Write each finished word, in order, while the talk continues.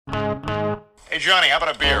Johnny, how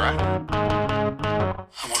about a beer? I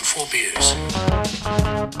want 4 beers.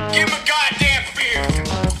 Give him a goddamn beer!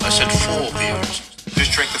 I said 4 beers.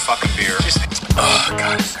 Just drink the fucking beer. Oh,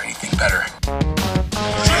 God, is there anything better?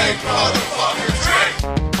 Drink, motherfucker, drink!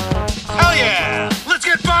 Hell yeah! Let's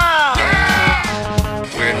get bombed!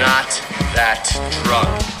 Yeah! We're not that drunk.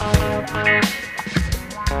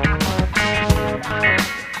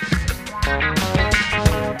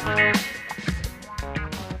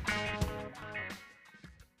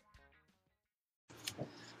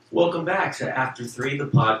 Welcome back to After 3, the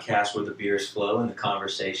podcast where the beers flow and the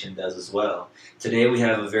conversation does as well. Today we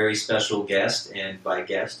have a very special guest, and by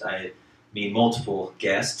guest I mean multiple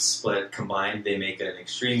guests, but combined they make an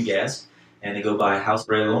extreme guest, and they go by House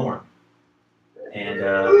Bray Lorne. And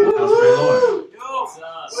House Bray Lorne.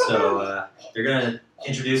 So they're going to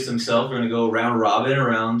introduce themselves. We're going to go round robin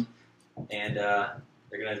around, and they're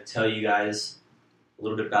going to tell you guys a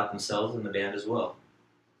little bit about themselves and the band as well.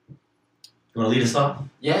 You want to lead us off?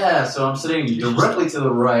 Yeah, so I'm sitting directly to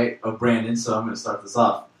the right of Brandon, so I'm going to start this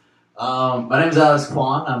off. My name is Alex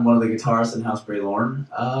Kwan. I'm one of the guitarists in House Bray Lorne.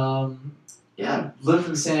 Lived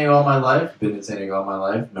in San Diego all my life. Been in San Diego all my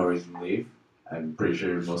life. No reason to leave. I'm pretty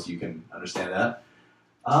sure most of you can understand that.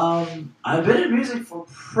 I've been in music for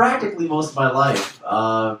practically most of my life.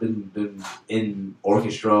 I've been in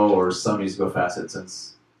orchestra or some musical facet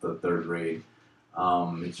since the 3rd grade.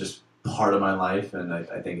 It's just part of my life, and I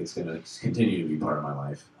think it's going to continue to be part of my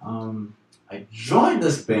life. I joined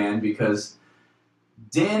this band because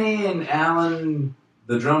Danny and Alan,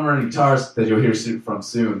 the drummer and guitarist that you'll hear from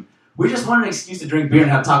soon, we just wanted an excuse to drink beer and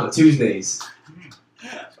have Taco Tuesdays.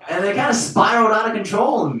 And they kind of spiraled out of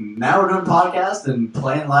control, and now we're doing podcasts and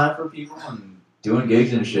playing live for people and doing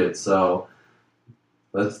gigs and shit. So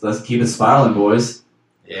let's keep it spiraling, boys.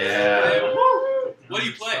 Yeah. What do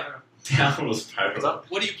you play? Down was spiraled.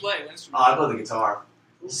 What do you play? What Oh, I play the guitar.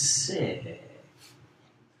 Sick.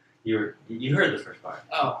 You heard the first part.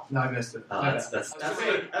 Oh, no, I missed it. That's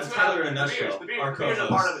Tyler in a nutshell. Our Beer's a co-host.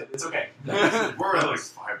 part of it. It's okay. We're like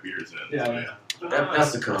 5 beers in. Yeah.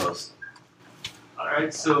 That's the co-host.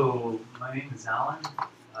 Alright, so my name is Alan.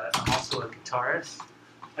 I'm also a guitarist.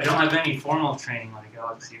 I don't have any formal training like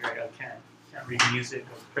Alex here. I can't read music.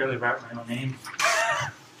 I barely write my own name.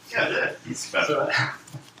 Yeah, it is. He's special.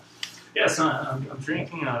 So I'm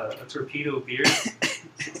drinking a Torpedo beer,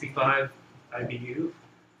 65 IBU.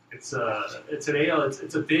 It's an ale.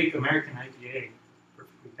 It's a big American IPA,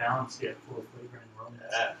 perfectly balanced yet full of flavor and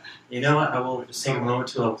aroma. You know what? I will just take a moment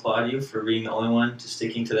to applaud you for being the only one to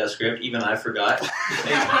sticking to that script. Even I forgot.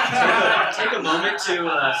 Take a moment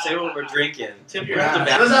to say what we're drinking. Tim, you're at the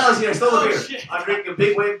back. This is Alex here. Still the beer. I'm drinking a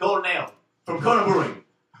Big Wave Golden Ale from Kona Brewing.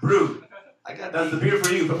 Brewed. That's the beer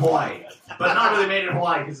for you from Hawaii. But not really made in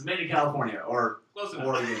Hawaii because it's made in California or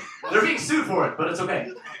Oregon. They're being sued for it, but it's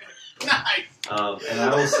okay. Nice. And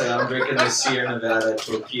I will say I'm drinking the Sierra Nevada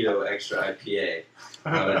Torpedo Extra IPA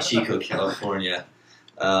out of Chico, California.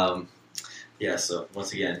 So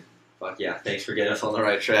once again, fuck yeah, thanks for getting us on the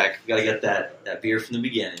right track. We gotta get that beer from the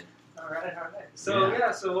beginning. Alright. So, Can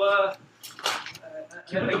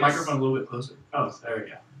you put the microphone a little bit closer? Oh, there we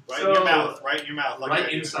go. Right in your mouth. Right in your mouth. Like Right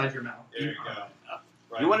that. inside your mouth. There you go.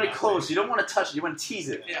 Right You want in it your close. mouth. You don't want to touch it. You want to tease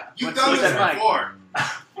it. Yeah. You've Let's done put this that mic. before.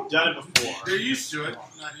 You've done it before. You're used to it.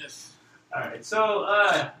 Not just. Alright, so,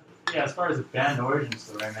 as far as the band origin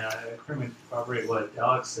story, man, I pretty much corroborate what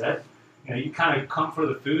Alex said. You know, you kind of come for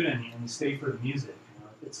the food and you stay for the music. You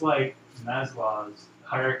know? It's like Maslow's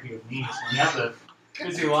hierarchy of needs. When you have the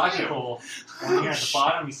physiological one here at the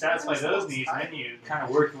bottom, you satisfy those needs, and then you kind of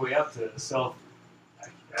work your way up to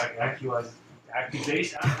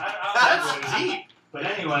accusation. That's deep. But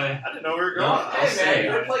anyway. I didn't know we were No, going. I'll Hey say, man,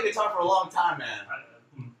 you've been playing guitar for a long time, man.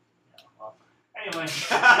 Anyway,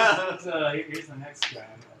 here's the next guy.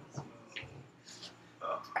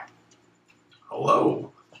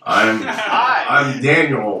 Hello. I'm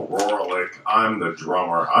Daniel Rorlick. I'm the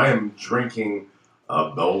drummer. I am drinking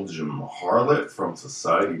a Belgium Harlot from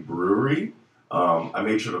Society Brewery. I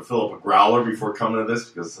made sure to fill up a growler before coming to this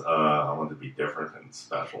because I wanted to be different and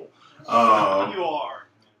special. You are.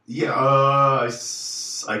 Yeah,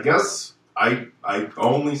 I guess I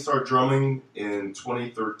only started drumming in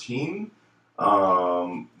 2013 when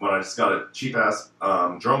I just got a cheap-ass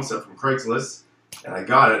drum set from Craigslist. And I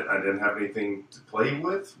got it. I didn't have anything to play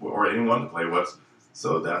with or anyone to play with.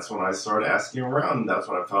 So that's when I started asking around. And that's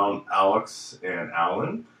when I found Alex and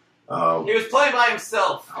Alan. He was playing by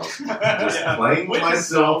himself. I was just playing with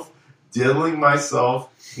myself, diddling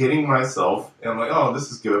myself, hitting myself. And I'm like, oh,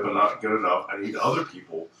 this is good, but not good enough. I need other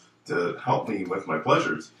people to help me with my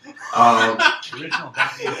pleasures. Original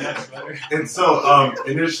sweater. And so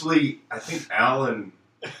initially, I think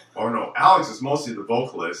Alex is mostly the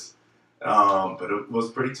vocalist, but it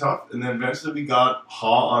was pretty tough. And then eventually we got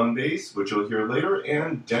Ha on bass, which you'll hear later,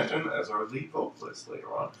 and Denton as our lead vocalist later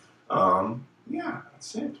on. Yeah,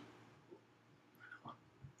 that's it.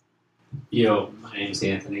 Yo, my name's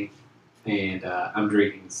Anthony, and I'm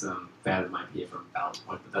drinking some Fathom IPA from Ballast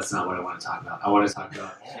Point, but that's not what I want to talk about. I want to talk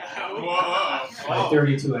about my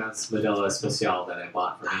 32-ounce Modelo Especial that I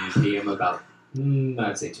bought from A&P about,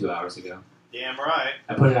 I'd say 2 hours ago. Damn right.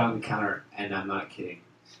 I put it on the counter, and I'm not kidding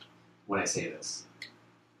when I say this.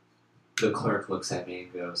 The clerk looks at me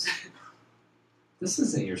and goes, "This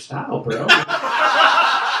isn't your style, bro."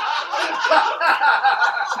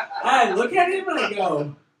 I look at him and I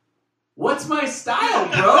go, "What's my style,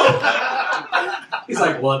 bro?" He's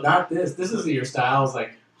like, "Well, not this. This isn't your style." I was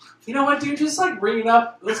like, "You know what, dude? Just like bring it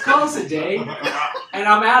up. Let's call this a day, and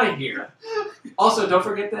I'm out of here." Also, don't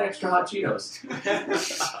forget the extra hot Cheetos.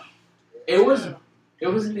 It was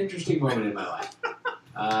an interesting moment in my life.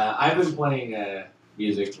 I've been playing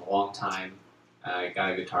music for a long time. I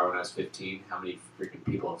got a guitar when I was 15. How many freaking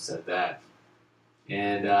people have said that?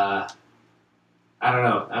 And I don't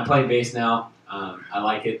know. I'm playing bass now. I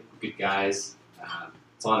like it. Good guys.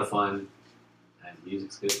 It's a lot of fun. And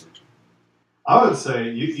music's good. I would say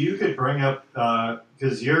you could bring up,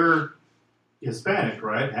 because you're Hispanic,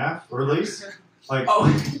 right? Half, or at least? Like,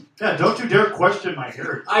 yeah, don't you dare question my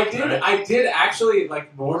heritage. I did actually,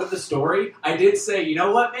 like, more to the story, I did say, you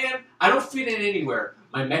know what, man? I don't fit in anywhere.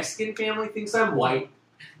 My Mexican family thinks I'm white.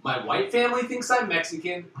 My white family thinks I'm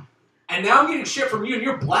Mexican. And now I'm getting shit from you, and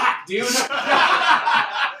you're black, dude. Like,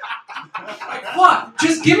 what?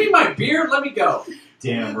 Just give me my beer and let me go.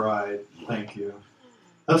 Damn right. Thank you.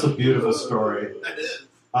 That's a beautiful story.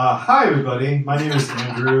 Hi, everybody. My name is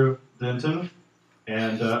Andrew Denton,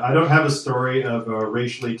 and I don't have a story of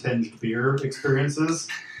racially tinged beer experiences,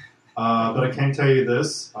 but I can tell you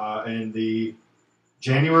this. In the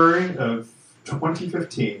January of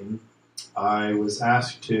 2015, I was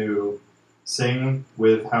asked to sing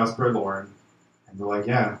with Houseberry Lauren, and they're like,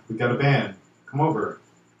 "Yeah, we got a band. Come over.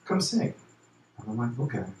 Come sing." And I'm like,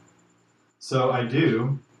 "Okay." So I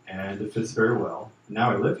do, and it fits very well.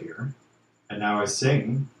 Now I live here, and now I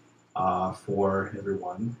sing for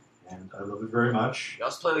everyone, and I love it very much. You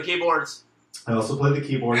also play the keyboards. I also play the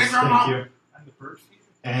keyboards, thank you.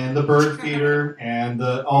 And the bird feeder, and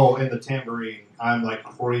the tambourine. I'm like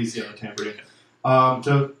crazy on the tambourine.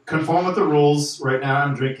 To conform with the rules, right now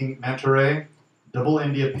I'm drinking Monterey Double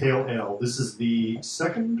India Pale Ale. This is the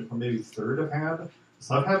second or maybe third I've had.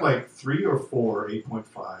 So I've had like 3 or 4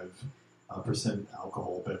 8.5%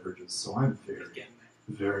 alcohol beverages. So I'm very,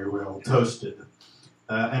 very well toasted.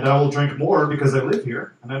 And I will drink more because I live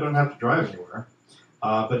here and I don't have to drive anywhere.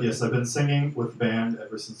 But yes, I've been singing with the band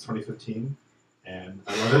ever since 2015. And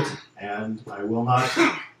I love it. And I will not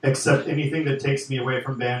accept anything that takes me away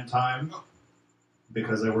from band time,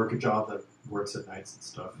 because I work a job that works at nights and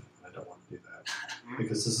stuff, and I don't want to do that.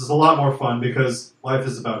 Because this is a lot more fun, because life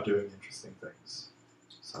is about doing interesting things.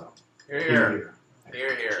 So, Here.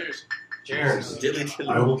 Cheers. Cheers.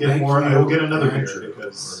 I will get more. I will get another beer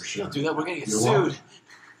because Don't do that. We're gonna get You're sued. welcome.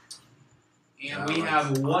 And we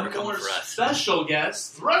have one more special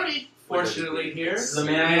guest, fortunately, here. The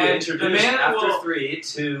man who introduced the man After will, 3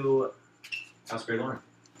 to Houseberry Lauren.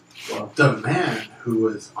 The man who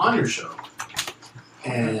was on your show,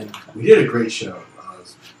 and we did a great show.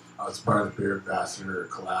 I was part of the Beer Ambassador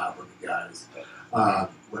collab with the guys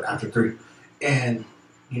with After 3. And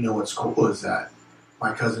you know what's cool is that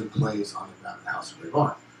my cousin plays on the band House of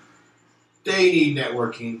Lauren. They need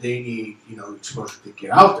networking. They need, exposure to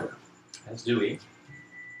get out there. As do we. You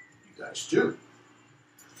guys do.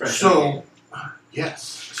 Fresh So, yes.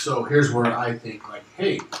 So here's where I think, like,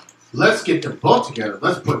 hey, let's get them both together.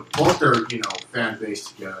 Let's put both their, fan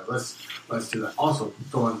base together. Let's do that. Also,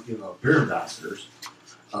 throw in, Beer Ambassadors.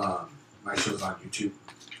 My show's on YouTube.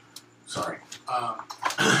 Sorry.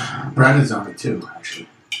 Brandon's on it too, actually.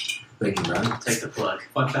 Thank you, Brandon. Take the plug.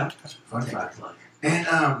 Fun fact. Fun fact. And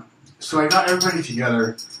so I got everybody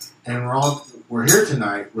together, and we're here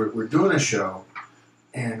tonight. We're doing a show,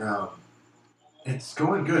 and it's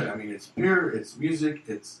going good. I mean, it's beer, it's music,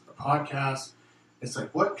 it's a podcast. It's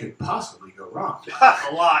like, what could possibly go wrong?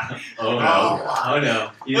 A lot. Oh no. Oh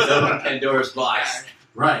no. You opened Pandora's box.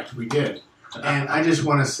 Right, we did. And I just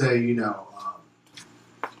want to say,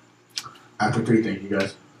 After 3, thank you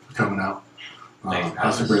guys for coming out.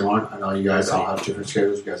 House of Grey Lawn. I know you guys all have different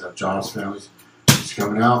schedules. You guys have jobs, families. It's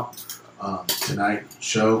coming out. Tonight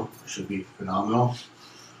show should be phenomenal.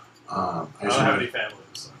 I don't have any families.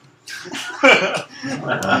 So.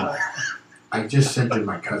 I just sent in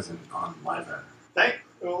my cousin on live ad.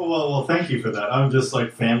 Well, thank you for that. I'm just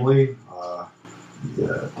like family.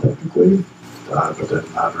 Yeah, technically, but then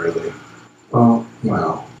not really.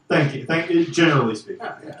 Well. Thank you. Generally speaking.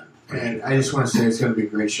 Yeah. And I just want to say it's going to be a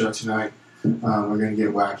great show tonight. We're going to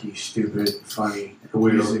get wacky, stupid, funny.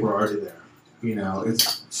 We're already there. You know,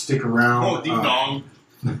 it's stick around. Oh, ding dong.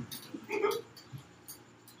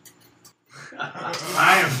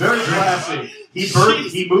 I am very classy.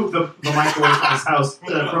 He moved the mic away from his house,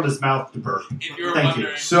 from his mouth to burp. Thank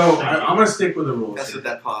you. So I'm going to stick with the rules. That's what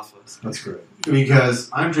that pause was. That's great. Because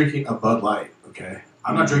I'm drinking a Bud Light, okay?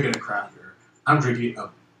 I'm not drinking a craft beer. I'm drinking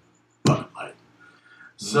a Bud Light.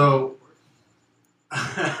 So,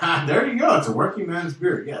 there you go. It's a working man's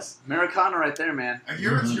beer, yes. Americana right there, man. I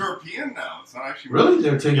hear it's European now. It's not actually... Really?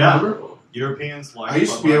 They're taking over? Europeans like I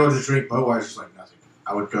used to be able to drink Budweiser's like nothing.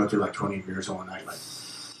 I would go through like 20 beers all night, like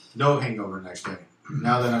no hangover next day.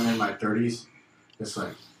 Now that I'm in my 30s, it's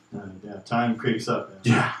like... time creeps up. Man.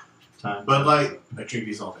 Yeah. Time. But like, I drink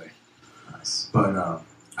these all day. Nice. But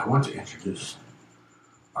I want to introduce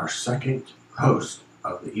our second host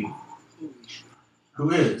of the evening. Who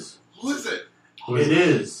is? Who is it? It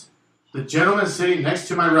is the gentleman sitting next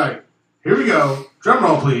to my right. Here we go. Drum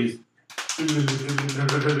roll, please.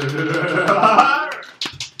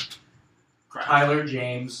 Tyler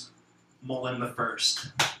James Mullen the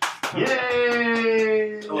First.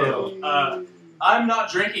 Yay! Hello. I'm not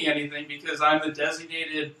drinking anything because I'm the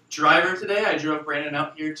designated driver today. I drove Brandon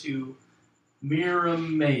out here to Mira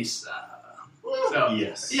Mesa. So,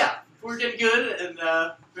 yes. Yeah, we're getting good and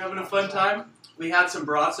we're having a fun time. We had some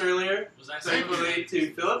brats earlier, thankfully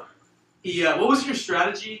to Philip. What was your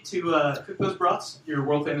strategy to cook those brats, your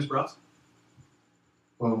world famous brats?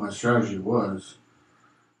 Well, my strategy was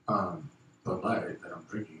Bud Light that I'm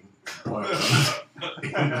drinking,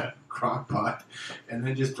 in a crock pot, and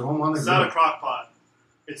then just throw them on the It's grill. not a crock pot.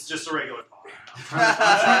 It's just a regular pot.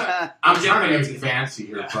 I'm trying to make it fancy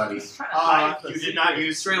here, buddy. You did not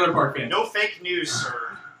use Trailer Park fan. no fake news,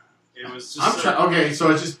 sir. It was just. Okay, so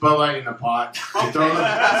it's just Bud Light in a pot. You throw them.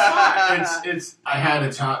 It's. I had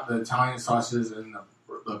the Italian sauces and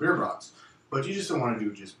the beer brats, but you just don't want to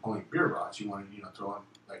do just only beer brats. You want to throw in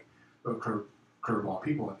like curveball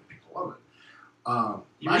people and people love it.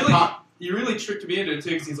 You really tricked me into it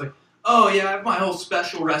too, because he's like, oh yeah, I have my whole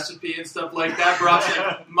special recipe and stuff like that. Brought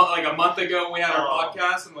like a month ago when we had our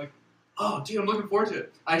podcast. I'm like, oh dude, I'm looking forward to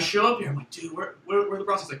it. I show up here, I'm like, dude, where are the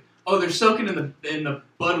brats? He's like, oh, they're soaking in the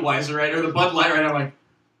Budweiser, right, or the Bud Light, right? I'm like,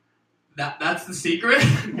 that's the secret.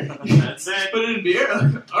 That's it. Put it in beer.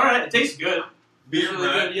 All right, it tastes good. Beer, It's really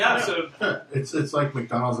good. Yeah. So It's like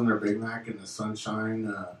McDonald's and their Big Mac and the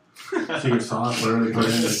Sunshine secret sauce, whatever they put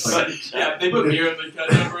in. It's like, yeah, they put beer in the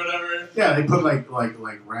ketchup or whatever. yeah, they put like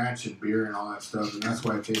ranch and beer and all that stuff, and that's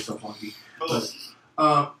why it tastes so funky. But,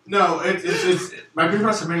 no, it's my beer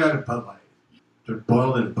brats are made out of Bud Light. They're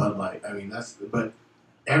boiled in Bud Light. I mean, but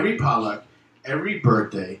every potluck, every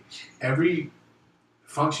birthday, every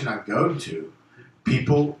function I go to,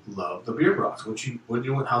 people love the beer brats. Would you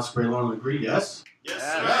want House Spray Lawn agree? Yes. Yes,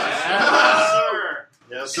 Yes. sir.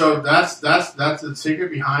 Yes. So that's the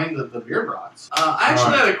secret behind the beer brats. I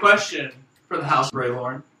actually had a question for the House Bray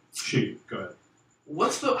Lauren. Shoot, go ahead.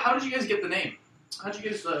 How did you guys get the name? How did you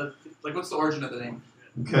guys what's the origin of the name?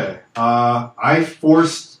 Okay. I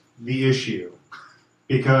forced the issue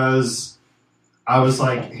because I was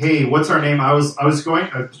like, hey, what's our name? I was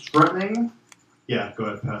threatening. Yeah, go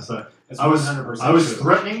ahead, pass that. I was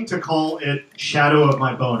threatening to call it Shadow of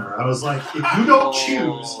My Boner. I was like, if you don't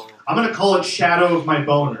choose, I'm going to call it Shadow of My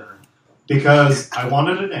Boner because I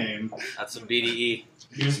wanted a name. That's some BDE.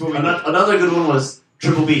 Here's what we Another good one was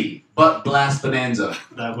Triple B, Butt Blast Bonanza.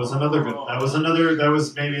 That was another good. That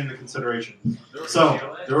was maybe in the consideration.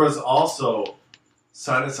 So there was also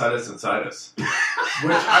Sinusitis and Sinus, which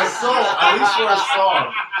I saw at least for a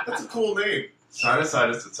song. That's a cool name.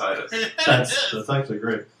 Sinusitis and Sinus. That's actually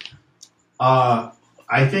great.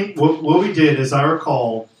 I think what we did, as I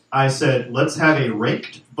recall, I said, let's have a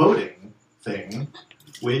ranked voting thing,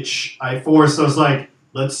 which I forced. I was like,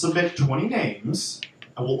 let's submit 20 names,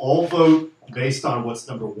 and we'll all vote based on what's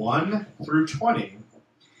number 1 through 20.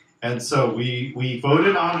 And so we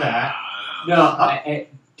voted on that. No,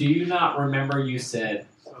 do you not remember you said,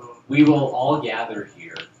 we will all gather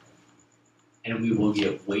here, and we will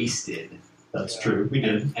get wasted. That's true. We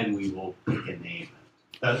did. And we will pick a name.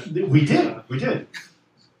 We did.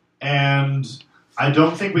 And I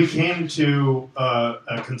don't think we came to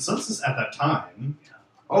a consensus at that time.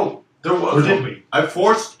 Oh, there was. Or did we? I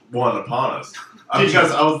forced one upon us.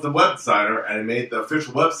 Because I was the web designer and I made the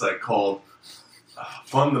official website called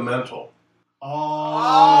Fundamental.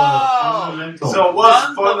 Oh, fundamental. So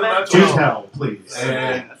what's fundamental? Do tell, please.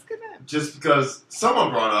 And just because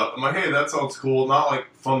someone brought up, I'm like, hey, that sounds cool. Not like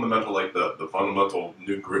fundamental, like the fundamental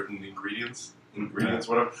ingredients,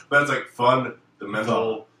 whatever. But it's like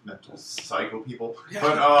fundamental psycho people. Yeah.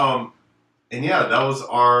 But and yeah, that was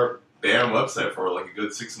our band website for like a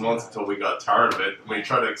good 6 months until we got tired of it. And we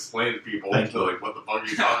tried to explain to people like, what the fuck are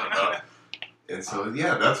you talking about? And so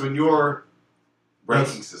yeah, that's when your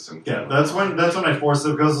ranking system came Yeah, that's when I forced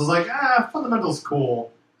it because I was like, fundamental's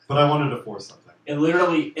cool, but I wanted to force something. It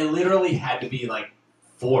literally had to be like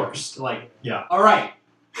forced. Like, yeah. All right,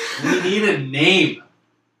 we need a name.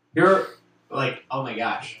 You're like, oh my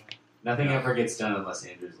gosh, nothing ever gets done unless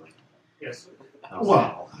Andrew's like, yes.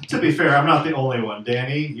 Well, to be fair, I'm not the only one,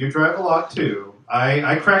 Danny. You drive a lot too.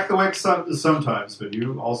 I crack the whip sometimes, but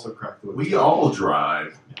you also crack the whip. We all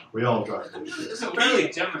drive. Yeah, we all drive. It's a fairly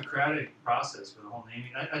democratic process for the whole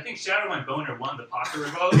naming. I think Shadow My Boner won the popular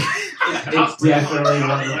vote. it's definitely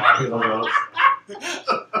one of the popular votes.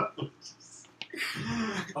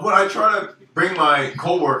 When I try to bring my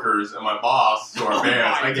coworkers and my boss to our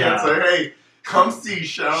bands, I can't say, hey, come see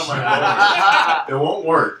Shadow My Boner. It won't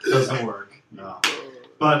work. It doesn't work. No.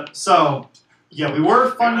 But so, yeah, we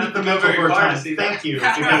were fundamental for a time. Thank you,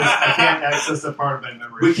 because I can't access a part of my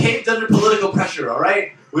memory. We caved under political pressure, all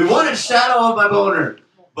right? We wanted Shadow of My Boner,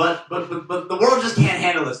 but the world just can't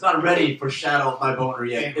handle it. It's not ready for Shadow of My Boner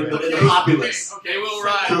yet. In the populace. Okay, we'll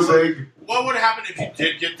ride. Too big. What would happen if you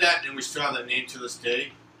did get that and we still have that name to this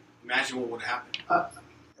day? Imagine what would happen.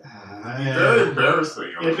 Very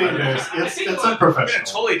embarrassing. It'd be embarrassing. I It's think unprofessional. a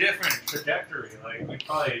totally different trajectory. Like we'd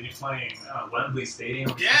probably be playing Wembley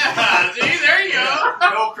Stadium. Yeah, see, there you go.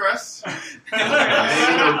 Hillcrest.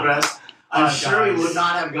 I'm sure we would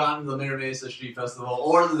not have gotten the Mira Mesa Street Festival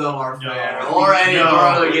or the Del Mar Fair No. or any of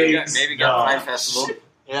our other Maybe gigs. got Pride Festival.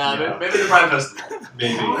 Yeah, maybe the Pride Festival.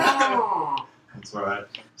 Maybe. That's all right.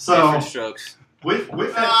 So, Different strokes. with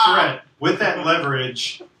that threat, with that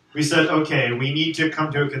leverage, we said, okay, we need to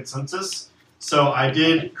come to a consensus. So I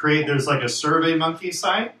did create, there's like a SurveyMonkey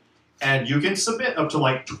site, and you can submit up to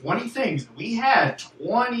like 20 things. We had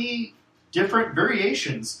 20 different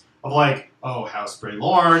variations of like, House Bray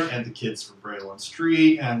Lorne, and the kids from Bray Lorne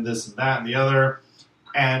Street, and this and that and the other.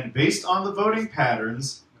 And based on the voting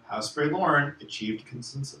patterns, House Bray Lorne achieved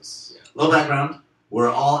consensus. Little background. We're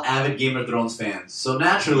all avid Game of Thrones fans, so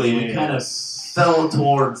naturally we kind of Yes. fell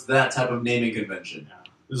towards that type of naming convention.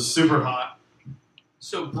 It was super hot.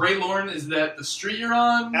 So Bray Lorne, is that the street you're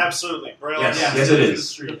on? Absolutely. Braille. Yes it is. The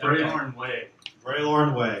street. The Bray okay. Lorne Way. Bray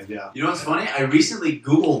Lorne Way, yeah. You know what's funny? I recently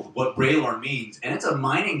Googled what Bray Lorne means, and it's a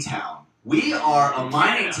mining town. We are a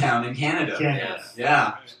mining town in Canada. Canada.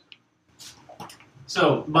 Yeah.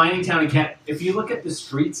 So, mining town in Canada, if you look at the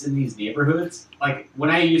streets in these neighborhoods, like when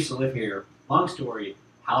I used to live here, long story,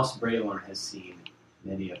 House Bray Lorne has seen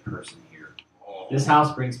many a person here. This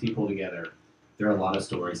house brings people together. There are a lot of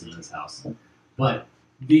stories in this house. But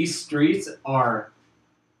these streets are,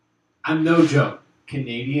 I'm no joke,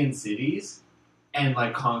 Canadian cities and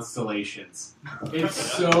like constellations. It's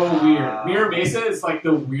so weird. Mira Mesa is like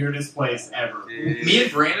the weirdest place ever. Me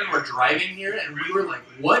and Brandon were driving here, and we were like,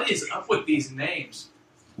 "What is up with these names?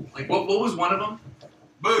 Like, what was one of them?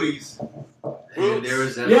 Booties. Dude, there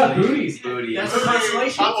was Yeah, booties. Booties. That's a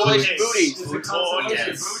constellation. Constellation booties. It's a constellation.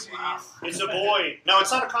 Yes. It's a void. No,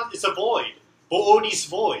 it's not a it's a void. Boodi's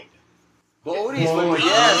void. Booties. Boy,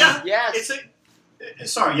 Yes. Yes. It's a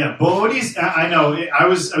Sorry, yeah, Boodies. I know. I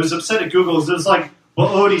was upset at Google. It was like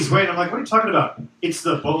Boodi's void. I'm like, what are you talking about? It's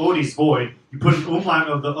the Boodi's void. You put an umlaut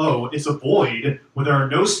of the O. It's a void where there are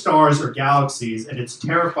no stars or galaxies, and it's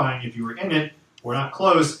terrifying if you were in it. We're not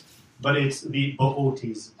close, but it's the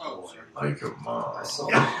Boodi's. Oh, Like a mom. I saw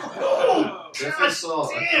Definitely saw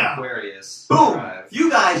damn. Aquarius. Boom!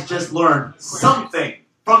 You guys just learned something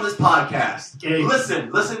from this podcast. Okay.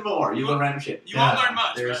 Listen more. You learn random shit. You won't learn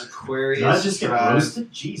much. There's man. Aquarius. Did I just get Drive,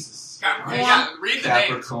 roasted? Jesus. Yeah, read the names.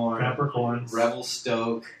 Capricorn. Capricorn.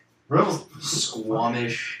 Revelstoke. Rebels.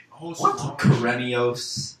 Squamish. What?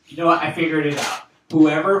 Correnios. You know what? I figured it out.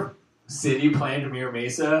 Whoever city planned Mira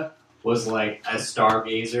Mesa was like a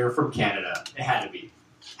stargazer from Canada. It had to be.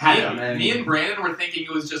 Me and Brandon were thinking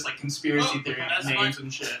it was just like conspiracy theory names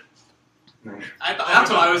and shit. Right. That's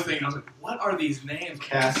what I was thinking. I was like, what are these names?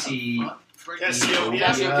 Cassie.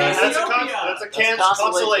 Cassiopeia. Yeah. That's a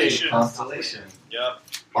constellation. Constellation. Yep.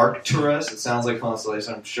 Arcturus. It sounds like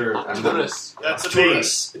constellation. I'm sure. Arcturus. That's a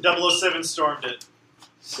Arcturus. base. 007 stormed it.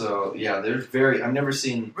 So yeah, there's I've never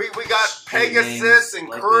seen We got Pegasus names and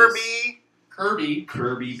like Kirby, Kirby.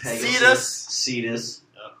 Kirby, Pegasus, Cetus. Cetus.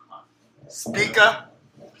 Spica.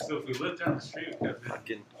 So if we lived down the street, we could have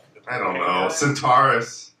been. I don't know.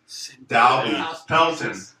 Centaurus, Dalby,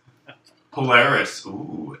 Pelton, Polaris,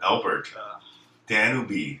 ooh, Albert,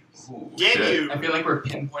 Danube, ooh, shit. I feel like we're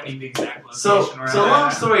pinpointing the exact location. So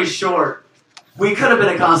long story short, we could have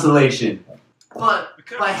been a constellation, but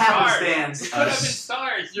by happenstance, We could have been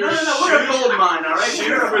stars. no, we're a gold mine, all right?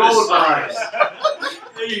 We're a gold mine.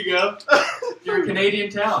 There you go. You're a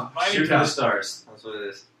Canadian town. Mining Shoot for town. the stars. That's what it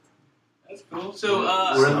is. That's cool. So,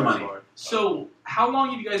 We're in the money. So, how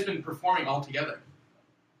long have you guys been performing all together?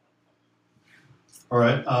 All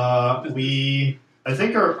right. I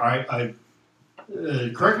think correct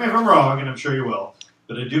me if I'm wrong, and I'm sure you will,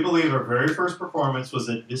 but I do believe our very first performance was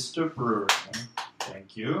at Vista Brewing.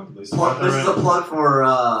 Thank you. At least I got that This is right. a plug for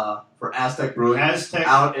Aztec Brewing. Aztec,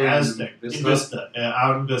 out in Aztec, Vista. in Vista,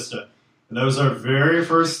 out in Vista. And that was our very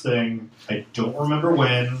first thing. I don't remember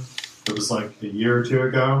when. It was like a year or two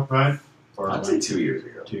ago, right? Or I'd say 2 years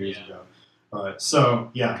ago. 2 years ago. All right. So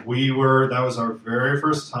yeah, that was our very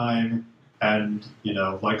first time, and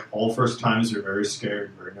like all first times, you're very scared,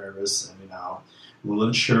 and very nervous, and a little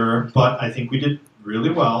unsure. But I think we did really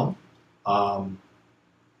well. I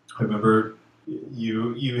remember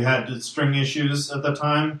you had string issues at the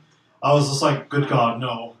time. I was just like, good God,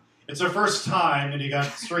 no! It's our first time, and you got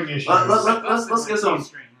string issues. Let's get some.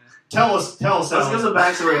 Tell us. Let's Alan. get some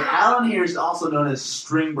backstory. Alan here is also known as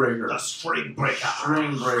String Breaker. The String Breaker.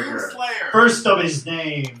 String Breaker. First of his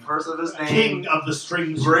name. First of his name. King of the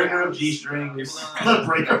strings. Breaker of G strings. The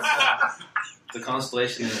breaker. The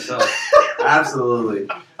constellation in itself. Absolutely.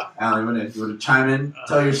 Alan, you want to chime in?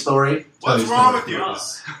 Tell your story. What's wrong with you?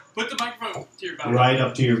 Put the microphone to your mouth. Right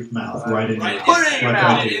up to your mouth. Right in your mouth. Put it in your Like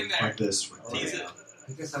mouth. I do, In there. like this. Tease it.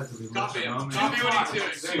 I guess I have to be Copy him. moment. Tell me what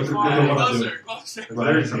he's doing. Look at what I'm Closer, doing. closer.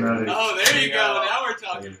 Very dramatic. Oh, there you go. Now we're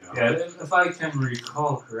talking. Yeah, if I can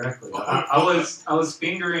recall correctly, I was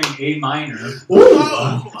fingering A minor.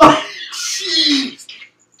 Oh, jeez.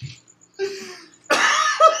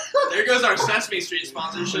 There goes our Sesame Street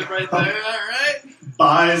sponsorship right there. All right.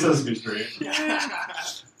 By Sesame Street.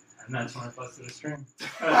 And that's when I busted a string.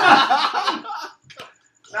 Not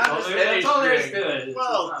That's just any all there is string. to it. It's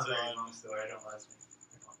Well not a very long story. I don't last me.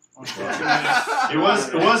 It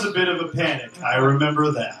was a bit of a panic. I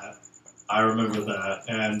remember that.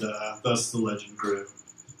 And thus the legend grew.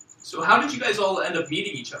 So how did you guys all end up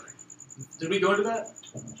meeting each other? Did we go into that?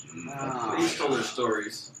 They each told their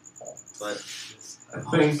stories, but I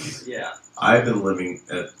think yeah. I've been living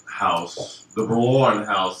at the Berlorn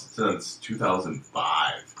house since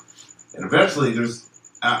 2005, and eventually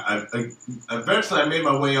I made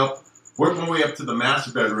my way up, worked my way up to the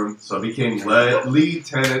master bedroom, so I became lead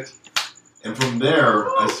tenant, and from there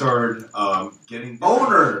I started getting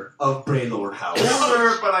Owner of Braylord House.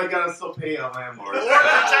 owner, but I gotta still pay a landlord.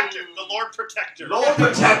 The Lord Protector. The Lord Protector. Lord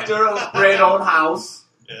Protector of Braylord House.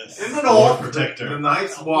 Yes. In the Lord north. Protector. The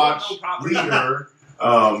Night's Watch leader,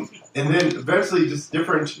 and then eventually just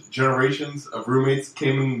different generations of roommates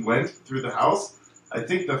came and went through the house. I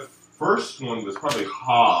think the first one was probably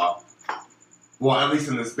Ha. Well, at least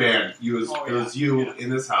in this band, it was you in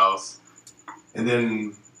this house, and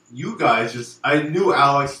then you guys I knew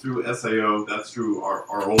Alex through SAO. That's through our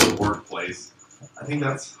old workplace. I think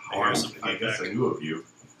that's how I guess I knew of you.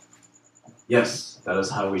 Yes, that is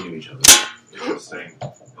how we knew each other. Interesting.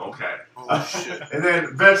 Okay. Oh, shit. And then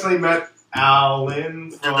eventually met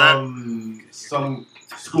Alan from some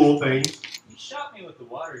school thing. You shot me with the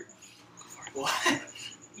water gun. What?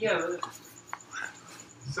 Yeah.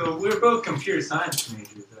 So we were both computer science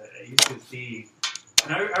majors at UCSD,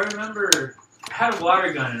 and I remember I had a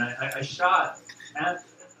water gun and I shot at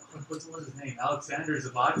what's his name? Alexander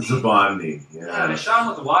Zavodny. Zabodny, Yeah, yeah. and I shot him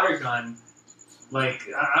with a water gun. Like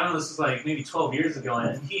I don't know, this was like maybe 12 years ago,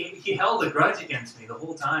 and he held a grudge against me the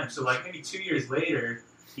whole time. So like maybe 2 years later,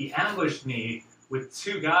 he ambushed me with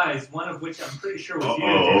two guys, one of which I'm pretty sure was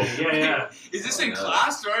Uh-oh. you. Yeah. Is this in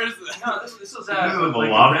class or is this? No, this was This at is the like,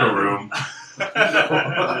 a locker random- room.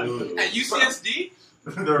 At UCSD?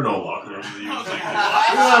 There are no locker rooms. I was We like, don't what?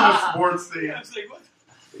 have a sports team. I was like, what?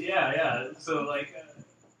 Yeah. So like,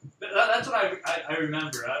 that's what I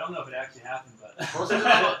remember. I don't know if it actually happened, but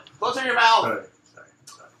Closer your mouth. Sorry.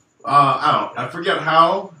 I don't. I forget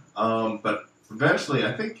how. But eventually,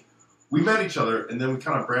 I think we met each other, and then we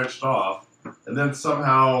kind of branched off. And then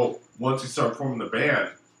somehow, once we started forming the band,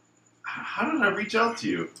 how did I reach out to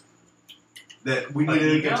you? That we needed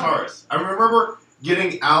a email? guitarist. I remember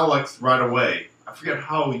getting Alex right away. I forget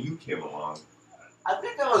how you came along. I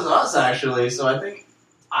think that was us actually. So I think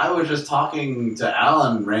I was just talking to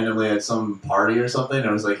Alan randomly at some party or something. And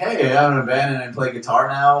I was like, "Hey, I'm in a band and I play guitar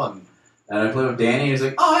now." And And I played with Danny. He was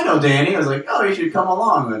like, "Oh, I know Danny." I was like, "Oh, you should come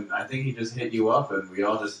along." And I think he just hit you up, and we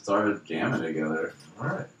all just started jamming together. All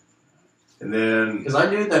right. And then Because I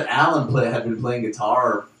knew that Alan had been playing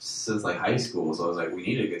guitar since like high school, so I was like, we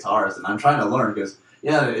need a guitarist, and I'm trying to learn because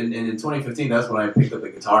in 2015 that's when I picked up the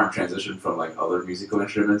guitar and transitioned from like other musical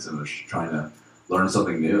instruments and was trying to learn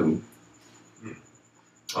something new.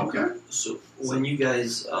 okay. So when you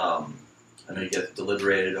guys, I know you guys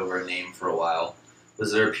deliberated over a name for a while.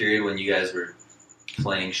 Was there a period when you guys were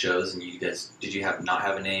playing shows and did you not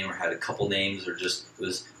have a name or had a couple names, or just it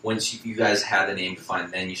was once you guys had a name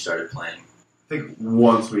defined, then you started playing? I think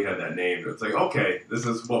once we had that name, it's like, okay, this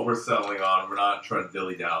is what we're settling on. We're not trying to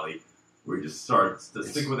dilly-dally. We just started to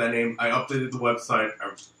stick with that name. I updated the website.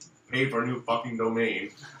 I paid for a new fucking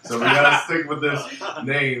domain. So we gotta stick with this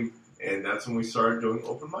name. And that's when we started doing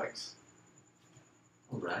open mics.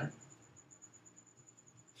 All right.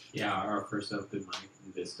 Yeah, our first open mic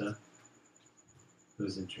in Vista. It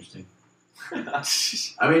was interesting.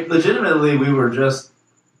 I mean, legitimately, we were just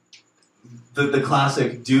the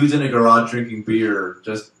classic dudes in a garage drinking beer,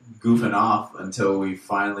 just goofing off until we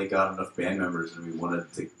finally got enough band members and we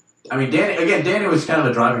wanted to. I mean, Danny was kind of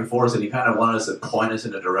a driving force, and he kind of wanted us to point us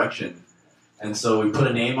in a direction. And so we put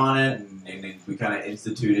a name on it, and we kind of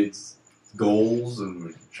instituted goals, and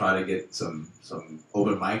we try to get some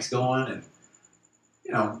open mics going, and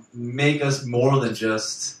make us more than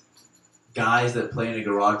just guys that play in a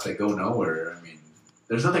garage that go nowhere. I mean,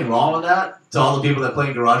 there's nothing wrong with that to all the people that play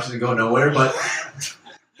in garages and go nowhere, but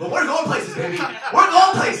we're going places, baby. We're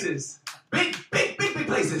going places. Big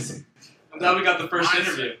places. I'm glad we got the first Mindset.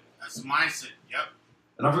 interview. That's the mindset. Yep.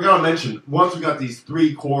 And I forgot to mention, once we got these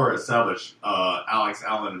three core established, Alex,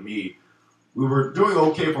 Alan, and me, we were doing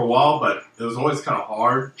okay for a while, but it was always kind of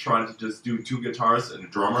hard trying to just do two guitarists and a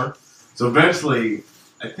drummer. So eventually,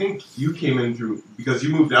 I think you came in through, because you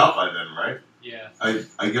moved out by then, right? Yeah.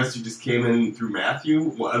 I guess you just came in through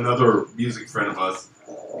Matthew, another music friend of us,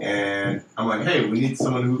 and I'm like, hey, we need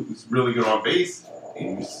someone who's really good on bass,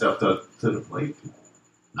 and you stepped up to the plate.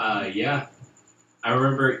 Yeah. I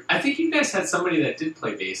remember, I think you guys had somebody that did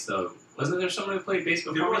play bass, though. Wasn't there someone who played bass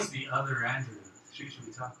before There me? was the other Andrew. Should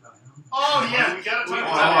we talk about him? Oh yeah, we gotta talk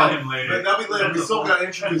Oh, about him later. But that'll be later. We still got to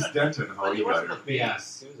introduce Denton. How you got it? Yeah.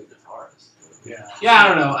 He was a guitarist. Yeah. Yeah, I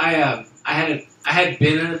don't know. I had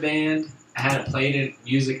been in a band. I hadn't played in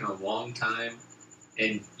music in a long time.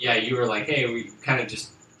 And yeah, you were like, hey, we kind of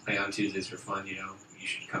just play on Tuesdays for fun, you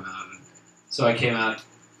should come out. And so I came out,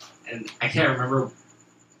 and I can't remember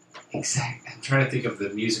exactly. I'm trying to think of the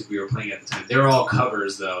music we were playing at the time. They were all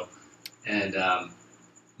covers, though. And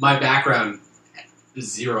my background is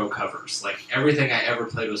zero covers. Like, everything I ever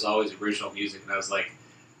played was always original music. And I was like,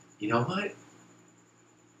 you know what?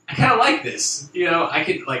 I kind of like this. I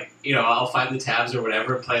could, I'll find the tabs or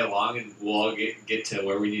whatever and play along, and we'll all get to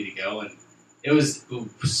where we need to go. And it was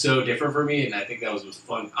so different for me, and I think that was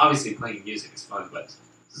fun. Obviously, playing music is fun, but...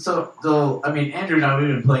 So, I mean, Andrew and I, we've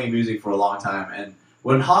been playing music for a long time, and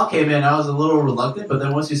when Hawk came in, I was a little reluctant, but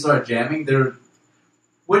then once you start jamming,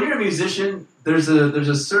 when you're a musician, there's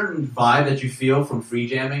a certain vibe that you feel from free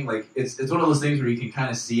jamming. Like, it's one of those things where you can kind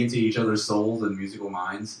of see into each other's souls and musical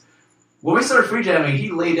minds. When we started free jamming,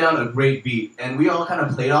 he laid down a great beat, and we all kind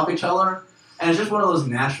of played off each other, and it's just one of those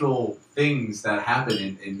natural things that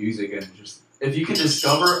happen in music, and just, if you can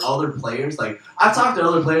discover other players, like, I've talked to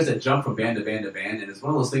other players that jump from band to band to band, and it's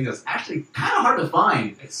one of those things that's actually kind of hard to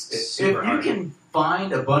find. If you can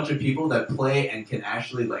find a bunch of people that play and can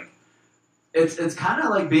actually, it's kind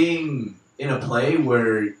of like being in a play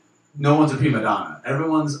where no one's a prima donna.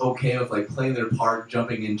 Everyone's okay with, playing their part,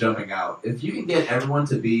 jumping in, jumping out. If you can get everyone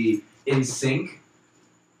to be in sync,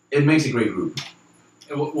 it makes a great group.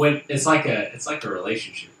 When it's like a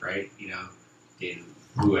relationship, right? Dating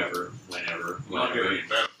whoever, whenever, whatever.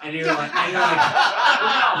 And you're like, no,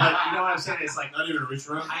 but you know what I'm saying? It's like, Not even a reach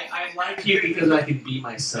around. I like you because I can be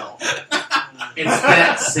myself. It's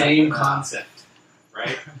that same concept,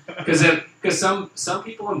 right? Because some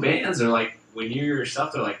people in bands are like, when you're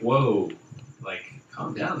yourself, they're like, whoa,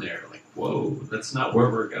 calm down there, whoa, that's not where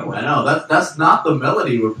we're going. I know that's not the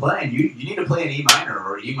melody we're playing. You need to play an E minor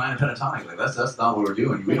or E minor pentatonic. That's not what we're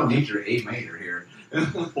doing. We don't need your A major here.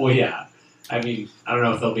 Well, yeah. I mean, I don't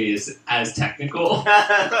know if they'll be as technical,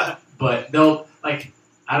 but they'll I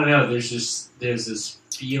don't know. There's this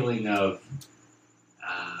feeling of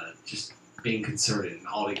just being concerted and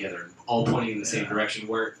all together, and all pointing in the same direction,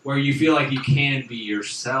 where you feel like you can be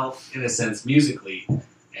yourself in a sense musically.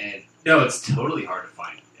 And no, it's totally hard to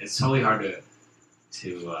find. It's totally hard to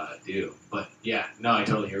do. But yeah, no, I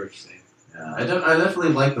totally hear what you're saying. Yeah, I definitely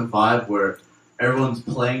like the vibe where everyone's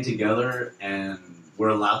playing together and we're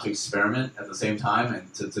allowed to experiment at the same time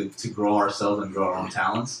and to grow ourselves and grow our own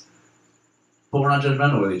talents. But we're not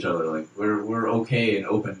judgmental with each other. Like we're okay and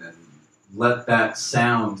open and let that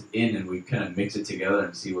sound in, and we kind of mix it together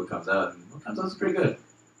and see what comes out. And what comes out is pretty good.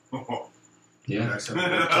 You Yeah. guys have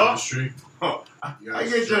good chemistry. I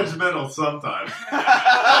get judgmental sometimes.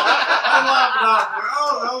 I'm laughing out.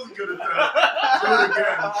 Oh, that was a good attempt. Do it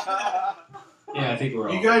again. Yeah, I think we're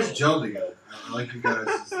all. You guys gel together. I like you guys.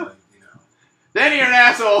 It's like, Danny, you're an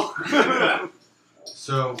asshole.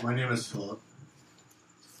 So my name is Philip.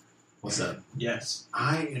 What's up? Yes.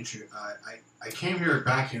 I came here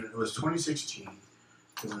back in, it was 2016.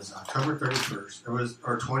 It was October 31st. It was,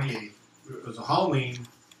 or 28th. It was a Halloween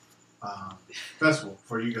festival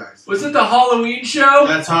for you guys. Was it the Halloween show?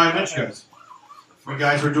 That's how I met you guys. You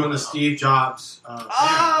guys were doing the Steve Jobs. Oh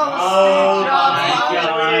my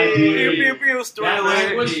God, dude. Pew, pew, pew, story That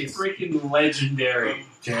night was piece. freaking legendary.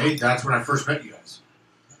 Okay, that's when I first met you guys.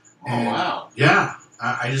 And, wow. Yeah,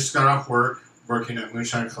 I just got off work, working at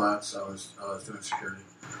Moonshine Flats. I was doing security.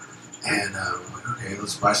 And I'm like, okay,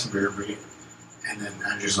 let's buy some beer, bring it. And then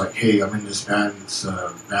Andrew's like, hey, I'm in this band. It's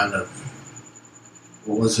a band of,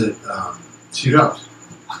 what was it? Steve Jobs.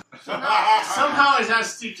 Somehow it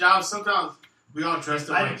has Steve Jobs. Sometimes we all dressed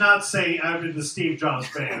up I like... did not say I'm in the Steve Jobs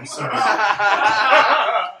band, sorry.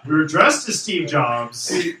 We were dressed as Steve Jobs.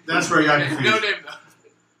 See, that's where I got confused. No name.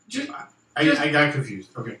 I got confused.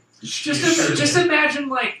 Okay. Just imagine,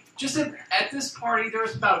 at this party, there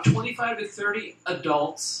was about 25 to 30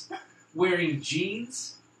 adults wearing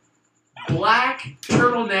jeans, black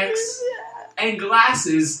turtlenecks, and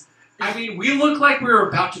glasses. I mean, we look like we were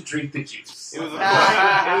about to drink the juice. It was a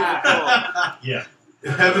Yeah.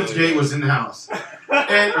 Heaven's Gate was in the house.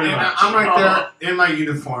 And I'm right there in my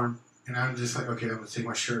uniform, and I'm just like, okay, I'm going to take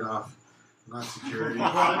my shirt off. I'm not security.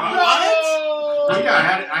 What? Well,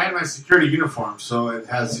 yeah, I had my security uniform, so it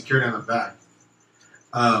has security on the back.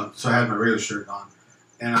 So I had my regular shirt on.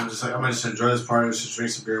 And I'm just like, I'm going to just enjoy this party, let's just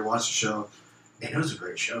drink some beer, watch the show. And it was a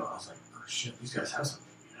great show. I was like, oh shit, these guys have something,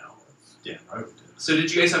 Yeah, right. So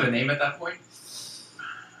did you guys have a name at that point?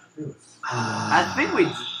 I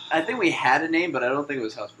think we had a name, but I don't think it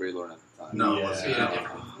was House Bray Lorne at the time. No, Yeah. it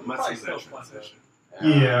wasn't. Probably still transition.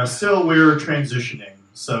 Yeah, still we're transitioning,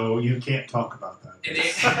 so you can't talk about that.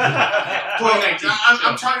 Well,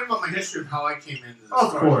 I'm talking about my history of how I came into this.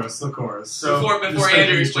 Of course. So Before just Andrew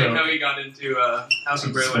making a explained joke. how he got into House of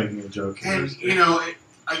I'm just Bray making a joke. And,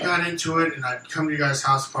 I got into it, and I'd come to you guys'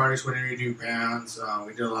 house parties whenever you do bands.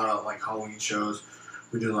 We did a lot of, Halloween shows.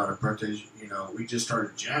 We did a lot of birthdays. We just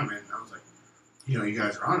started jamming. And I was like, you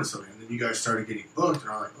guys are onto something. And then you guys started getting booked,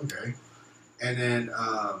 and I was like, okay. And then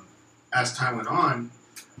as time went on,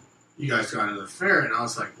 you guys got into the fair, and I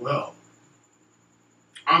was like, well,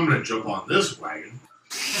 I'm going to jump on this wagon.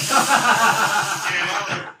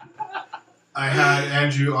 I had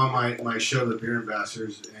Andrew on my show, The Beer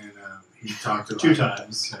Ambassadors, and he talked about 2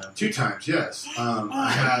 times. Yeah. 2 times, yes.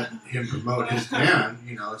 I had him promote his band.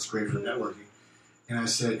 It's great for networking. And I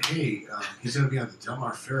said, hey, he's going to be on the Del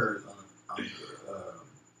Mar Fair on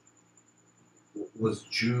was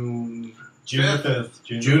June 5th.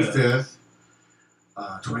 June 5th,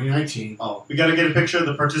 2019. Oh, we got to get a picture of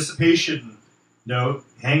the participation note.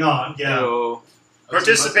 Hang on. Yeah. So,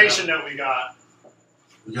 Participation note we got.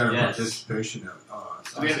 We got a Yes. participation note.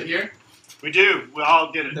 Do we have it here? We do. We'll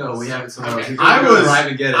all get it. No, we haven't. Somewhere Okay. else. I was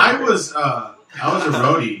and get it. I was a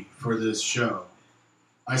roadie for this show.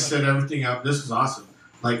 I set everything up. This was awesome.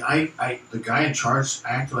 The guy in charge, I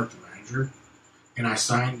acted like the manager, and I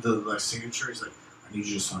signed the signature. He's like, I need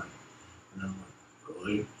you to sign. And I'm like,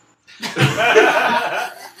 really?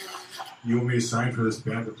 You want me to sign for this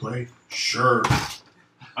band to play? Sure.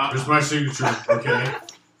 Here's my signature, okay?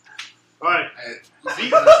 All right.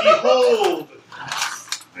 Behold.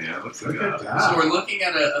 Yeah, let's Look look at at that. So we're looking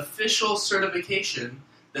at an official certification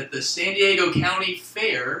that the San Diego County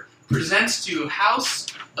Fair presents to House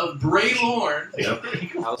of Bray Lorne.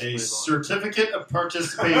 A certificate of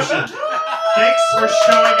participation. Thanks for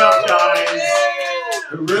showing up, guys.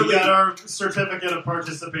 Really? We got our certificate of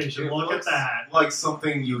participation. Look at that. like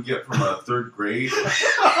something you get from a 3rd grade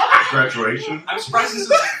graduation. I'm surprised this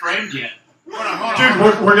isn't framed yet. hold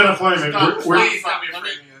Dude, we're gonna flame it. Stop, We're, please stop me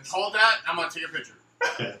framing this. Hold that. I'm going to take a picture.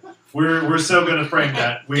 we're so gonna frame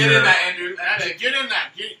that. Get in that, Andrew. Get in that.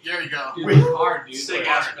 There you go. Dude, it's hard, dude. Sick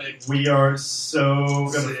aspect. We are so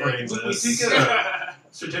gonna Sick. frame We this. do get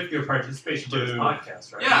certificate of participation for this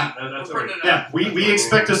podcast, right? Yeah, That's we'll what print it Yeah, out. we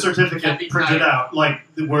expect a That'd certificate be printed tight. out. Like,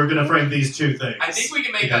 we're going to frame these two things. I think we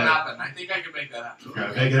can make that happen. I think I can make that happen. Okay,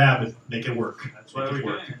 make it happen. Make it work. That's why Make we're it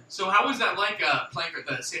work. doing it. So how was that like playing at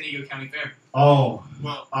the San Diego County Fair? Oh,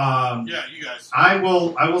 Well, yeah, you guys. I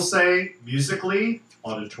will say musically,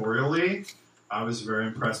 auditorially, I was very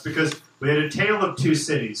impressed because we had a tale of two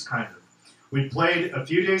cities, kind of. We played a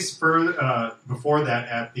few days before that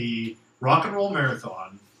at the Rock and Roll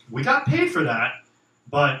Marathon. We got paid for that,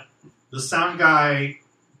 but the sound guy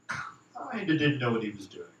kind of didn't know what he was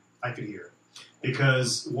doing. I could hear it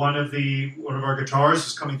because one of our guitars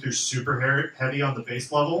was coming through super heavy on the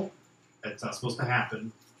bass level. That's not supposed to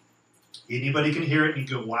happen. Anybody can hear it and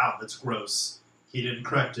you go, "Wow, that's gross." He didn't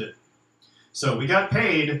correct it. So we got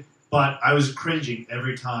paid, but I was cringing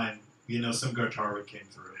every time, some guitar would came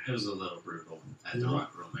through. It was a little brutal at the Rock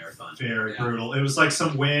and Roll Marathon. Very brutal. It was like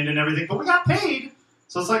some wind and everything, but we got paid.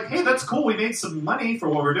 So it's like, hey, that's cool. We made some money for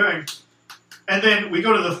what we're doing. And then we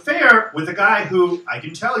go to the fair with a guy who, I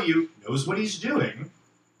can tell you, knows what he's doing,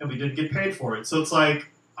 and we didn't get paid for it. So it's like,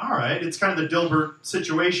 all right, it's kind of the Dilbert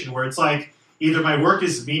situation where it's like, either my work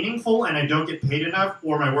is meaningful and I don't get paid enough,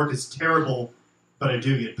 or my work is terrible, but I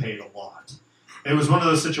do get paid a lot. It was one of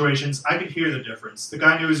those situations. I could hear the difference. The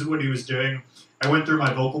guy knew what he was doing. I went through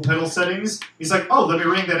my vocal pedal settings. He's like, "Oh, let me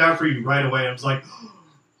ring that out for you right away." I was like,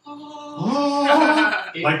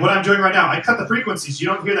 "Oh." Like what I'm doing right now. I cut the frequencies. You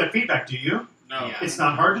don't hear that feedback, do you? No. Yeah. It's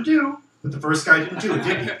not hard to do, but the first guy didn't do it,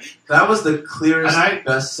 did he? That was the clearest, And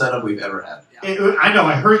best setup we've ever had. I know.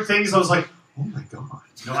 I heard things. I was like, "Oh my god!"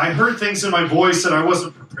 I heard things in my voice that I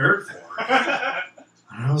wasn't prepared for.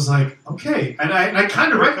 And I was like, "Okay," and I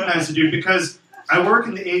kind of recognized the dude because I work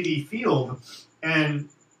in the AV field, and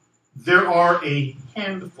there are a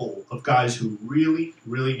handful of guys who really,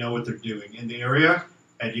 really know what they're doing in the area,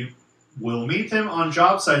 and you will meet them on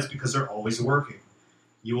job sites because they're always working.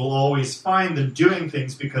 You will always find them doing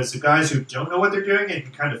things because the guys who don't know what they're doing and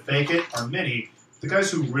can kind of fake it are many. The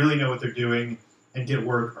guys who really know what they're doing and get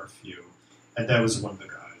work are few. And that was one of the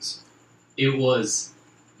guys. It was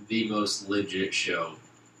the most legit show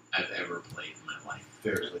I've ever played in my life.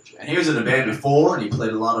 Very legit. And he was in a band before, and he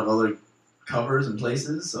played a lot of other covers and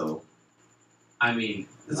places, so I mean,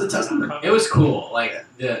 it's a testament. it was cool. Like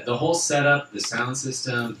the whole setup, the sound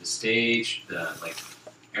system, the stage, the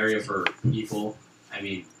area for people. I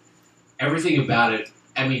mean, everything about it.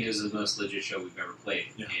 I mean, it was the most legit show we've ever played,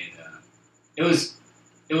 Yeah. and it was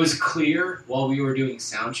clear while we were doing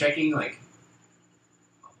sound checking. Like,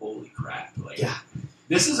 holy crap! Like, Yeah.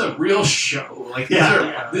 this is a real show. Like,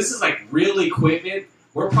 this is like real equipment.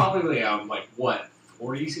 We're probably on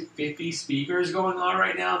 40, 50 speakers going on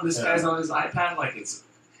right now. And this guy's on his iPad, like it's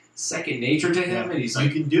second nature to him, and he's You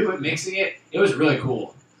can do it. mixing it. It was really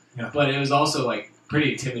cool. Yeah. But it was also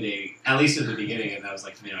pretty intimidating, at least in the beginning, and I was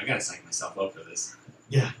like, man, I gotta psych myself up for this.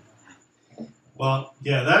 Well,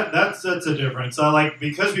 yeah, that's a difference.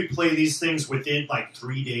 Because we play these things within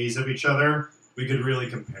 3 days of each other, we could really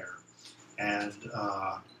compare. And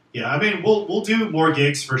I mean, we'll do more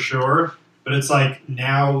gigs for sure, but it's like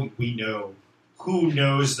now we know who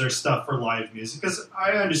knows their stuff for live music, because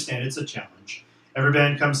I understand it's a challenge. Every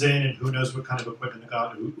band comes in, and who knows what kind of equipment they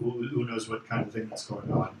got, who knows what kind of thing that's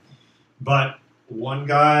going on. But one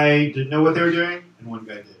guy didn't know what they were doing, and one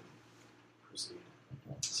guy did. Proceed.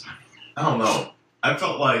 Sorry. I don't know. I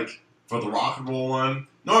felt like for the rock and roll one,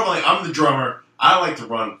 normally I'm the drummer. I like to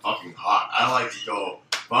run fucking hot. I like to go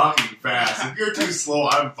fucking fast. If you're too slow,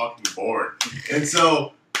 I'm fucking bored. And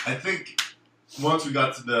so I think once we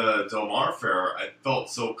got to the Del Mar Fair, I felt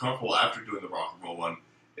so comfortable after doing the rock and roll one.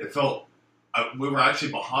 It felt we were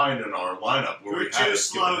actually behind in our lineup where we had to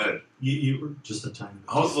skip ahead. You were just a tiny bit.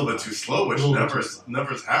 I was a little bit too slow, which never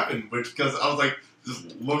has happened. Because I was like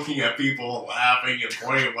just looking at people, laughing and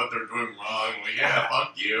pointing at what they're doing wrong. Like, yeah,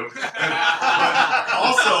 fuck you. But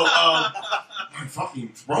also, my fucking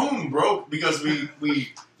throne broke because we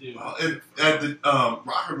at the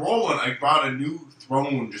rock and roll one, I brought a new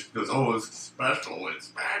throne just because it's special.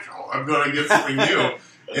 I'm gonna get something new,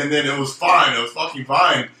 and then it was fine. It was fucking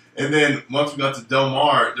fine. And then once we got to Del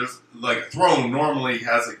Mar, there's a throne normally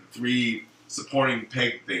has 3 supporting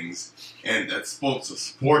peg things, and that's supposed to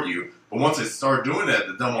support you. But once I started doing that at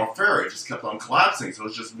the Del Mar Fair, it just kept on collapsing. So it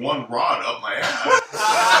was just one rod up my ass. It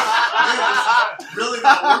was really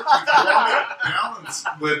not working. You want me to balance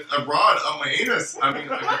with a rod up my anus. I mean,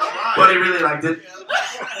 I tried. But he really liked it.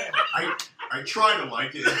 I tried to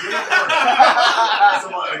like it. It didn't work. So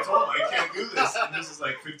I told him I can't do this. And this is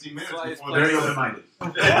 15 minutes before Very open-minded.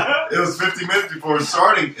 It was 15 minutes before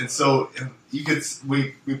starting, and so you could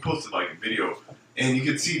we posted a video, and you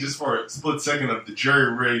could see just for a split second of the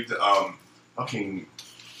jerry-rigged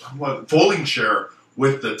folding chair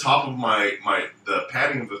with the top of the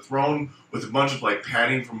padding of the throne with a bunch of like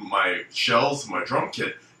padding from my shells and my drum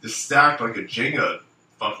kit just stacked like a Jenga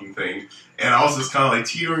fucking thing, and I was just kind of like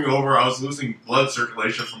teetering over. I was losing blood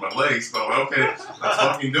circulation from my legs, but I went, okay, let's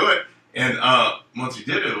fucking do it. And once we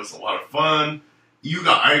did it, it was a lot of fun. You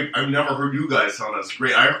guys, I've never heard you guys sound as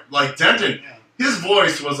great. Like Denton, his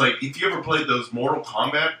voice was like, if you ever played those Mortal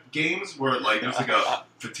Kombat games where like there's like a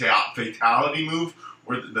fatality move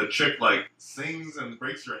where the chick like sings and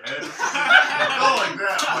breaks your head. I felt like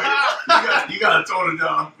that. Like, you got to tone it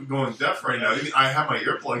down. I'm going deaf right now. I have my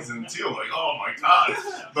earplugs in too. Like, oh my god.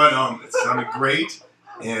 But it sounded great.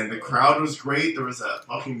 And the crowd was great. There was that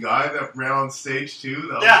fucking guy that ran on stage too.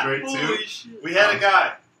 That was great too. We had a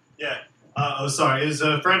guy. Yeah. Sorry. It was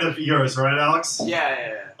a friend of yours, right, Alex?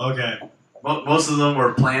 Yeah. Okay. Most of them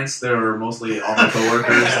were plants. They were mostly all my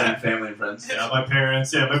coworkers and family and friends. Yeah, my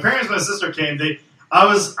parents. Yeah, my parents. My sister came. I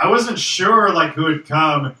wasn't sure like who would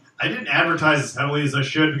come. I didn't advertise as heavily as I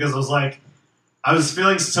should because I was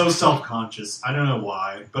feeling so self-conscious. I don't know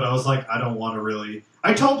why, but I was like, I don't want to really.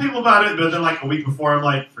 I told people about it, but then like a week before, I'm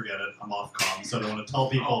like, forget it. I'm off comm, so I don't want to tell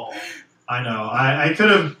people. I know. I could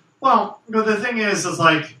have. Well, but the thing is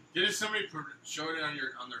like. Didn't somebody show it on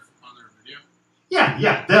their video?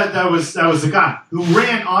 Yeah. That was the guy who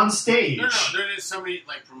ran on stage. No. Didn't somebody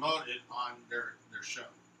like promote it on their show?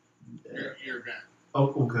 Your event. Oh,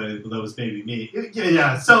 okay. Well, that was maybe me.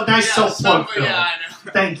 Yeah. So nice self-plug, Phil. Yeah, I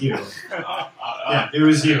know. Thank you. Yeah, it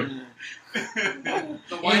was you.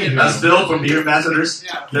 That's Phil from Beer Ambassadors.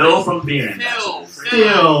 Yeah. Phil from Beer Ambassadors.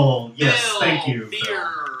 Phil. Yes, thank you. Beer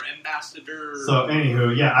ambassador. So,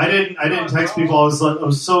 anywho, yeah, I didn't text people. I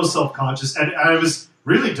was so self-conscious, and I was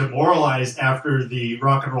really demoralized after the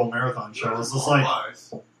Rock and Roll Marathon show. I was just like,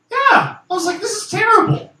 I was like, this is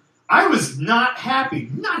terrible. I was not happy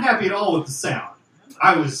at all with the sound.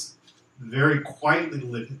 I was very quietly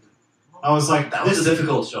livid. I was like, that was a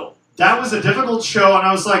difficult show. That was a difficult show, and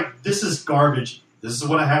I was like, this is garbage. This is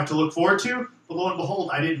what I have to look forward to. But lo and behold,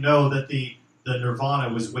 I didn't know that the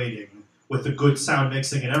Nirvana was waiting with the good sound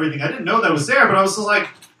mixing and everything. I didn't know that was there, but I was just like,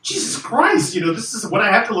 Jesus Christ, this is what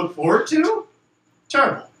I have to look forward to?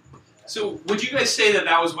 Terrible. So, would you guys say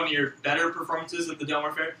that was one of your better performances at the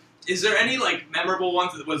Delmar Fair? Is there any, like, memorable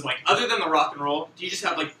ones that was, like, other than the rock and roll, do you just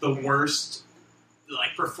have, like, the worst,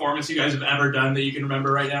 like, performance you guys have ever done that you can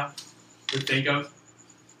remember right now? Or think of?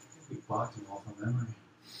 We blocked them all from memory.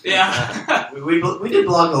 Yeah. we did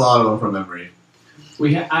block a lot of them from memory.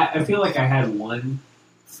 I feel like I had one,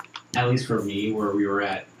 at least for me, where we were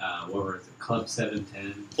at, Club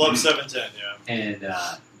 710. Club 710, yeah. And,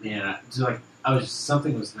 man,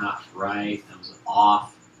 something was not right. I was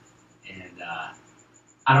off. And,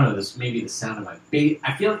 I don't know, maybe the sound of my bass.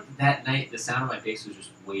 I feel like that night the sound of my bass was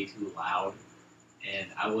just way too loud, and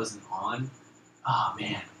I wasn't on. Oh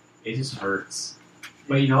man, it just hurts.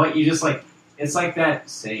 But you know what? You just like it's like that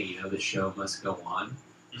saying, the show must go on.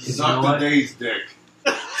 Suck the day's dick.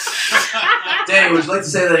 Danny, would you like to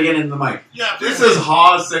say that again in the mic? Yeah, this is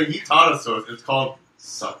Haas saying he taught us so. It's called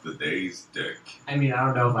suck the day's dick. I mean, I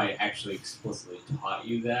don't know if I actually explicitly taught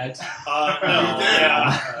you that. No.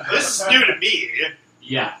 Yeah. This is new to me.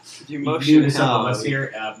 Yeah, new to some of us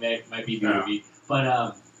here. Might be new to me,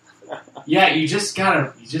 but yeah, you just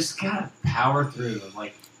gotta power through them.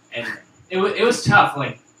 Like, and it was tough.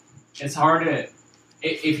 Like, it's hard to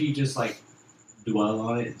if you just like dwell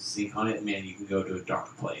on it and sink on it. Man, you can go to a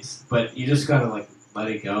dark place. But you just gotta like let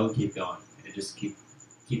it go and keep going and just keep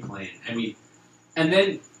playing. I mean, and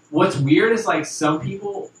then what's weird is like some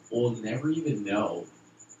people will never even know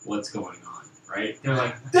what's going on. Right? They're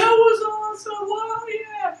like, that was awesome, wow,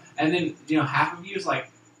 yeah. And then, half of you is like,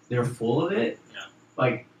 they're full of it. Yeah.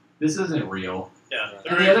 Like, this isn't real. Yeah.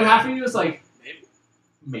 And the other half of you is like,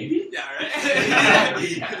 maybe? Yeah,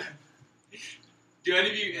 right? Yeah. Do any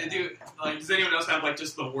of you, does anyone else have, like,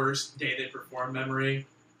 just the worst day they performed memory?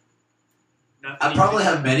 I probably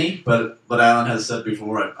have many, but Alan has said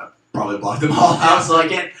before, I probably blocked them all out, so I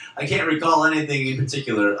can't recall anything in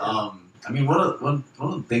particular. I mean, one of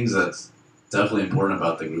the things that's definitely important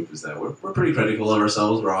about the group is that we're pretty critical of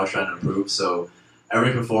ourselves. We're always trying to improve. So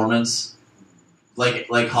every performance, like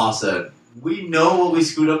Haas said, we know what we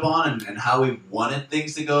screwed up on and how we wanted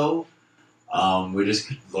things to go. We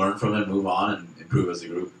just learn from it, move on, and improve as a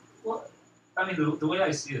group. Well, I mean, the way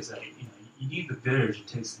I see it is that you need the bitter to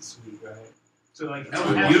taste the sweet, right? So like that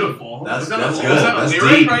was beautiful. That's good. Was that a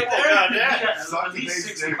lyric deep. right there? Oh, yeah. At least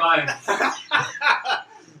 65.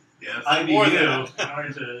 Yes. IBU More in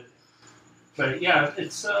order to. But yeah,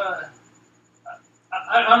 it's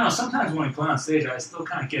I don't know. Sometimes when we play on stage, I still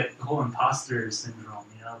kind of get the whole imposter syndrome.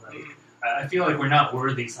 You know, like I feel like we're not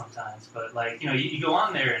worthy sometimes. But like you go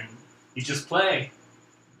on there and you just play.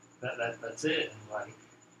 That's it. And like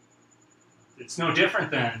it's no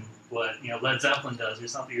different than what Led Zeppelin does or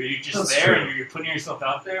something. You're just That's there true. and you're putting yourself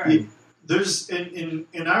out there. And, There's and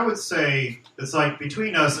I would say it's like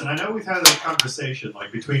between us, and I know we've had that conversation,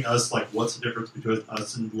 like between us, like what's the difference between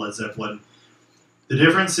us and Led Zeppelin? The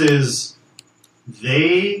difference is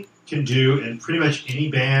they can do in pretty much any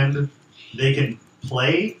band, they can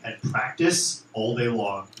play and practice all day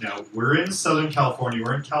long. Now we're in Southern California,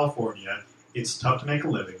 we're in California. It's tough to make a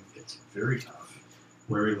living. It's very tough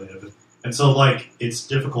where we live. And so like it's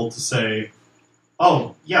difficult to say,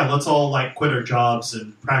 oh, yeah, let's all like quit our jobs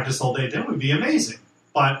and practice all day. That would be amazing.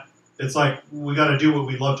 But it's like we got to do what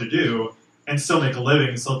we love to do and still make a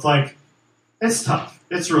living. So it's like it's tough.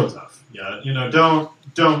 It's real tough. Yeah,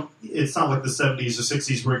 don't. It's not like the 70s or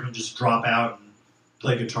 60s where you can just drop out and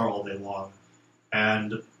play guitar all day long.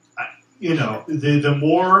 And the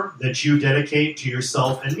more that you dedicate to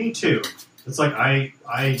yourself, and me too. It's like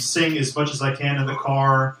I sing as much as I can in the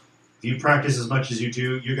car. If you practice as much as you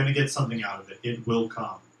do, you're going to get something out of it. It will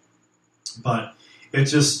come. But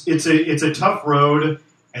it's a tough road,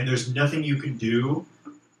 and there's nothing you can do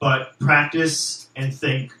but practice and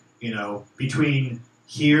think, between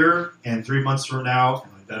here and 3 months from now, am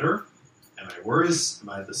I better? Am I worse? Am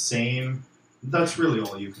I the same? That's really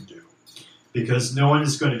all you can do. Because no one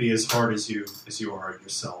is going to be as hard as you are on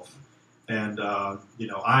yourself. And,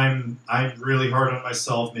 I'm really hard on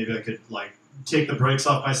myself. Maybe I could, take the brakes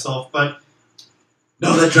off myself, but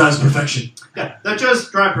no, that drives perfection. Yeah, that does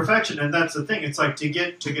drive perfection, and that's the thing. It's like to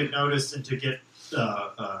get noticed and to get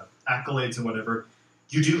accolades and whatever,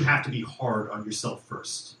 you do have to be hard on yourself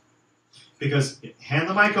first. Because hand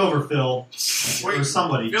the mic over, Phil, or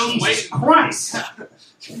somebody. Phil's Jesus waiting. Christ! I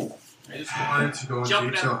just wanted to go into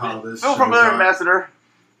Jumping detail out. how this Phil from show there, got Ambassador.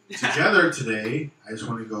 together today. I just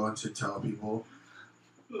want to go into tell people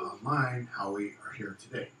online how we are here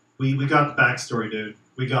today. We got the backstory, dude.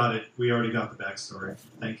 We got it. We already got the backstory.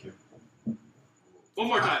 Thank you. One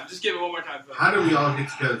more time. Just give it one more time. Phil. How did we all get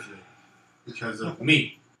together today? Because of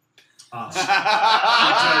me. Not to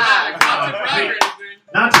brag or anything.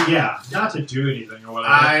 Not to do anything or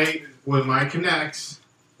whatever. With my connects,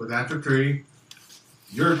 with After 3,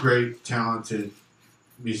 you're a great, talented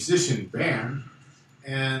musician band,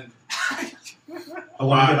 and I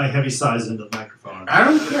want to get my heavy size into the microphone. I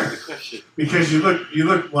don't care because you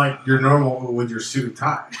look like you're normal with your suit and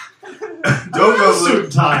tie. Don't go suit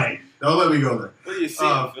and tie. Don't let me go there. What do you see,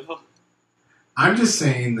 Phil? I'm just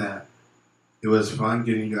saying that it was fun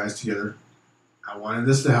getting you guys together. I wanted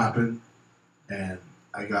this to happen, and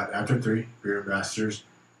I got After 3, Beer Ambassadors,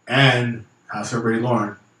 and House of Ray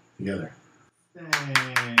Lauren together.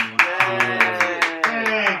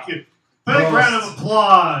 Thank you. Big round of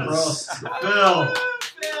applause. Phil.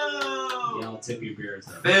 Yeah, I'll tip you beers.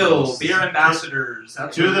 Though. Phil, beer ambassadors.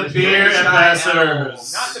 That's To what the it is. beer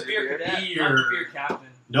ambassadors. Not the beer cadet. Beer. Not the beer captain.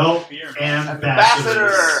 Nope. Beer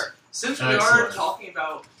Ambassadors. Since we are Excellent. talking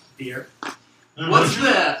about beer, Mhm. what's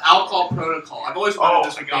the alcohol protocol? I've always wondered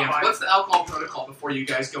this with I got bands. mine. What's the alcohol protocol before you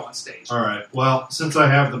guys go on stage? All right. Well, since I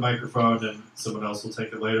have the microphone and someone else will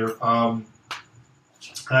take it later,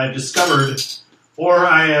 I've discovered, or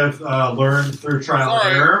I have learned through trial and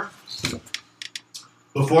Sorry. error,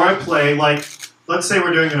 before I play, like, let's say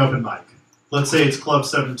we're doing an open mic. Let's say it's Club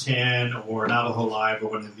 710 or Navajo Live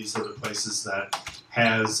or one of these other places that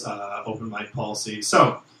has open mic policy.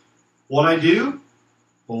 So, what I do,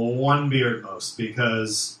 one beer at most,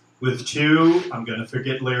 because with 2, I'm going to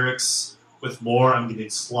forget lyrics. With more, I'm getting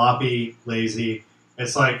sloppy, lazy.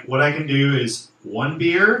 It's like, what I can do is 1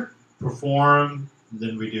 beer, perform,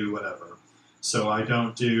 then we do whatever. So I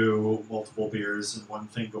don't do multiple beers in one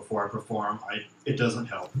thing before I perform. It doesn't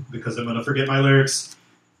help because I'm going to forget my lyrics.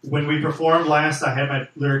 When we performed last, I had my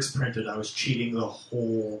lyrics printed. I was cheating the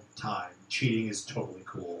whole time. Cheating is totally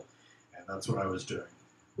cool, and that's what I was doing.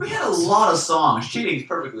 We had a lot of songs. Cheating's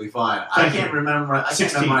perfectly fine. I Thank can't you. remember. I can't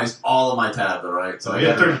 16. memorize all of my tabs, all right? So I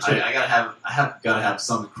Yeah, gotta, 32. I gotta have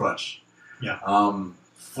some crutch. Yeah.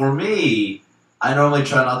 For me, I normally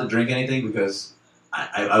try not to drink anything because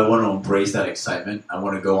I want to embrace that excitement. I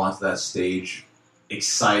want to go onto that stage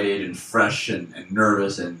excited and fresh and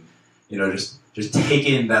nervous and just take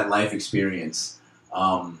in that life experience.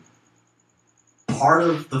 Part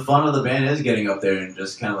of the fun of the band is getting up there and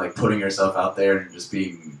just kind of like putting yourself out there and just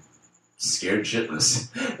being scared shitless.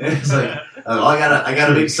 It's like, oh, I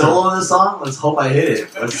got a big solo in this song. Let's hope I hit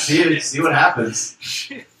it. Let's see what happens.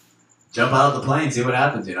 Jump out of the plane, see what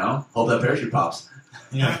happens. Hope that parachute pops.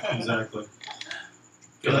 Yeah, exactly.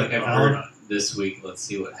 feel like I've Alan? heard this week. Let's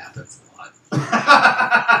see what happens a lot.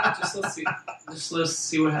 Let's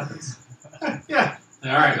see what happens. Yeah.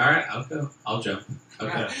 All right. I'll go. I'll jump.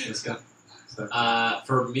 Okay, let's go.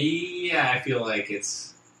 For me, I feel like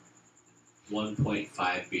it's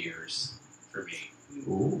 1.5 beers for me.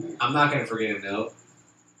 Ooh. I'm not gonna forget a note.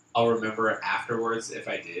 I'll remember it afterwards if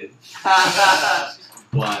I did.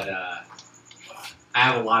 But I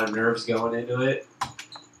have a lot of nerves going into it.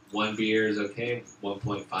 1 beer is okay.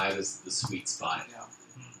 1.5 is the sweet spot.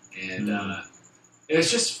 And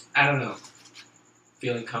it's just, I don't know,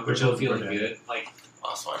 feeling comfortable, feeling good. Like,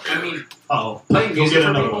 I mean, playing music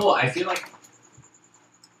for people, I feel like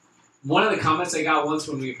one of the comments I got once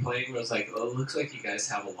when we were playing was like, "Oh, it looks like you guys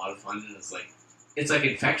have a lot of fun," and it's like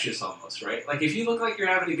infectious almost, right? Like if you look like you're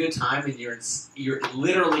having a good time and you're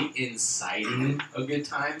literally inciting a good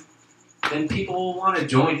time, then people will want to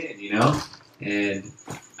join in, you know? And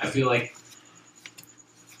I feel like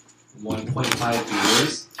 1.5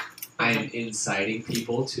 beers, I'm inciting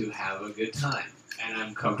people to have a good time. And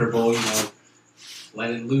I'm comfortable,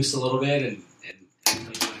 letting loose a little bit and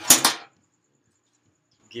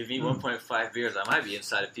Give me 1.5 beers. I might be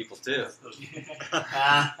inside of people too.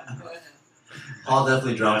 Paul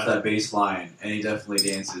definitely drops that bass line, and he definitely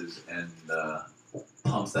dances and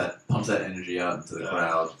pumps that energy out into the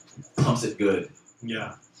crowd. Pumps it good.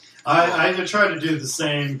 Yeah. I try to do the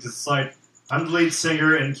same because it's like I'm the lead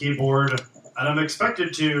singer and keyboard, and I'm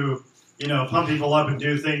expected to, pump people up and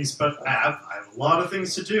do things, but I have a lot of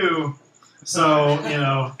things to do. So, and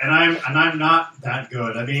I'm not that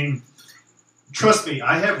good. I mean, trust me,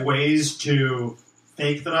 I have ways to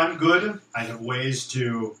fake that I'm good. I have ways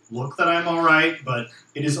to look that I'm all right, but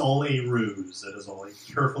it is all a ruse. It is all a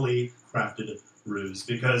carefully crafted ruse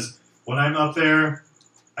because when I'm up there,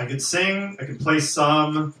 I could sing, I could play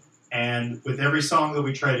some, and with every song that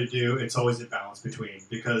we try to do, it's always a balance between.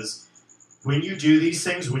 Because when you do these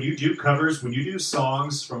things, when you do covers, when you do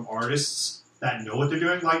songs from artists that know what they're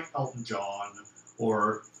doing, like Elton John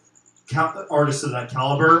or artists of that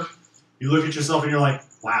caliber, you look at yourself and you're like,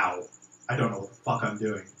 wow, I don't know what the fuck I'm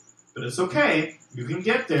doing. But it's okay. You can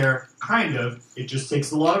get there, kind of. It just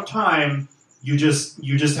takes a lot of time. You just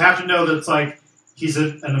have to know that it's like, he's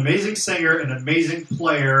an amazing singer, an amazing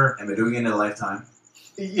player. And been doing it in a lifetime.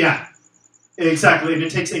 Yeah, exactly. And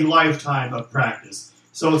it takes a lifetime of practice.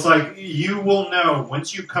 So it's like, you will know,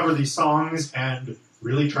 once you cover these songs and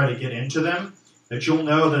really try to get into them, that you'll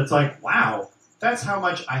know that it's like, wow, that's how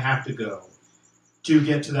much I have to go to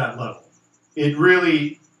get to that level. It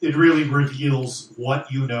really reveals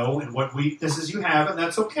what you know and what weaknesses you have, and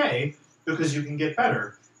that's okay, because you can get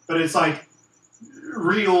better. But it's like,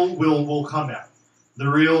 real will come out. The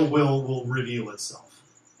real will reveal itself.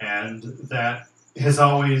 And that has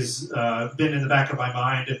always been in the back of my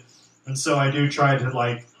mind. And so I do try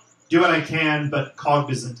to, do what I can, but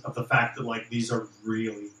cognizant of the fact that, these are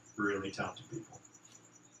really, really talented people.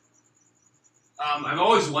 I've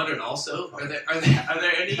always wondered also, are there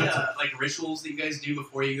any rituals that you guys do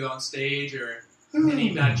before you go on stage, or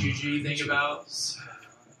any bad juju you think about?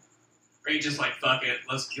 Or you just fuck it,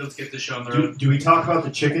 let's get this show on the road? Do we talk about the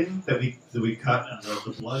chicken that we cut and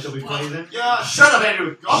the blood that we played in? Yeah. Shut up,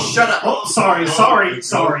 Andrew. Shut up. Oh, sorry.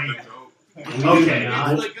 Okay.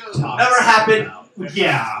 Never happened.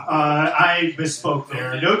 Yeah, I misspoke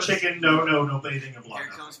there. No chicken, no bathing in blood. Here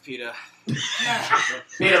comes PETA.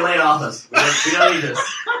 PETA, lay it off us. We don't need this.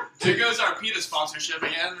 There goes our PETA sponsorship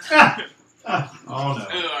again. Oh no.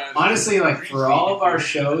 Honestly, for all of our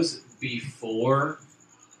shows before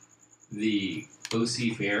the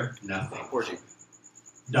OC Fair, nothing. Orgy.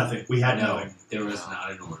 Nothing. We had nothing. There was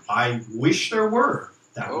not an orgy. I wish there were.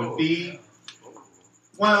 That would be...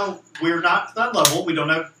 Well, we're not to that level. We don't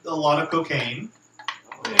have a lot of cocaine.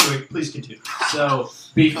 Anyway, please continue. So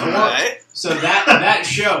before, so that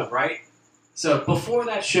show, right? So before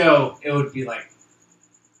that show, it would be like,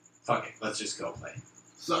 fuck it, let's just go play.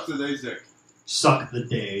 Suck the day's dick. Suck the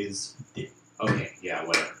day's dick. Okay, yeah,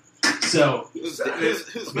 whatever. So, Who's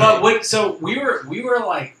so we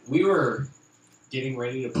were getting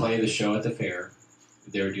ready to play the show at the fair.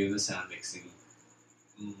 They were doing the sound mixing.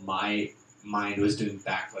 My mind was doing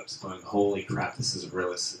backflips, going, "Holy crap, this is a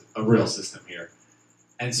real system here."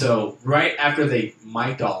 And so, right after they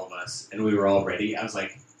mic'd all of us and we were all ready, I was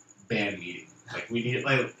like, "Band meeting. We need it."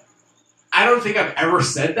 I don't think I've ever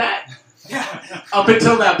said that up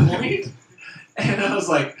until that point. And I was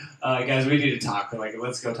like, "Guys, we need to talk.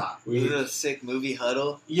 Let's go talk." Was it a sick movie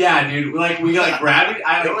huddle? Yeah, dude. We grabbed it.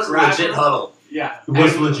 It was a legit huddle. Yeah, It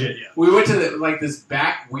was legit. Yeah. we went to this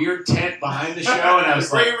back weird tent behind the show, and I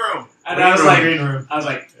was like, room. and I was like, Green room.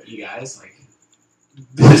 you guys,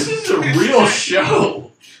 this is a real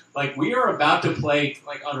show. Like we are about to play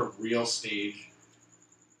like on a real stage,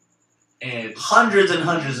 and hundreds and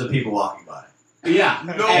hundreds of people walking by. Yeah,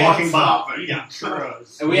 No and, walking by. Yeah.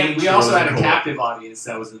 Churros. and we also had a captive audience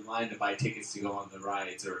that was in line to buy tickets to go on the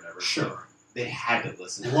rides or whatever. Sure. They had to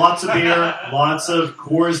listen. Lots of beer, lots of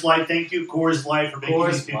Coors Light. Thank you, Coors Light, for making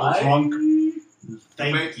Coors these people Light? drunk. The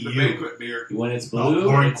Thank you. banquet beer. When it's Oh, blue,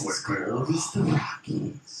 pouring it's as quick. cold as the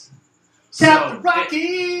Rockies. Tap So, the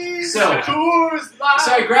Rockies. so- Coors Light.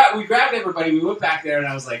 So we grabbed everybody. We went back there, and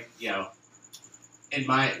I was like, in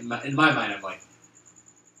my mind, I'm like,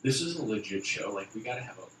 this is a legit show. Like we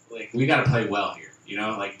gotta play well here.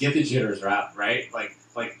 Like get the jitters out, right? Like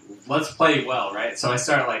let's play well, right? So I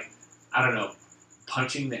started like, I don't know,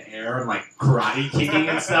 punching the air and like karate kicking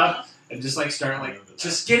and stuff, and just like starting like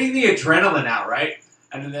just getting the adrenaline out, right?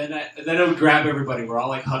 And then I would grab everybody. We're all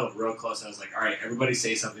like huddled real close. I was like, all right, everybody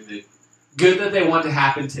say something good that they want to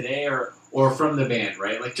happen today or from the band,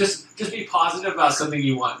 right? Like just be positive about something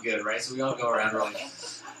you want good, right? So we all go around, we're like,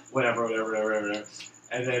 whatever.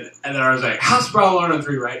 And then I was like, House Brawl Learn on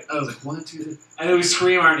 3, right? I was like, 1, 2, 3. And then we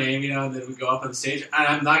scream our name, and then we go up on the stage. And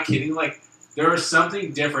I'm not kidding, like, there was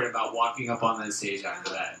something different about walking up on that stage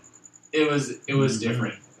after that. It was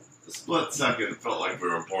different. A split second, it felt like we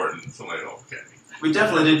were important. So like, okay. We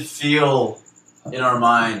definitely did feel in our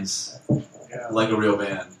minds like a real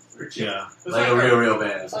band. Yeah. It was Like a real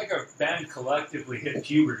band. It was like our band collectively hit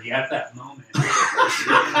puberty at that moment.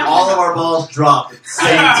 All of our balls dropped at the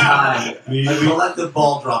same time. We- A we- collective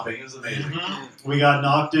ball dropping. It was amazing. We got an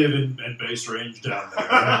octave and bass range down there.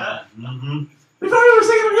 Mm-hmm. We thought we were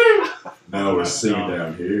singing again. Now we're singing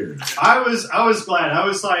down here. I was glad. I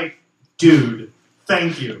was like, dude,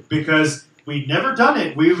 thank you, because we'd never done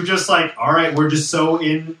it. We were just like, all right, we're just so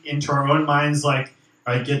into our own minds, like,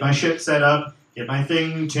 all right, get my shit set up, get my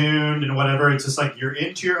thing tuned and whatever. It's just like you're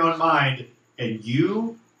into your own mind, and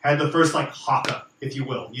you had the first like haka, if you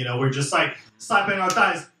will. We're just like slapping our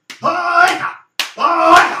thighs.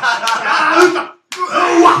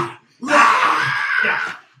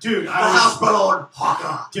 Yeah, dude, I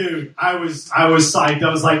was psyched.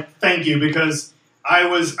 I was like, thank you, because I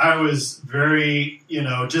was very,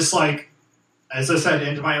 just like, as I said,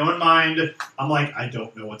 into my own mind. I'm like, I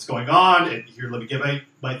don't know what's going on, and here, let me get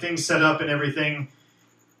my things set up and everything.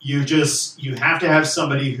 You have to have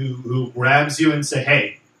somebody who grabs you and say,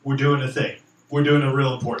 hey, we're doing a thing. We're doing a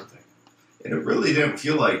real important thing. And it really didn't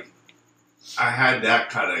feel like I had that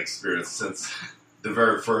kind of experience since the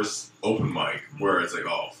very first open mic, where it's like,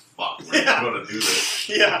 oh, fuck, we're going to do this.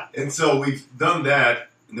 Yeah. And so we've done that,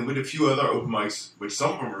 and then we did a few other open mics, which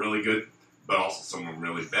some of them were really good, but also some of them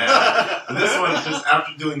really bad. And this one, just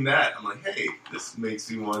after doing that, I'm like, hey, this makes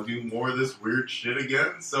me want to do more of this weird shit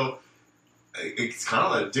again. So it's kind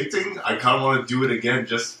of addicting. I kind of want to do it again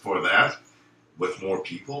just for that, with more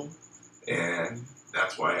people. And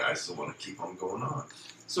that's why I still want to keep on going on.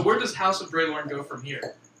 So where does House of Braylorn go from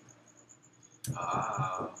here?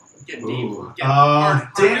 Get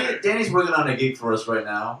deep. Danny's working on a gig for us right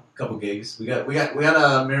now. A couple gigs. We got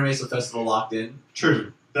a Mira Mesa Festival locked in.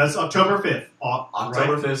 True. That's October 5th.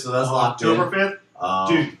 October 5th, so that's locked October in. October 5th.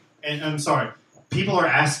 Dude, and I'm sorry. People are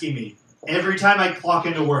asking me every time I clock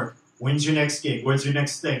into work, when's your next gig? When's your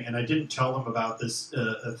next thing? And I didn't tell them about this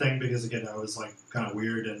thing because, again, I was like kind of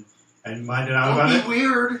weird and minded out about it.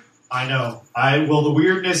 Weird. I know. The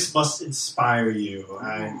weirdness must inspire you.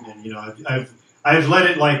 I've let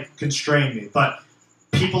it like constrain me. But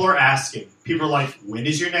people are asking. People are like, when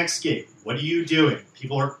is your next gig? What are you doing?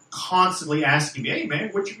 People are constantly asking me, hey man,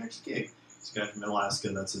 what's your next gig? This guy from Alaska,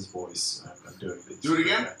 that's his voice. I'm doing this. Do it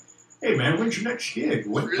again. Hey man, when's your next gig?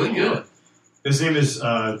 What Really what good. His name is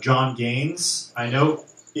John Gaines. I know.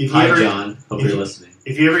 Hi, John. Hope you're listening.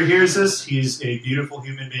 If he ever hears this, he's a beautiful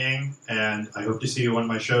human being, and I hope to see you at one of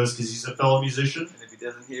my shows because he's a fellow musician. And if he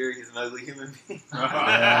doesn't hear, he's an ugly human being.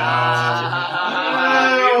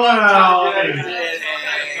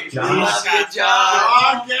 John.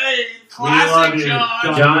 Classic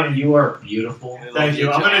John. John, you are beautiful. Thank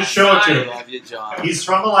you. I'm going to show it to him. Love you, John. He's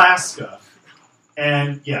from Alaska,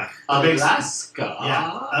 and Alaska.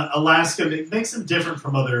 Alaska makes him different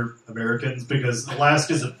from other Americans because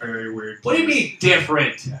Alaska's a very weird. What do you mean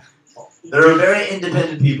different? They're a very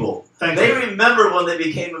independent people. Thank They you. remember when they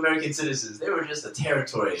became American citizens. They were just a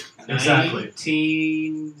territory. Exactly.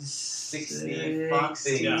 1965.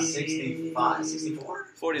 64?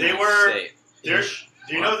 49th They were- state.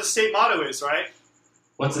 Do you know what the state motto is, right?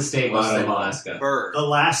 What's the state What's the motto of state motto? Alaska? Bird. The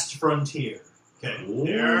last frontier. Okay.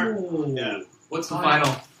 There. Ooh. Yeah. What's the final?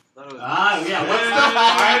 Thought it was- Yeah. What's the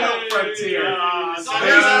final frontier?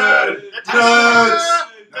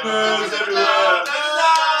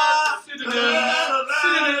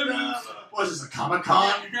 What is this, a Comic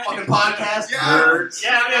Con fucking podcast?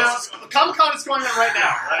 Yeah, Comic Con is going on right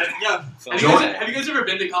now, right? Yeah. Have you guys ever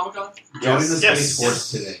been to Comic Con? Join the Space Force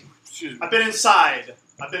today. I've been inside.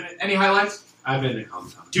 Any highlights? I've been to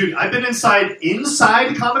Comic Con. Dude, I've been inside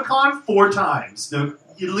Comic Con 4 times. No,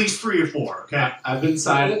 at least 3 or 4. Okay. I've been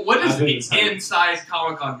inside. What does I've been inside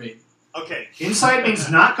Comic Con mean? Okay. Inside means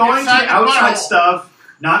not going Inside to the outside butthole.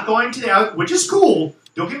 stuff, not going to the out, which is cool.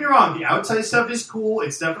 Don't get me wrong. The outside stuff is cool.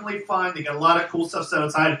 It's definitely fun. They got a lot of cool stuff set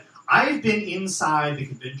outside. I've been inside the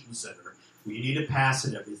convention center where you need a pass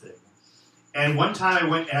and everything. And one time I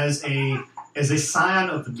went as a scion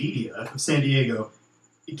of the media of San Diego.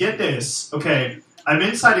 Get this, okay? I'm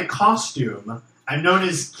inside a costume. I'm known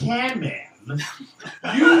as Can Man.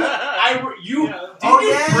 You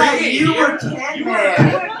were Can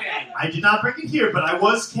Man. I did not bring it here, but I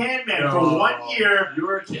was Can Man for 1 year. You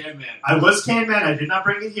were a Can Man. I was Can Man. I did not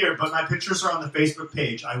bring it here, but my pictures are on the Facebook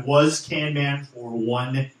page. I was Can Man for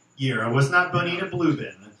 1 year. I was not Bonita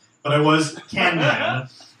Bluebin, but I was Can Man.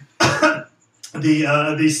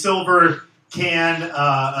 the silver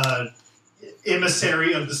can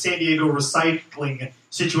emissary of the San Diego recycling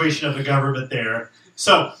situation of the government there.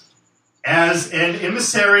 So, as an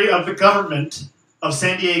emissary of the government of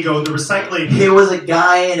San Diego, the recycling... There was a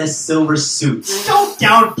guy in a silver suit. Don't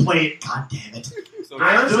downplay it, god damn it.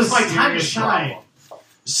 It was my time to shine.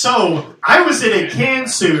 So, I was in a can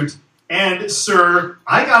suit, and, sir,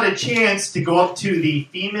 I got a chance to go up to the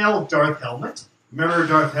female Darth Helmet. Remember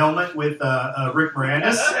Darth Helmet with Rick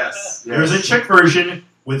Moranis? Yes. There's a chick version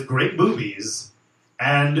with great boobies,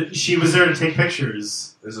 and she was there to take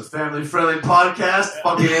pictures. There's a family-friendly podcast.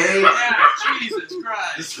 Fucking A. Yeah, Jesus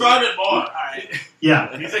Christ. Describe it more. Alright.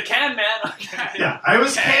 Yeah. He's a can man. Yeah, I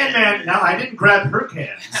was Can Man. Now, I didn't grab her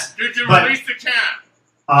cans. Did you But- release the can?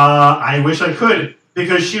 I wish I could,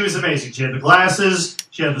 because she was amazing. She had the glasses,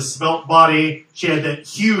 she had the svelte body, she had that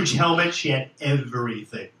huge helmet, she had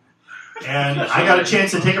everything. And I got a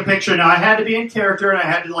chance to take a picture. Now, I had to be in character, and I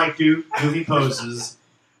had to, do movie poses.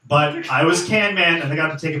 But I was Can Man, and I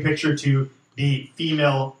got to take a picture to the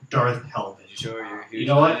female Darth Helmet. You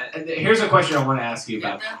know what? Here's a question I want to ask you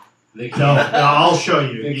about. The No, I'll show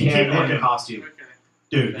you. The You keep Can Man looking. costume.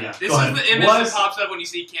 Dude, yeah. This Go is ahead. the image that pops up when you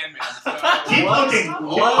see Can Man. So. Keep looking.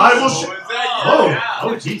 Was- I will show. was that Oh, you? Yeah.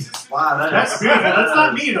 oh, Jesus! Wow, That's beautiful. That's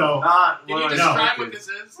not me though. Can you describe what this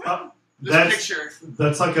is? This That's picture.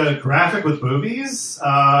 that's like a graphic with boobies,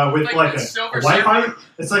 with Like a a silver Wi-Fi. surfer?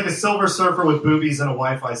 It's like a silver surfer with boobies and a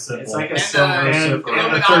Wi-Fi symbol. It's like a And, silver and, surfer.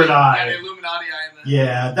 and a third eye. And Illuminati eye in the...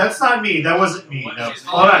 Yeah, that's not me. That wasn't me. What? No. She's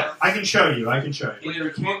All right, not. I can show you. I can show you. In your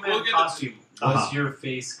Can Man We'll get the- costume, was Uh-huh. your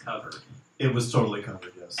face covered? It was totally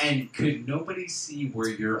covered. Yes. And could nobody see where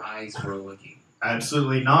your eyes were looking?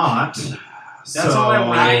 Absolutely not. That's all I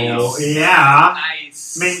want to know. Yeah.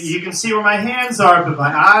 Nice. I mean, you can see where my hands are, but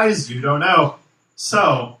my eyes, you don't know.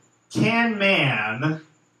 So, Can Man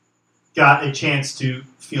got a chance to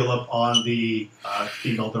feel up on the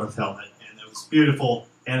female Darth Helmet, and it was beautiful.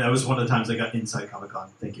 And that was one of the times I got inside Comic Con.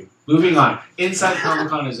 Thank you. Moving on. Inside Comic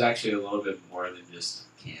Con is actually a little bit more than just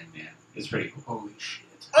Can Man. It's pretty cool. Holy shit.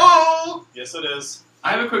 Oh! Yes, it is.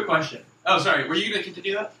 I have a quick question. Oh, sorry. Were you going to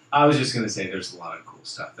continue that? I was just gonna say there's a lot of cool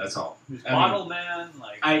stuff. That's all. Bottle Man,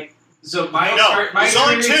 like So my No, my there's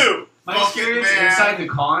only experience, two. my Fucking experience man. inside the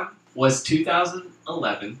con was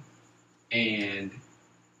 2011, and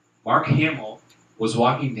Mark Hamill was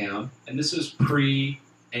walking down, and this was pre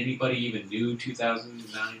anybody even knew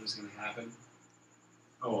 2009 was going to happen.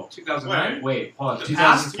 Oh, 2009? Wait, hold on. The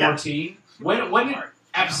past? 2014. When did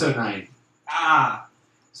episode 9?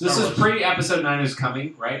 So this Star is Wars. pre episode 9 is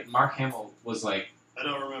coming, right? Mark Hamill was like I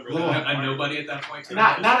don't remember A nobody at that point?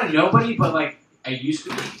 not a nobody, but like I used to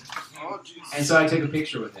be. Oh, jeez. And so I took a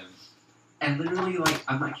picture with him. And literally, like,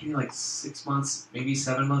 I'm not kidding, like 6 months, maybe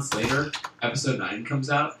 7 months later, episode 9 comes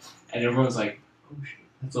out, and everyone's like, oh shit,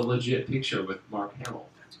 that's a legit picture with Mark Hamill.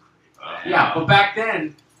 Yeah, but back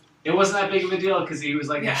then, it wasn't that big of a deal because he was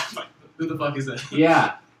like, Yeah. Who the fuck is that?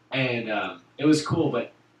 yeah, and it was cool,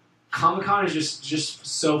 but Comic-Con is just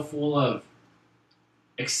so full of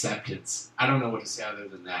acceptance. I don't know what to say other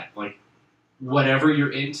than that. Like, whatever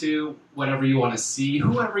you're into, whatever you want to see,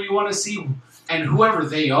 whoever you want to see, and whoever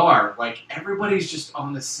they are, like, everybody's just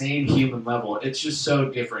on the same human level. It's just so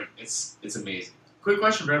different. It's amazing. Quick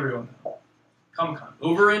question for everyone. Comic-Con.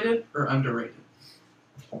 Overrated or underrated?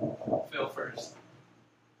 Phil first.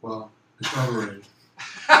 Well, it's overrated.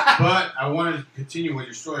 But I want to continue with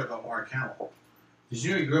your story about Mark Hamill. Did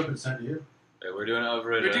you know he grew up in San Diego? Wait, we're doing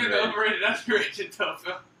overrated. We're doing the underrated. overrated, underrated though,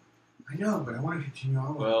 Phil. I know, but I want to continue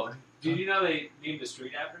on with Well, it. Did you know they named the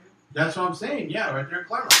street after him? That's what I'm saying. Yeah, right there in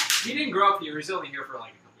Claremont. He didn't grow up here. He was only here for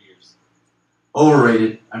like a couple years.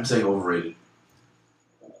 Overrated. I'm saying overrated.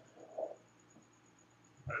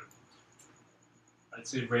 I'd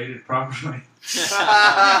say rated properly.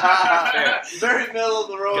 Very middle of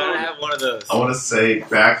the road. Gotta have one of those. I want to say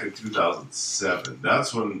back in 2007.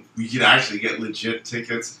 That's when we could actually get legit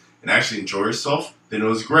tickets and actually enjoy yourself. Then it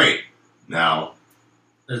was great. Now,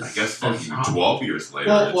 I guess fucking 12 years later.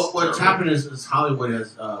 Well, what's happened is Hollywood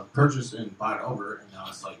has purchased and bought over, and now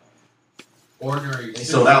it's like ordinary. They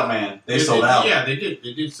sold out, man. They sold out. Yeah, they did.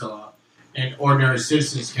 They did sell out, and ordinary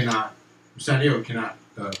citizens cannot. San Diego cannot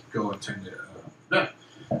go attend it.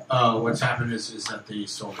 What's happened is that they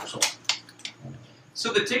sold their soul.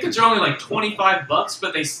 So the tickets are only like $25,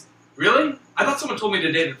 but they really? I thought someone told me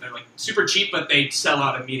today that they're like super cheap, but they sell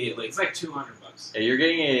out immediately. It's like $200. Yeah, you're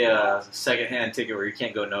getting a second-hand ticket where you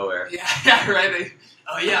can't go nowhere. Yeah, right.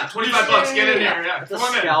 Oh yeah, $25. Get in here. Yeah, It's a come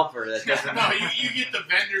on in. scalper that doesn't. No, you get the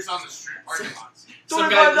vendors on the street parking lots. Some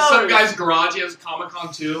guy's garage. He has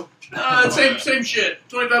Comic-Con too. Same shit.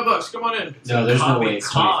 $25. Come on in. No, there's no way it's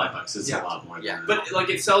Comic-Con. $25. It's Yeah. a lot more than that. But like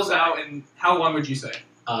it sells out in how long would you say?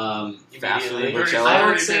 Fastly, I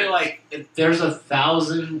would say like if there's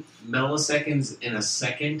 1,000 milliseconds in a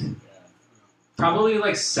second. Probably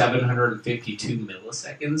like 752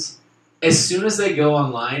 milliseconds. As soon as they go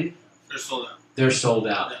online, They're sold out. they're sold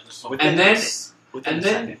out. Yeah, they're sold out. And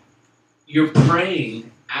then you're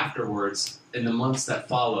praying afterwards in the months that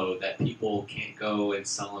follow that people can't go and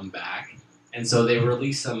sell them back. And so they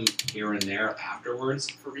release them here and there afterwards.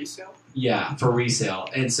 For resale? Yeah, for resale.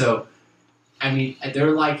 And so, I mean,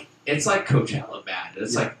 they're like, it's like Coachella bad.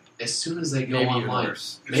 It's like, as soon as they go Maybe even online,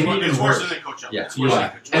 worse. maybe It's even worse worse. than Coachella. Yeah. It's worse Yeah.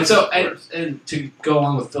 than Coachella. And so, and to go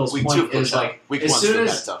along with Phil's Week point 2 is Coachella. like, Week as 1's soon been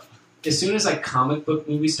as that tough. as soon as like comic book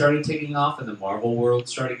movies started taking off and the Marvel world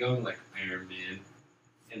started going, like Iron Man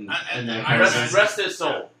and that kind of stuff. Rest his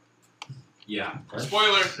soul. Yeah.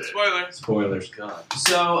 Spoiler. Spoilers. God.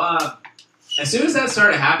 So as soon as that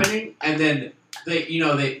started happening, and then they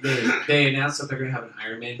announced that they're going to have an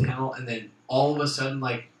Iron Man panel, and then all of a sudden,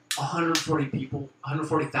 like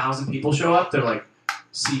 140,000 people show up. They're like,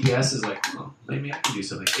 CBS is like, oh, maybe I can do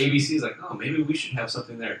something. ABC is like, oh, maybe we should have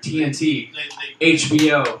something there. TNT,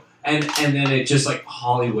 HBO, and then it just like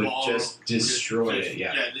Hollywood just destroyed it.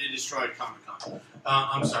 Yeah. Yeah, they destroyed Comic-Con.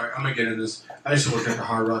 I'm sorry, I'm gonna get into this. I used to work at the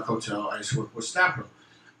Hard Rock Hotel. I used to work with Snapper.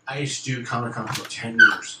 I used to do Comic-Con for 10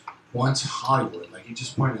 years. Once Hollywood, like you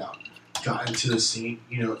just pointed out, got into the scene,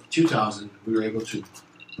 2000, we were able to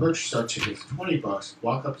purchase our tickets, $20,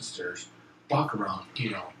 walk up the stairs, walk around,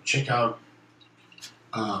 check out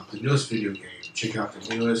the newest video game, check out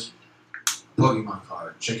the newest Pokemon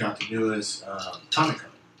card, check out the newest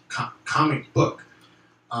comic book.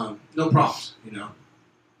 No problems,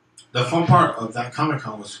 The fun part of that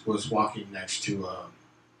Comic-Con was walking next to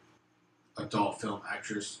adult film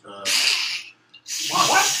actress.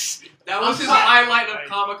 What? That was his highlight of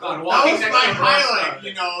Comic-Con. That Walking was next my to highlight.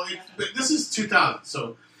 But this is 2000,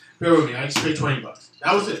 so bear with me. I just paid $20.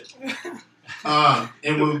 That was it.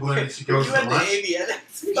 And we went to go to lunch. Yeah.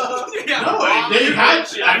 They had.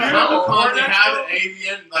 At Comic-Con, they had an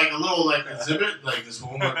avian, like a little exhibit, like this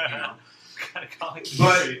woman, But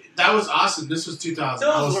that was awesome. This was 2000.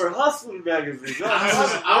 Those were hustling magazines.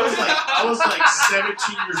 I was like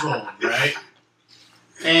 17 years old, right?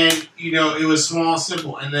 And it was small,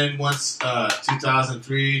 simple. And then once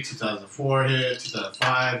 2003, 2004 hit,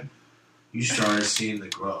 2005, you started seeing the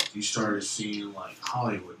growth. You started seeing like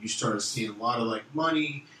Hollywood. You started seeing a lot of like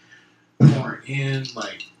money pouring in,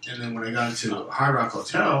 and then when I got into Hard Rock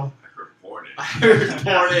Hotel, I heard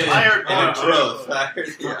growth.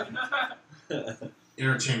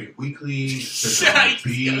 Entertainment Weekly,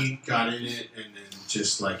 WB got in it, and then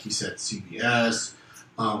just like he said, CBS,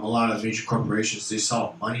 a lot of major corporations, they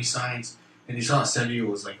saw money signs, and they saw San Diego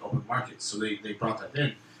was like open market, so they brought that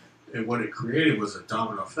in, and what it created was a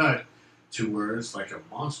domino effect to where it's like a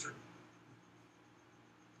monster.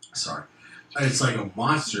 Sorry, it's like a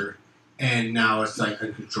monster, and now it's like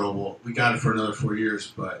uncontrollable. We got it for another 4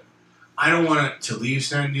 years, but I don't want it to leave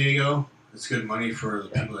San Diego. It's good money for the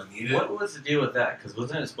people that need it. What was the deal with that? Because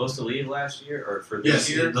wasn't it supposed to leave last year or for this Yes,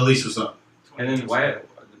 year? the lease was up. And then why are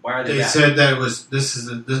they? They back? said that it was.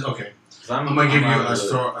 Okay. I'm going to give you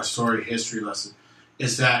I'm a story history lesson.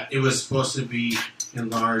 Is that it was supposed to be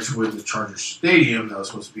enlarged with the Charger Stadium that was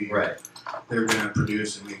supposed to be right. They were going to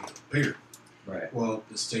produce and make it bigger. Right. Well,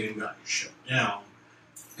 the stadium got shut down,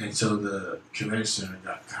 and so the convention center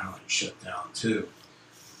got kind of like shut down too.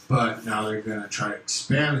 But now they're going to try to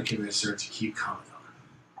expand the convention center to keep Comic-Con.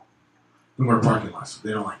 No more parking lots.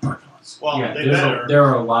 They don't like parking lots. Well, yeah, there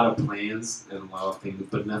are a lot of plans and a lot of things,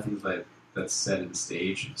 but nothing that's set in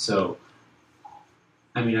stage. So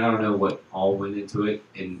I mean, I don't know what all went into it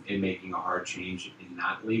in making a hard change in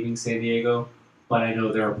not leaving San Diego, but I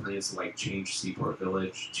know there are plans to like change Seaport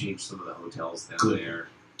Village, change some of the hotels down there.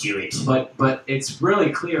 Do it. But it's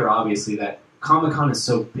really clear, obviously, that Comic-Con is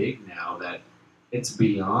so big now that it's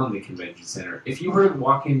beyond the convention center. If you were to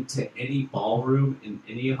walk into any ballroom in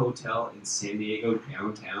any hotel in San Diego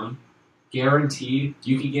downtown, guaranteed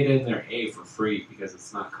you can get in there for free because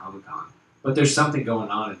it's not Comic-Con. But there's something going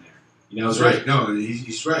on in there. You know, He's right. No,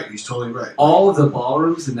 he's right. He's totally right. all of the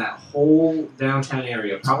ballrooms in that whole downtown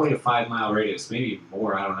area, probably a 5-mile radius, maybe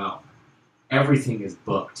more, I don't know. Everything is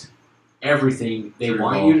booked. Everything. They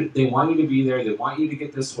want you to be there. They want you to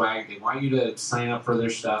get the swag. They want you to sign up for their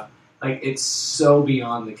stuff. Like, it's so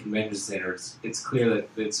beyond the convention center. It's clear that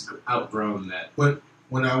it's outgrown that.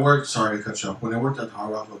 When I worked, sorry to cut you off. When I worked at the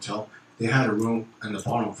Hard Rock Hotel, they had a room in the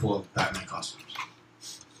ballroom full of Batman costumes.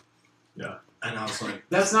 Yeah. And I was like,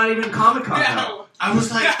 That's not even Comic-Con. no. I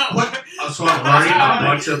was like, what? So I'm learning a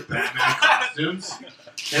bunch of Batman costumes.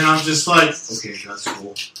 And I'm just like, okay, that's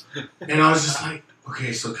cool. And I was just like,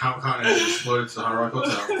 okay, so Comic-Con has exploded to the Hard Rock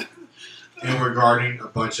Hotel. And we're guarding a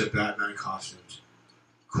bunch of Batman costumes.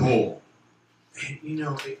 Cool. And, you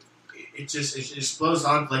know, it just it explodes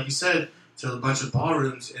on, like you said, to a bunch of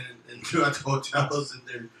ballrooms and throughout the hotels.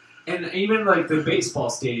 And even, like, the baseball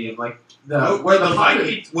stadium, like, where the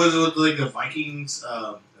Vikings, was it like the Vikings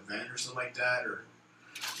event or something like that? Or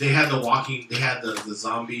they had the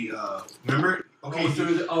zombie, remember? Okay,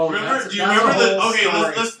 remember? Do you remember the? Okay,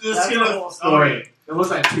 let's get a whole story. It was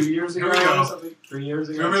like 2 years ago Here we go. or something. 3 years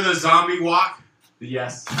ago. Remember the zombie walk?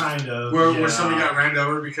 Yes, kind of. Where somebody got ran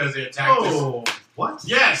over because they attacked us. What?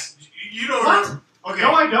 Yes, you don't What? remember. Okay.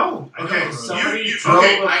 No, I don't. Okay, Somebody drove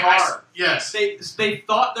a car. Yes. They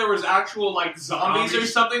thought there was actual like zombies or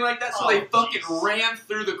something like that, so they fucking Jesus. ran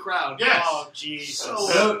through the crowd. Yes. Oh, Jesus.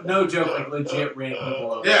 No joke, like legit ran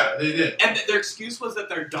people over. Yeah, they did. And their excuse was that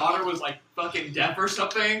their daughter was like fucking deaf or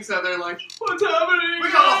something, so they're like, "What's happening?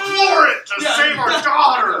 We gotta floor it to save our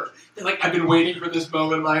daughter." They're like, "I've been waiting for this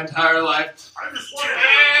moment my entire life." I just want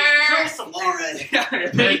to kill somebody. Yeah,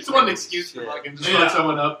 it's one excuse for fucking just fuck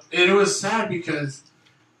someone up. And it was sad because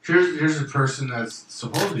here's a person that's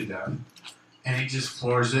supposedly deaf, and he just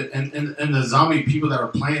floors it. And the zombie people that were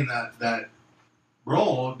playing that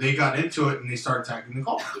role, they got into it and they started attacking the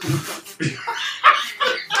car.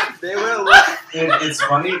 They will. It's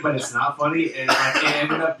funny, but it's not funny. And like, it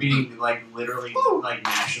ended up being like literally like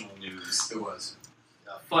national news. It was.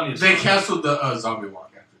 Funny. They canceled the zombie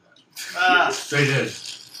walk after that. They did.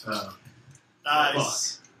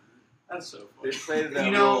 Nice. That's so funny. They played that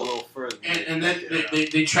You know, a little further. And then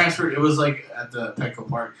they transferred. It was like at the Petco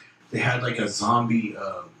Park. They had like a zombie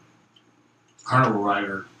carnival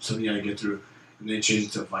rider, something you had to get through, and they changed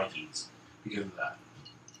it to Vikings because of that.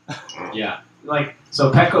 Yeah, like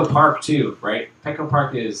so Petco Park too, right? Petco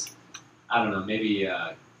Park is, I don't know, maybe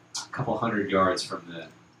a couple 100 yards from the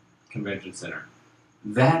convention center.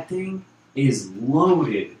 That thing is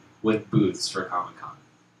loaded with booths for Comic-Con.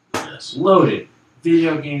 Yes. Loaded.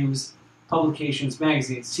 Video games, publications,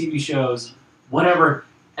 magazines, TV shows, whatever.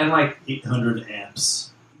 And like 800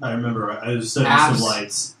 amps. I remember I was setting Amps. some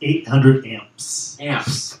lights. 800 amps.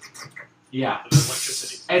 amps. Yeah.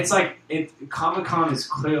 Electricity. It's like Comic-Con is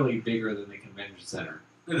clearly bigger than the convention center.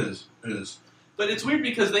 It is. It is. But it's weird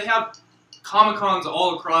because they have Comic-Cons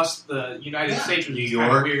all across the United States, which New is kind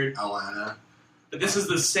of York, weird. Atlanta, But this is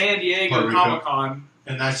the San Diego Puerto Rico. Comic-Con.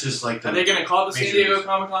 and that's just like the. Are they going to call it the San major Diego news.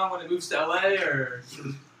 Comic-Con when it moves to LA, or?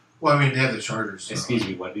 Well, I mean, they have the charters. So. Excuse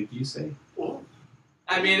me, what did you say?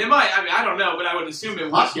 I mean, it might. I mean, I don't know, but I would assume it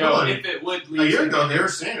would go Possibility. if it would. A lead year to- ago, they were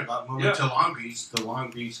saying about moving Yeah. to Long Beach, the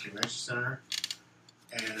Long Beach Convention Center.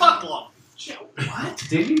 And, Fuck Long Beach. What?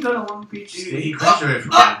 Did you go to Long Beach He State? graduated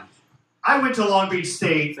from Long Beach. I went to Long Beach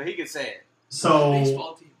State, So he could say it. so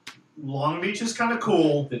Baseball team. Long Beach is kind of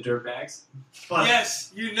cool, The dirtbags? but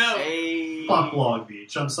Yes, you know. Hey. fuck Long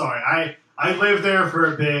Beach. I'm sorry. I lived there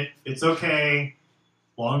for a bit. It's okay.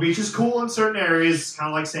 Long Beach is cool in certain areas, kind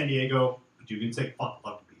of like San Diego, but you can say fuck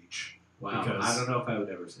Long Beach. Wow, Because- I don't know if I would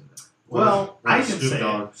ever say that. Well, What I if can Snoop say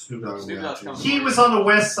Dogg, Snoop Dogg. Snoop Dogg's coming. He was on the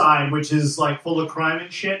west side, which is like full of crime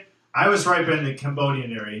and shit. I was right in the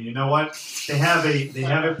Cambodian area. You know what? They have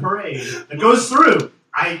a parade that goes through.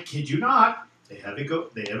 I kid you not. They have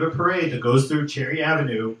a parade that goes through Cherry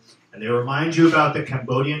Avenue, and they remind you about the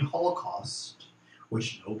Cambodian Holocaust,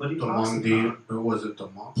 which nobody The talks Long about. D, or was it the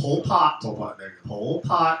Mong? Pol Pot. Pol Pot, there you go. Pol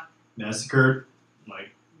Pot massacred like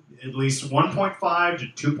at least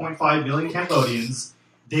 1.5 to 2.5 million Cambodians.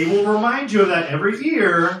 They will remind you of that every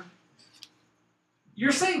year.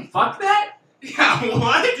 You're saying fuck that? Yeah,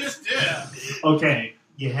 what? Just did. Okay,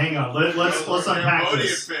 Yeah, hang on. Let's unpack Cambodian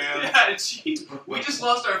this. fan. Yeah, geez. We just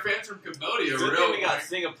lost our fans from Cambodia. Good real thing we got quick.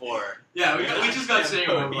 Singapore. Yeah, we just got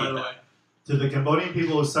Singapore, by the way. To the Cambodian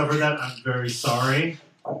people who suffered that, I'm very sorry.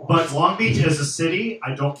 But Long Beach as a city,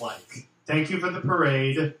 I don't like. Thank you for the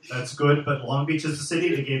parade. That's good. But Long Beach as a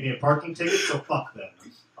city, they gave me a parking ticket, so fuck them.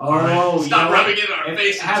 Oh, Stop you know rubbing what? it in our It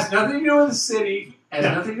faces. has nothing to do with the city. Has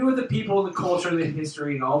Yeah. nothing to do with the people, the culture, the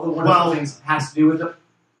history, and all the wonderful things. It has to do with the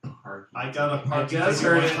parking. I got a parking I just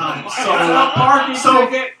ticket heard one it. time. It's a parking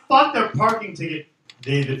ticket. Fuck their parking ticket.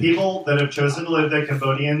 The people that have chosen to live there,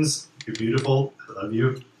 Cambodians, you're beautiful. I love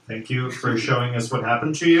you. Thank you for showing us what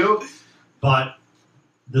happened to you. But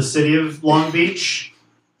the city of Long Beach,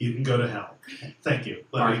 you can go to hell. Thank you.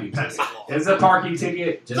 Let me pass it. It's a parking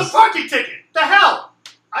ticket. The parking ticket! The hell!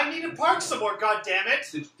 I need to park somewhere,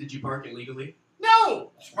 goddammit! Did you park illegally?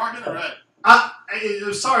 No! Just park in the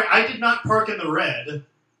red. Sorry, I did not park in the red.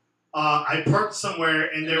 I parked somewhere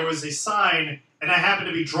and there was a sign, and I happened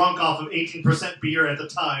to be drunk off of 18% beer at the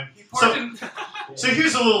time. So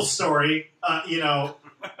here's a little story. Uh-oh.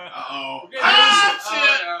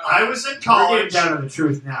 I was in We're college. getting down to the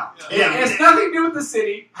truth now. Yeah. It has nothing to do with the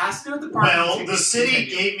city. Has to do with the parking Well, ticket. the city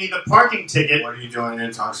gave me the parking ticket. Why do you join in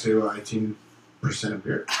and talk to 18%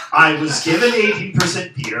 beer? I was given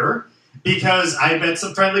 18% beer because I met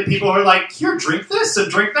some friendly people who were like, here, drink this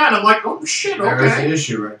and drink that. I'm like, oh, shit, There's okay. the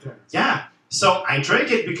issue right there. Yeah. So I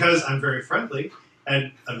drank it because I'm very friendly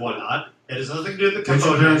and whatnot. It has nothing to do with the Did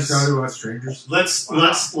your parents Cambodians. know about strangers?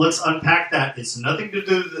 Let's unpack that. It's nothing to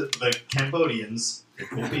do with the Cambodians, the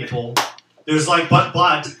cool people. There's like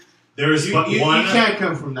but there's You, but you, one. you can't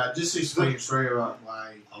come from that. Just explain your story about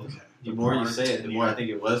why. Okay. The more you say it, the more I think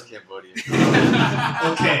it was Cambodia.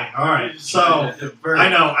 Okay. All right. So I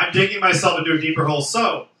know I'm digging myself into a deeper hole.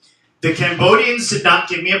 So the Cambodians did not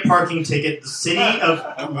give me a parking ticket. The city of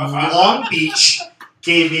Long Beach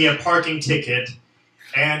gave me a parking ticket.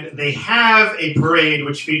 And they have a parade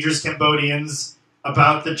which features Cambodians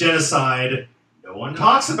about the genocide. No one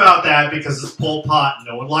talks about that because it's Pol Pot.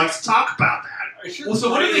 No one likes to talk about that. Are you sure Well, so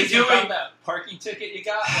what are they doing? About that parking ticket you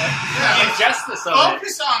got? Like, the injustice of it.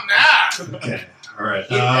 Focus on that. Okay, all right.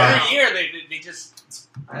 Every year they just.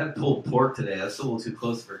 I had pulled pork today. That's a little too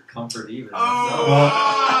close for comfort even.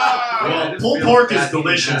 Well, pulled pork is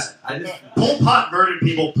delicious. Pol Pot murdered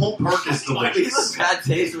people. Pulled pork is delicious. Bad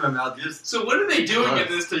taste in my mouth. Just So what are they doing in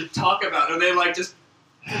this to talk about? Are they like just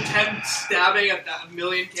pretend stabbing a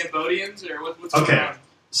million Cambodians or what's going Okay, on?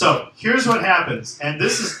 so here's what happens, and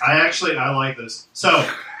this is I like this. So,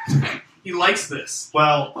 He likes this.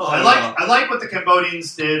 well, I like what the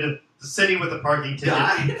Cambodians did. The city with the parking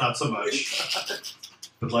ticket, not so much.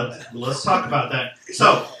 But let's talk about that.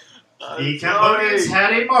 So, the Cambodians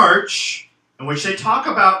had a march in which they talk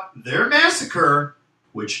about their massacre,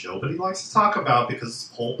 which nobody likes to talk about because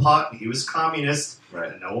it's Pol Pot and he was communist,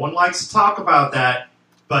 and no one likes to talk about that.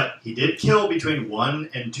 But he did kill between 1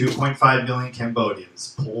 and 2.5 million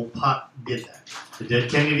Cambodians. Pol Pot did that. The Dead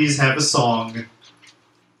Kennedys have a song,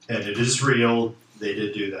 and it is real. They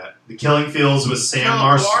did do that. The Killing Fields with Sam Kill the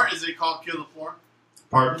Marshall. Poor? Is it called Kill the Poor?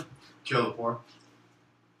 Pardon? Kill the Poor.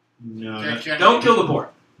 No. Don't kill the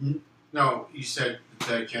poor. No, you said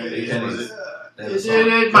Dead Kennedys. Was it?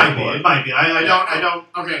 It might be. It might be. I don't.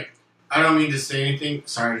 Okay. I don't mean to say anything.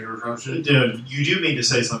 Sorry to interrupt you. Dude, you do mean to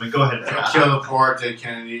say something. Go ahead. Kill the Poor, Dead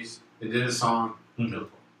Kennedys. They did a song. Mhm.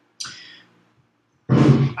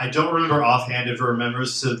 I don't remember offhand if it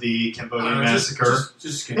remembers to the Cambodian massacre.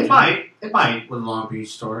 Just It might. It might. With Long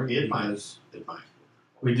Beach story. It might. because It might.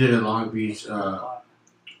 We did in Long Beach.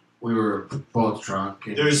 We were both drunk.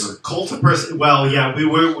 And There's a cult of person. Well, yeah, we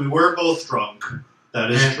were both drunk.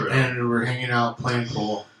 That is true. And we were hanging out playing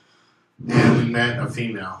pool, and we met a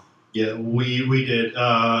female. Yeah, we did.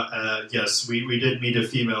 Yes, we did meet a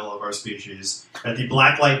female of our species at the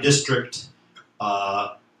Blacklight District,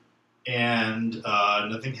 and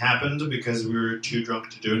nothing happened because we were too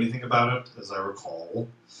drunk to do anything about it, as I recall.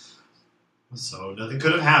 So nothing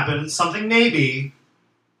could have happened. Something maybe,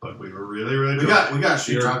 but we were really, really drunk. We got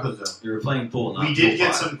street tacos though. You were playing pool, not We did pool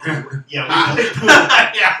get pot. some. Yeah, we played pool.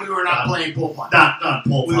 Yeah, we were not playing pool pot. Not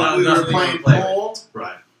pool. We pot. were nothing playing to play pool,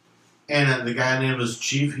 Right. and the guy named was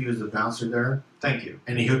Chief. He was the bouncer there, Thank you.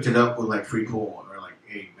 and he hooked it up with like free pool. And we're like,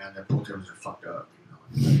 "Hey man, that pool tables are fucked up."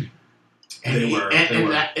 You know? And They he- were. And, They and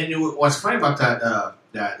were. that, and it, what's funny about that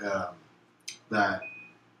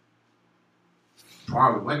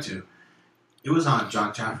bar we went to, it was on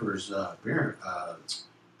John Chaffer's beer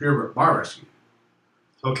bar rescue.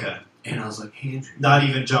 Okay. And I was like, "Hey, Andrew." Not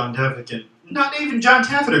even John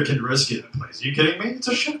Taffeter can rescue that place. Are you kidding me? It's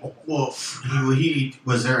a show. Well, he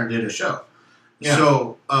was there and did a show. Yeah.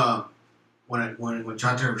 So when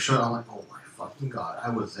John Denver showed, I'm like, oh my fucking god! I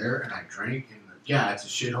was there and I drank, and yeah, it's a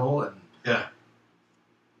shithole, and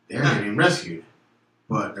they're getting rescued,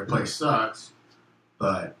 but their place sucks.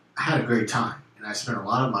 But I had a great time, and I spent a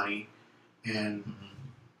lot of money, and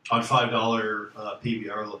on $5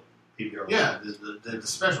 PBR. Yeah, the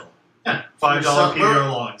special. Yeah, $5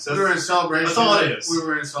 PBR longs. We were in celebration. That's all it is. We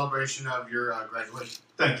were in celebration of your graduation.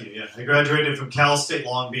 Thank you. Yeah, I graduated from Cal State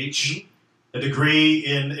Long Beach, a degree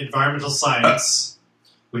in environmental science,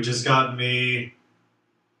 which has gotten me.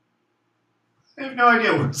 I have no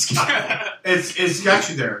idea where it's gotten me. It's got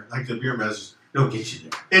you there, like the beer measures. It'll get you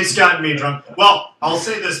there. It's gotten me drunk. Well, I'll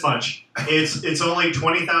say this much: it's only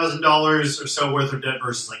 $20,000 or so worth of debt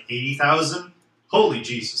versus like $80,000. Holy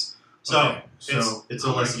Jesus! So, Okay, it's a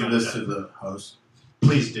I'll lesson give on this debt. to the host.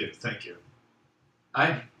 Please do. Thank you.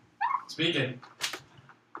 Hi. Speaking.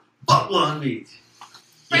 Fuck Long Beach.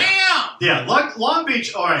 Bam! Yeah, Long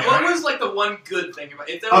Beach. All right. What was like the one good thing about?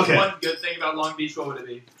 If there was Okay. one good thing about Long Beach, what would it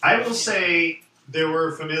be? I will say there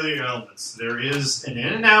were familiar elements. There is an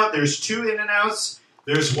In-N-Out. There's two In-N-Outs.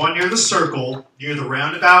 There's one near the Circle, near the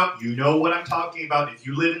roundabout. You know what I'm talking about. If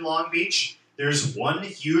you live in Long Beach, there's one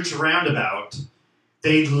huge roundabout.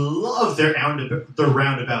 They love their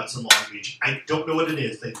roundabouts in Long Beach. I don't know what it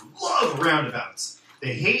is. They love roundabouts.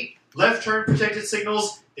 They hate left turn protected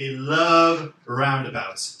signals. They love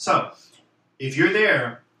roundabouts. So, if you're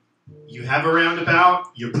there, you have a roundabout.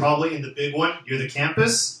 You're probably in the big one near the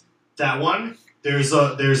campus. That one. There's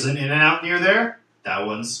an In-N-Out near there. That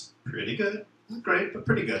one's pretty good. Not great, but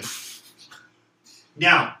pretty good.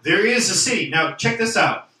 Now, there is a city. Now, check this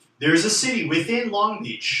out. There is a city within Long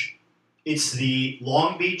Beach. It's the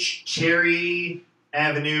Long Beach Cherry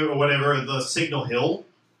Avenue or whatever, the Signal Hill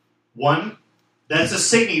one. That's a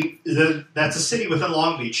city within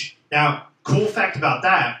Long Beach. Now, cool fact about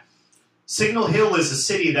that, Signal Hill is a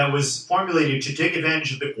city that was formulated to take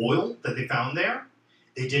advantage of the oil that they found there.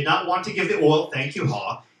 They did not want to give the oil, thank you,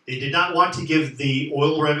 Ha. They did not want to give the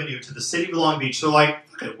oil revenue to the city of Long Beach. So like,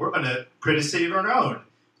 okay, we're going to create a city of our own.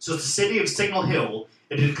 So it's the city of Signal Hill.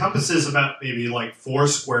 It encompasses about maybe like 4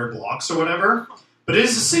 square blocks or whatever. But it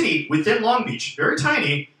is a city within Long Beach, very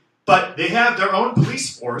tiny, but they have their own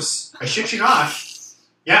police force. I shit you not.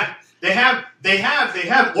 Yeah, they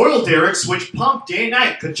have oil derricks which pump day and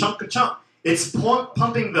night, ka-chunk, ka-chunk. It's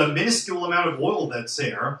pumping the minuscule amount of oil that's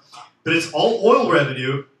there, but it's all oil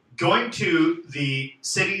revenue going to the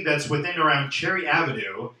city that's within around Cherry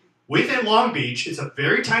Avenue. Within Long Beach, it's a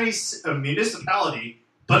very tiny municipality,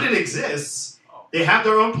 but it exists. They have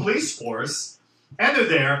their own police force, and they're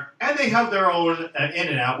there, and they have their own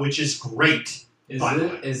In-N-Out, which is great.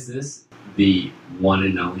 Is this the one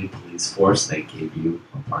and only police force that gave you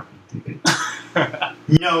a parking ticket?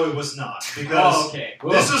 No, it was not. Because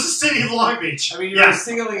this was the city of Long Beach. I mean, you were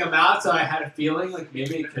singling them out, so I had a feeling like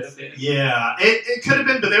maybe it could have been. Yeah, it could have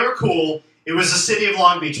been, but they were cool. It was the city of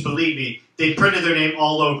Long Beach, believe me. They printed their name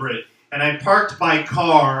all over it. And I parked my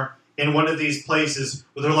car in one of these places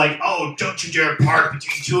where they're like, oh, don't you dare park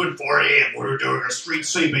between 2 and 4 a.m. We're doing our street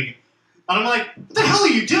sweeping. And I'm like, what the hell are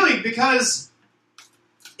you doing? Because,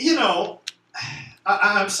 you know,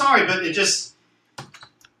 I'm sorry, but it just...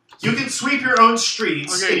 You can sweep your own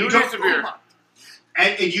streets. Okay, and who needs a beer?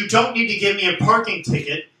 And you don't need to give me a parking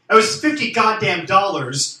ticket. It was $50 goddamn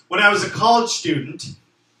when I was a college student,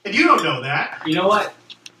 and you don't know that. You know what?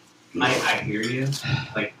 I hear you.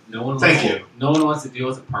 Like no one. No one wants to deal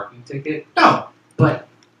with a parking ticket. No, but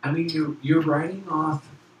I mean, you're writing off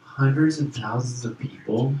hundreds and thousands of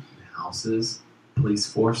people, houses, police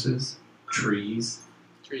forces, trees,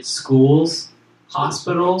 schools,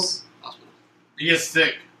 hospitals. You get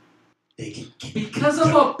sick. They can get because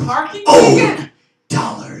of a parking ticket.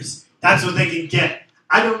 Dollars. That's what they can get.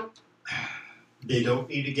 They don't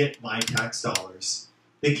need to get my tax dollars.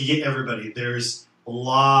 They can get everybody. There's a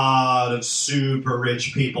lot of super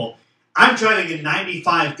rich people. I'm driving a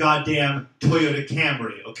 95 goddamn Toyota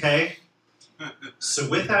Camry, okay? So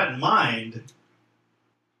with that in mind,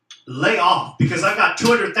 lay off, because I've got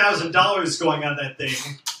 $200,000 going on that thing.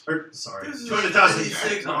 Or, sorry,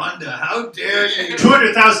 200,000 Honda. How dare you?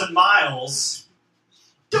 200,000 miles.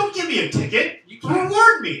 Don't give me a ticket. You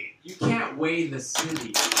reward me. You can't weigh the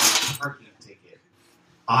city on a parking ticket.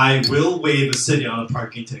 I will waive a city on a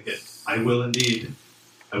parking ticket. I will indeed.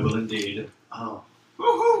 I will indeed. Oh.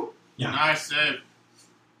 Woohoo! Yeah. Nice save.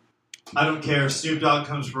 I don't care if Snoop Dogg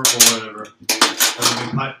comes from or whatever.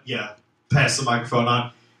 Pass the microphone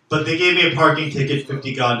on. But they gave me a parking ticket,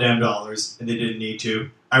 $50 goddamn, and they didn't need to.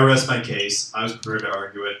 I rest my case. I was prepared to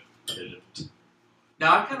argue it. I didn't.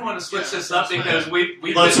 Now I kind of want to switch this up because we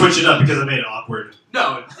Let's switch it up because I made it awkward.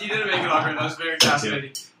 No, you didn't make it awkward. That was very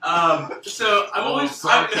fascinating. So I've always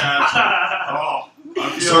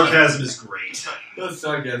Sarcasm is great. That's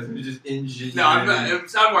sarcasm. You just engineer. No, I'm not. It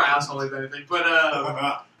sounded more asshole than anything. But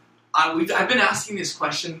I've been asking this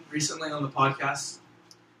question recently on the podcast.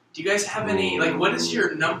 Do you guys have any what is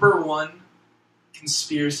your number one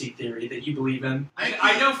conspiracy theory that you believe in?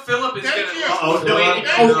 I know Philip is going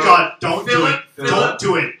to. God! Don't do it! Don't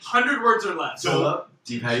do it! 100 words or less. Don't.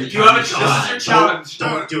 You have a challenge. This is your challenge.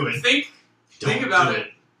 Don't do it. Think about it.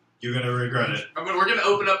 You're gonna regret it. We're gonna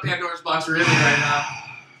open up Pandora's box really right now.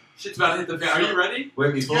 Shit's about to hit the fan. Are you ready?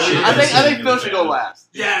 Wait, before I think Phil should go last.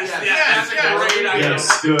 Yes, that's a great idea.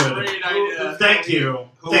 Yes, good. Great idea. Thank you,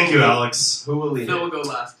 Alex. Who will lead? Phil will go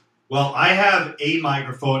last. Well, I have a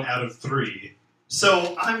microphone out of 3,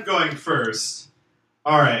 so I'm going first.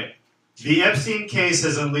 All right. The Epstein case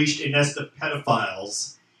has unleashed a nest of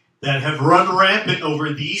pedophiles that have run rampant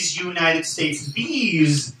over these United States.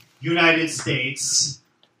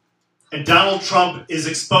 And Donald Trump is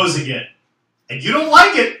exposing it. And you don't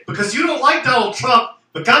like it because you don't like Donald Trump,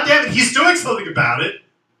 but goddammit, he's doing something about it.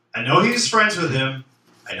 I know he's friends with him.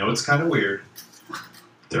 I know it's kind of weird.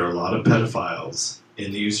 There are a lot of pedophiles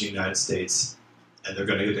in these United States, and they're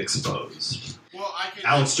going to get exposed. Well,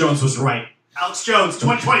 Alex Jones was right. Alex Jones,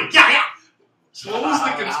 2020. Yeah. So what was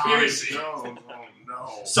the conspiracy? No.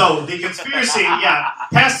 So the conspiracy,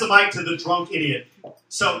 pass the mic to the drunk idiot.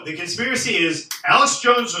 So the conspiracy is Alex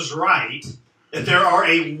Jones was right that there are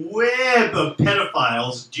a web of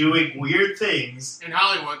pedophiles doing weird things in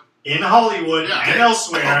Hollywood. And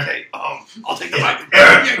elsewhere. Okay, I'll take the mic.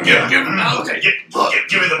 Eric, give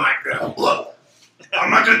me the mic. Look, I'm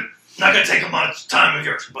not gonna take up much time of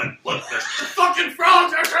yours, but look, the fucking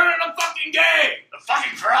frogs are turning them fucking gay. The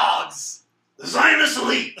fucking frogs, the Zionist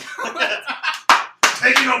elite,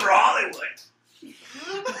 taking over Hollywood.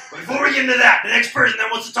 Before we get into that, the next person that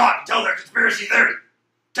wants to talk and tell their conspiracy theory,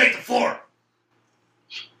 take the floor.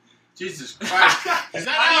 Jesus Christ. Is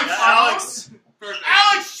that Alex?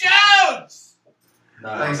 Alex Jones!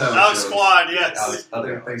 No, Thanks, Alex Quad, yes.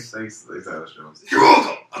 Thanks, Alex Jones. You're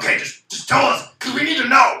welcome. Okay, just tell us, because we need to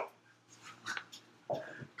know.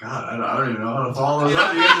 God, I don't even know how to follow it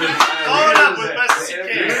up. Follow it up with best you can.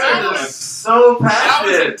 You're just so That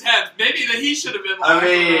was passionate. intense. Maybe that he should have been I like.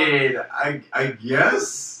 mean, I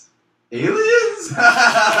guess aliens.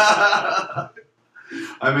 I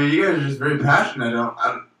mean, you guys are just very passionate.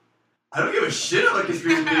 I don't give a shit about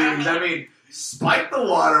conspiracy theories. I mean, spike the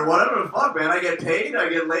water, whatever the fuck, man. I get paid, I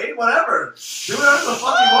get laid, whatever. Do whatever the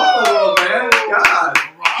fuck you want in the world, man. God.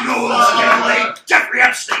 You know who else is getting laid? Jeffrey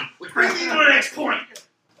Epstein. Which brings me to the next point.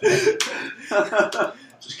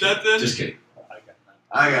 Just kidding.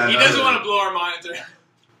 I got He nothing. doesn't want to blow our minds.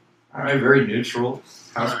 All right, very neutral.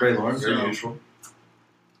 House Bray Lauren, very neutral.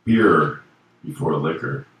 Beer before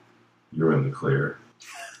liquor. You're in the clear.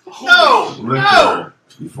 No! Liquor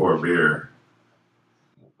before beer.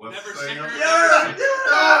 Never sicker.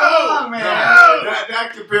 No, man.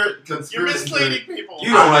 That conspiracy. You're misleading people.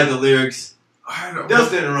 You don't write the lyrics. I don't.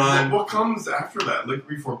 Doesn't rhyme. What comes after that? Liquor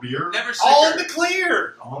before beer? Never sicker. All in the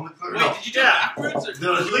clear. All in the clear. Wait, did you do it backwards? Or?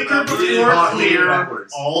 The liquor before clear,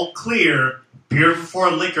 all clear. Beer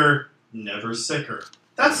before liquor, never sicker.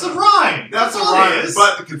 That's the rhyme. That's a all rhyme. it is.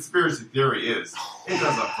 But the conspiracy theory is, it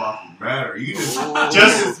doesn't fucking matter. You just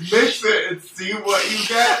Just- mix it and see what you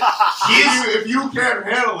get. If you can't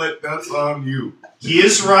handle it, that's on you. He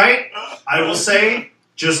is right. I will say,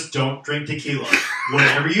 just don't drink tequila.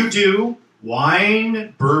 Whatever you do,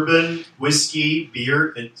 wine, bourbon, whiskey,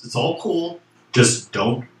 beer, it's all cool. Just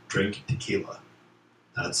don't drink tequila.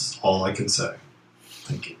 That's all I can say.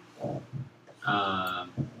 Thank you. I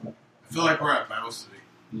feel like we're at Bible study.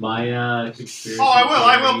 My conspiracy.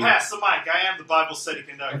 I will theory- pass the mic. I am the Bible study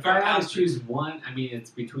conductor. If I had to choose one, I mean, it's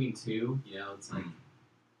between two. You know, it's like,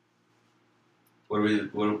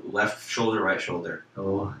 What left shoulder, right shoulder?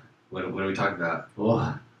 oh, What are we talking about?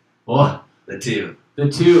 oh. The two. The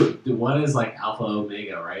two. The one is like Alpha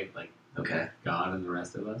Omega, right? Like Okay. God and the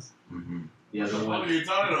rest of us. Mm-hmm. The other What one. are you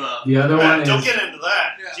talking about? The other one is. Don't get into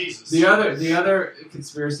that. Yeah. Jesus. The other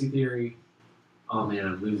conspiracy theory. Oh man,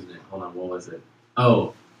 I'm losing it. Hold on, what was it?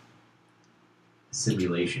 Oh,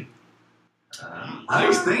 simulation. I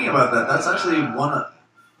was thinking about that. That's actually one of.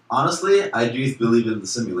 Honestly, I do believe in the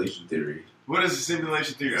simulation theory. What is the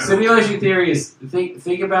simulation theory? Simulation theory is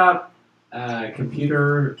think about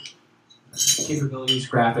computer capabilities,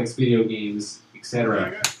 graphics, video games,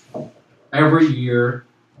 etc. Every year,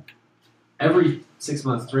 every 6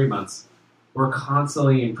 months, 3 months, we're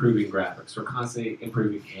constantly improving graphics. We're constantly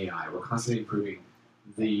improving AI. We're constantly improving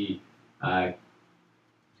the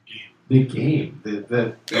the game,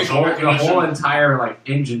 the whole entire like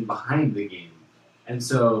engine behind the game, and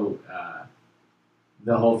so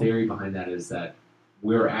the whole theory behind that is that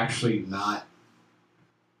we're actually not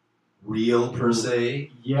real per se.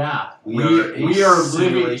 Yeah, we are living.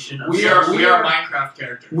 Simulation. We are Minecraft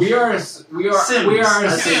characters. We are Sims.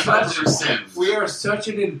 We are such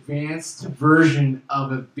an advanced version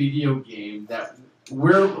of a video game that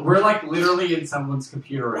we're like literally in someone's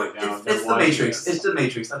computer right now. It's the Matrix. It's the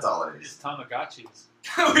Matrix. That's all it is. It's Tamagotchis.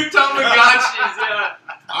 We're Tamagotchis. Yeah.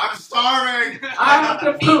 I'm starving. I have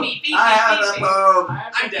to poop. I have to poop.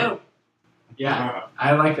 I'm dead. Yeah,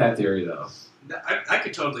 I like that theory though. I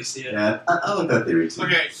could totally see it. Yeah, I like that theory too.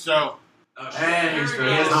 Okay, so. And Here he's we Phil.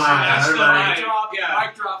 go. Yes, That's the everybody. mic drop. Yeah.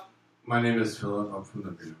 Mic drop. My name is Philip. I'm from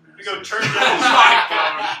the Beer We go Man. turn down. All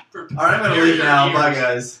right, I'm gonna leave now. Bye,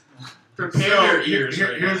 guys. Prepare your ears.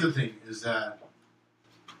 Here's the thing: is that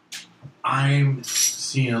I'm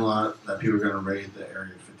seeing a lot that people are going to raid the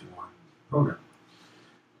Area 51 program.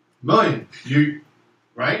 Million, you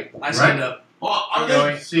right? I signed up. Well,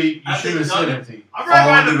 See, you shouldn't have said anything. I'm right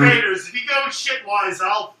All by the the- faders. If you go shit wise,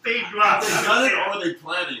 I'll fade you out. Are they done it or are they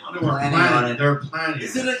planning on it? They're planning on it. They're planning.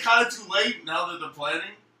 Isn't it kind of too late now that they're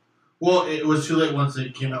planning? Well, it was too late once they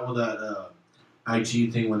came out with that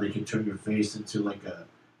IG thing where they can turn your face into like a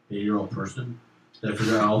 8-year-old person. They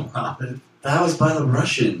forgot all about it. That was by the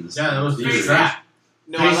Russians. Yeah, that was the Face exact.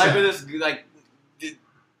 No, I like where this like.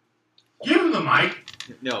 Give him the mic.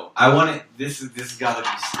 No, I want it. This gotta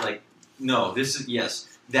be like. No, this is yes.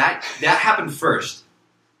 That happened first.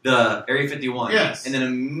 The Area 51. Yes. And then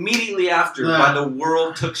immediately after, by the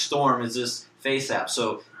world took storm, is this face app.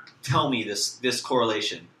 So tell me this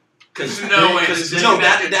correlation. Because No way.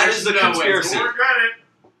 that is the conspiracy. Don't regret it.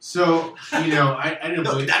 So I didn't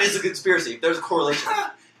No, believe that is a conspiracy. If there's a correlation,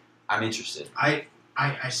 I'm interested. I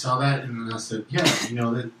saw that and then I said, yeah,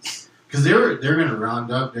 that because they're going to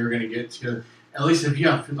round up, they're going to get to at least if you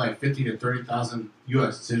have like 50 to 30,000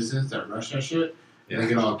 U.S. citizens that rush that shit and they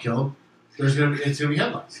get all killed, it's going to be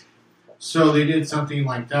headlines. So they did something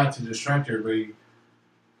like that to distract everybody,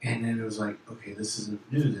 and then it was like, okay, this isn't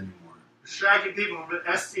news anymore. Distracting people from the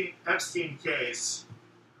Epstein case.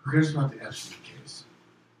 Who cares about the Epstein case?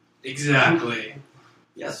 Exactly.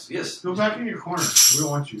 Yes. Go back in your corner. We don't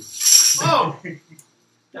want you. Oh,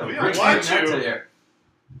 No, we bring don't want that you. to there.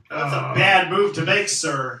 That's a bad move to make,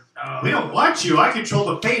 sir. We don't want you. I control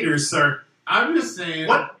the faders, sir. I'm just saying.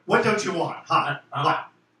 What don't you want? Huh? What?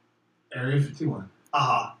 Area 51.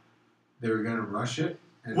 Uh-huh. They were going to rush it.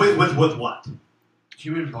 And With what?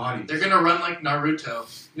 human bodies. They're gonna run like Naruto.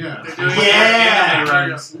 Yeah. They're doing Yeah.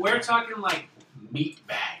 runs. We're talking like meat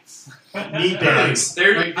bags. Meat bags.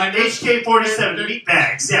 They're HK-47 meat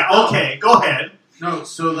bags. Yeah, okay. Go ahead. No,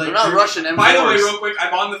 so like They're not Russian M4s. By the way, real quick,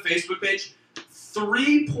 I'm on the Facebook page.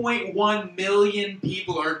 3.1 million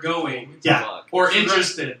people are going Yeah. or So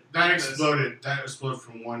interested. that exploded. That exploded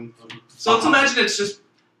from one. So let's imagine it's just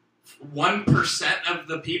 1% of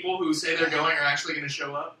the people who say they're going are actually going to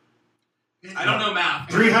show up. I don't know math.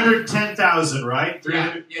 310,000, right?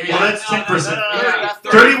 Yeah. Well, that's 10%. Yeah.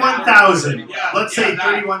 31,000. Yeah. Let's Yeah, say that.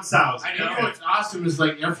 31,000. I You know know. what's awesome is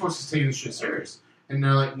like Air Force is taking this shit serious, and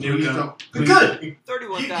they're like, Nuke please them. don't. Good. Please. You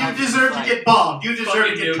 31,000. deserve to get bombed. You deserve to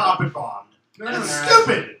Fucking get nuke. top and bombed. No, That's no,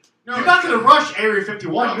 stupid. no. You're not going to rush Area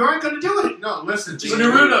 51. No. You aren't going to do it. No, listen. Just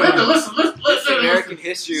Naruto. Listen. American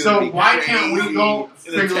history. So would be why can't we crazy go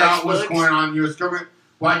in the figure out what's textbooks. going on in U.S. government?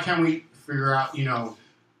 Why can't we figure out,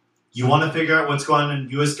 You want to figure out what's going on in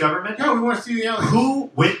the U.S. government? Yeah, we want to see the aliens.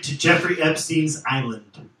 Who went to Jeffrey Epstein's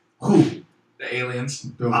island? Who? The aliens.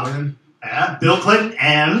 Bill Clinton. Bill Clinton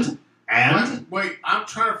and Wait, I'm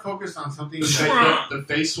trying to focus on something. The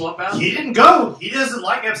face swap out. he didn't go. He doesn't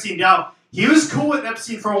like Epstein. Now, he was cool with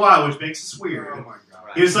Epstein for a while, which makes us weird. Oh my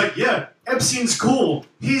god. He was like, yeah, Epstein's cool.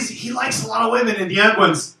 He likes a lot of women and the young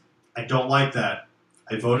ones. I don't like that.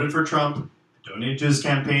 I voted for Trump. Donated to his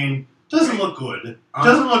campaign. Doesn't look good.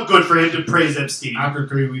 Doesn't look good for him to praise Epstein. After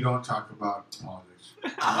 3, we don't talk about politics.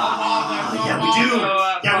 Yeah, we do.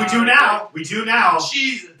 Yeah, we do now. We do now.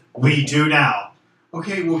 Jesus. We do now.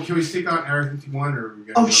 Okay, well, can we stick on Area 51 or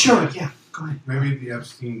we Oh, sure. Yeah, go ahead. Maybe the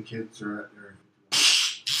Epstein kids are at Area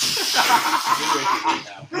 51.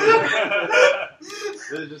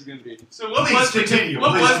 This is just gonna be. So what Please was continue.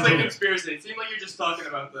 What Please was continue. the conspiracy? It seemed like you're just talking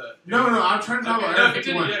about the. No, I'm trying to talk about No, Area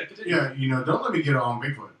continue. 51. Yeah, continue. Yeah, don't let me get on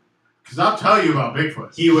Bigfoot. Because I'll tell you about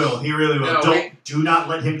Bigfoot. He will. He really will. No, Do not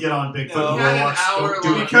let him get on Bigfoot. No. and We had an Roblox. hour Don't do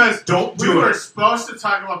long- it. Because Don't we do were it. supposed to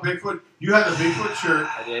talk about Bigfoot. You had the Bigfoot shirt.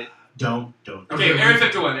 I did. Don't. Okay, Area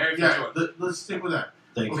 51. Area Yeah, 51. let's stick with that.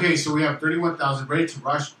 Thank you. Okay, so we have 31,000 ready to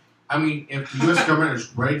rush. I mean, if the U.S. government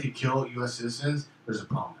is ready to kill U.S. citizens, there's a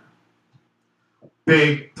problem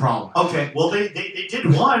big problem. Okay, well they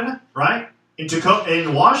did one right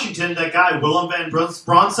in Washington. That guy Willem Van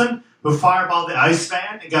Bronson who fireballed the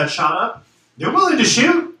Iceman and got shot up. They're willing to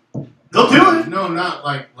shoot. They'll do it. No, not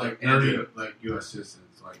like Andrew. like U.S.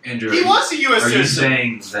 citizens. Like Andrew, He was a U.S. are you citizen.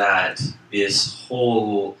 saying that this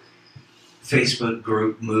whole Facebook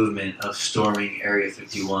group movement of storming Area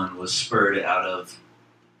 51 was spurred out of,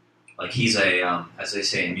 like, he's a, as they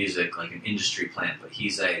say in music, like an industry plant, but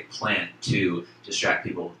he's a plant to distract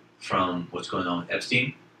people from what's going on with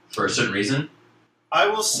Epstein for a certain reason? I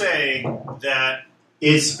will say that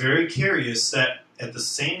it's very curious that at the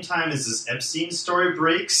same time as this Epstein story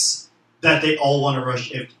breaks, that they all want to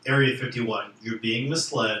rush Area 51. You're being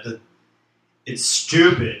misled. It's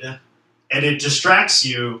stupid, and it distracts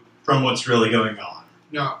you from what's really going on.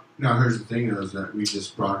 no. Here's the thing, though, is that we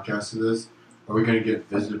just broadcasted this. Are we going to get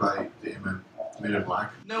visited by the Men in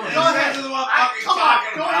Black? No, Go ahead. Come on,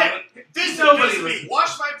 go ahead. Visit me.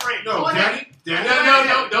 Wash my brain. No, go ahead. Danny.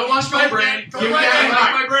 No, don't wash my brain. Go Give right me ahead.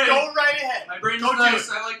 my brain. Go right ahead. My brain's Go do nice.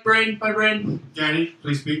 it. I like brain. My brain. Danny,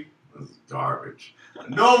 please speak. This is garbage.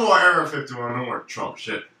 No more Area 51, no more Trump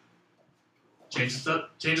shit. Change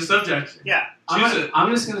the subject. Yeah. Choose it. I'm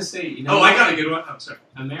just gonna say, you know. Oh, I got a good one. Oh, sorry.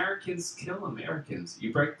 Americans kill Americans.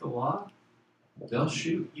 You break the law, they'll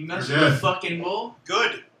shoot. You mess You're with dead. the fucking bull.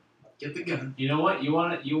 Good. Get the gun. You know what? You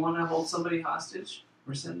wanna hold somebody hostage?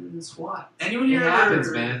 We're sending the SWAT. Anyone It here happens,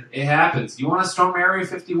 ever? man. It happens. You want to storm Area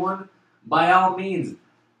 51? By all means.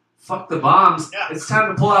 Fuck the bombs. Yeah. It's time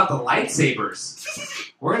to pull out the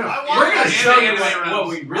lightsabers. We're gonna I want that show you anyway, what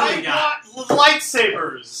we really I got. want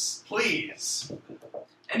lightsabers, please.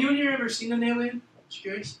 Anyone here ever seen an alien? Just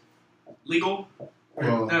curious. Legal? Or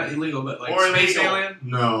Well, not illegal, but like or space illegal. alien?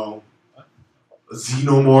 no. A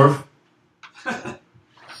xenomorph. Time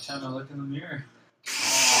to look in the mirror.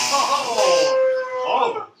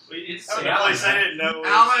 Oh. It's That was a place I didn't know.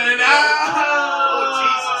 Alan! Oh,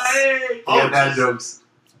 Jesus. Hey! Oh, Yeah, bad Jesus. jokes.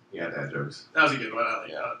 Yeah, bad jokes. That was a good one. I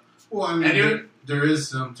like that. Well, I mean, Anyone? there is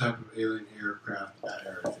some type of alien aircraft at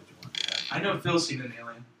Area 51. I know Phil's seen an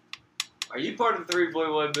alien. Are you part of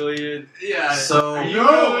 3.1 billion? Yeah. So, Are you No,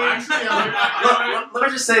 going? actually, I'm let me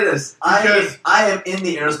just say this. Because- I am in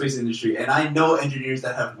the aerospace industry, and I know engineers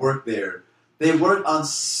that have worked there. They work on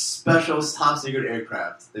special top secret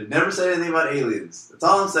aircraft. They've never said anything about aliens. That's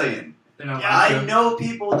all I'm saying. They don't Yeah, like I them. know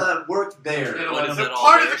people that work They there. don't like them They're at all.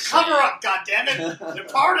 part of the cover-up, goddammit. They're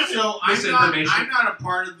part of it. So I'm Misinformation. not a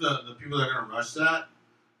part of the people that are going to rush that,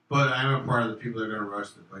 but I'm a part of the people that are going to rush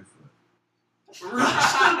the Bigfoot.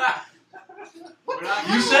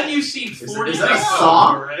 You said you've seen 40 is that a Bigfoot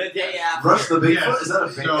song? before, right? The day after. Rush the Bigfoot? Yes. Is that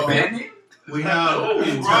a So- band name? We have Oh,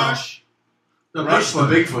 Rush. the Rush the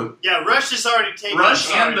Bigfoot. Bigfoot. Yeah, Rush is already taken.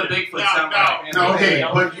 Rush and the Sorry. Bigfoot No, sound no. right. No, okay,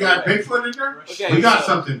 but you got Bigfoot in there? Okay, We got so-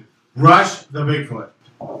 something. Rush the Bigfoot.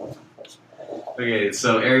 Okay,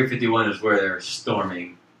 so Area 51 is where they're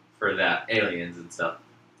storming for that aliens and stuff.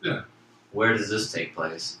 Yeah. Where does this take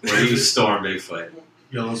place? Where do you storm Bigfoot?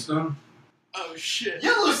 Yellowstone? Oh, shit.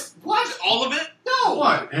 Yellow's... What? All of it? No.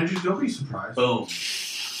 What? Andrew, don't be surprised. Boom.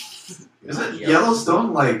 Isn't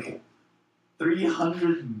Yellowstone like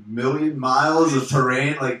 300 million miles of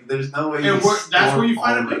terrain? Like, there's no way you And that's storm where you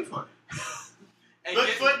find all a of it. Bigfoot.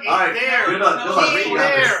 Bigfoot ain't All right, there. good luck, good luck. He ain't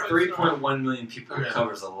Yeah, there. 3.1 million people Okay.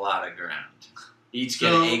 covers a lot of ground. Each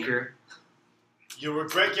get So- an acre. You'll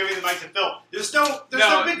regret giving the mic to Phil. There's no No,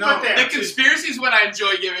 Bigfoot no. there. The conspiracy is what I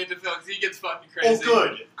enjoy giving to Phil because he gets fucking Oh, crazy.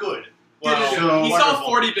 good, good. Wow. So- He saw Wonderful.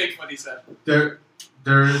 40 Bigfoot, he said. There's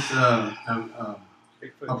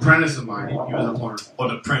apprentice of mine. He was a plumber.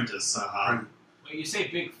 What apprentice? Wait, you say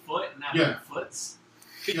Bigfoot, not Yeah. Bigfoots?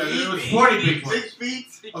 Yeah, there was 40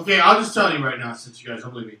 Bigfoot. Okay, I'll just tell you right now, since you guys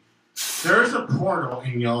don't believe me. There is a portal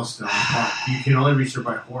in Yellowstone Park. You can only reach there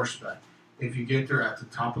by horseback. If you get there at the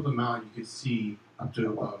top of the mountain, you can see up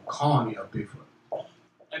to a colony of Bigfoot.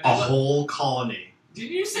 A whole colony Did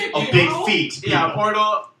you say of big feet. Yeah, people.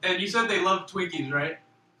 Portal. And you said they love Twinkies, right?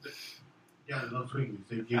 Yeah, they love Twinkies.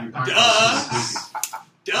 They give you pine Duh. cones.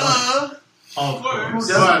 Duh! Of course. Who course.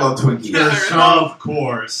 doesn't love Twinkies? There's some, Of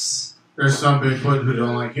course. there's some Bigfoot who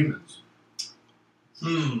don't like humans.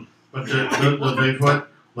 But the Bigfoot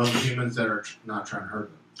loves humans that are not trying to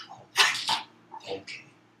hurt them. Okay.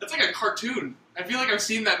 That's like a cartoon. I feel like I've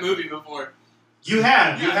seen that movie before. You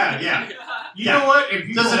have, yeah. You Yeah. know what? If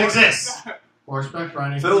you Does it go exist? horseback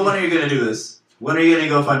riding, Phil, when are you going to do this? When are you going to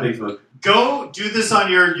go find Bigfoot? Go do this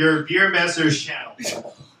on your Beer Masters channel.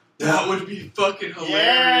 That would be fucking hilarious.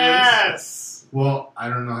 Yes. well, I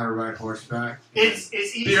don't know how to ride horseback. It's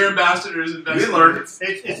easy. Beer ambassadors invest. We learned.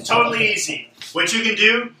 It's totally easy. What you can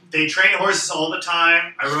do, they train horses all the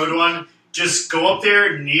time. I rode one. just go up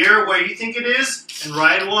there near where you think it is and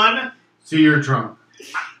ride one. So you're drunk.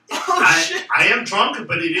 I am drunk,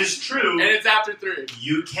 but it is true. And it's after 3.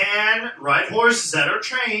 You can ride horses that are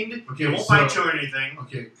trained. Okay, They won't so- bite you or anything.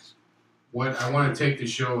 Okay. What I want to take the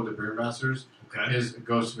show with the Bear Ambassadors Okay. is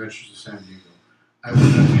Ghost Adventures of San Diego. I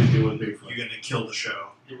want nothing to do with Bigfoot. You're going to kill the show.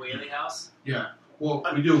 The Whaley House? Yeah. Well,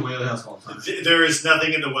 we do a Whaley House all the time. There is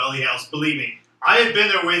nothing in the Welly House. Believe me. I have been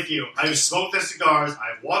there with you. I've smoked the cigars.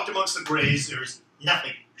 I've walked amongst the graves. There's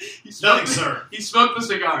nothing. Nothing, sir. He smoked the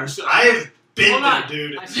cigars. I have been Hold there, on.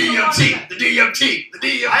 dude. I The still DMT. The DMT. The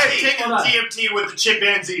DMT. I have taken Hold on. DMT with the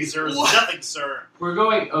chimpanzees. There is What? nothing, sir. We're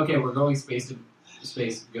going space to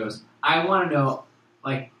space ghost. I want to know,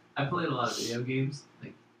 like, I played a lot of video games.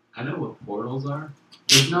 Like, I know what portals are.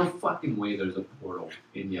 There's no fucking way there's a portal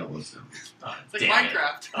in Yellowstone. It's like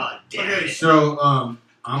Minecraft. Oh, damn Okay, it. so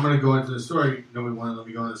I'm going to go into the story. Nobody wanted to let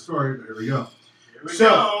me go into the story, but here we go. Here we So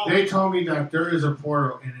go. they told me that there is a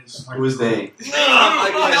portal, and it's like Who is they?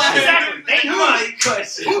 Exactly. They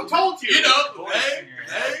knew. Who told you? You know, hey.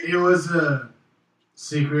 It was a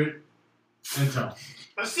secret intel.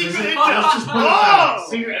 A secret Is it- intel. let's just put it that way. Oh!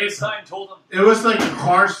 Secret intel. Einstein told him. It was like a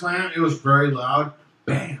car slam. It was very loud.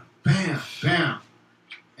 Bam, bam, bam.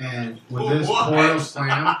 And with this What? portal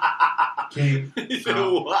slam came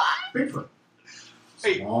What? Bigfoot.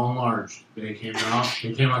 Small and large. They came out.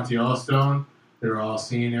 They came out to Yellowstone. They were all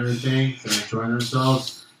seeing everything. They were enjoying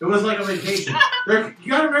themselves. It was like a vacation. You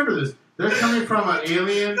gotta remember this. They're coming from an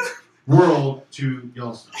alien world to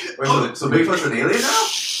Yellowstone. Wait, so Bigfoot's an alien now?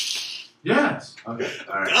 Yes. Okay,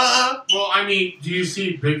 alright. Well, I mean, do you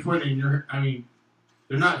see Bigfoot in your? I mean,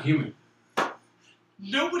 they're not human.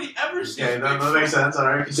 Nobody ever sees Yeah, that makes sense.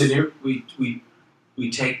 Alright, continue. We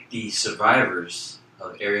take the survivors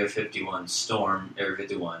of Area 51, storm Area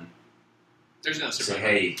 51, There's no say, survivor.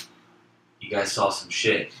 hey, you guys saw some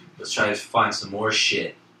shit. Let's try to find some more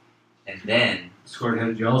shit. And then, Let's go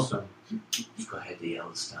ahead to Yellowstone. let's go ahead to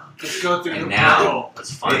Yellowstone. Let's go through And the now, portal.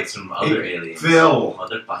 let's find Hey, some other aliens. Phil.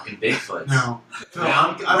 Motherfucking Bigfoots. Now, Phil,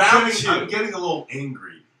 Round I'm two. getting a little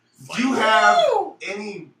angry. Do you have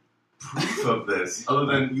any proof of this other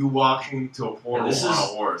than you walking to a portal This on is- a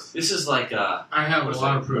horse? This is like, I have a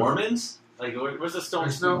lot of proof. Mormons? Like, where's the stone?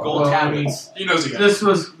 There's no- Gold well, I mean, tablets. He knows again. This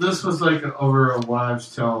was like over a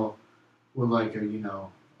wives' tale with like a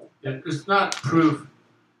it's not proof.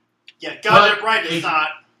 Yeah, got it But right. It's if- not.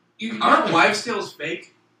 Aren't wives' tales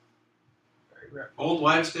fake? Old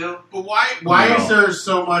wives' tale? But why? Why No. is there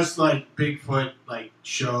so much like Bigfoot like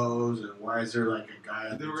shows, and why is there like a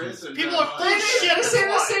guy? There is a People are full of shit. They say the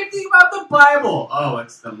That's why. same thing about the Bible. Oh,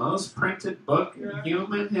 it's the most printed book in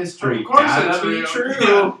human history. Of course Gotta it's be real. true.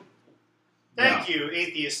 Yeah. Thank you,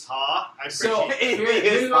 atheist Ha. I appreciate So, it.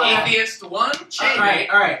 here's what I- Atheist one? all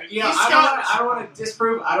right. You know, He's I got- don't want to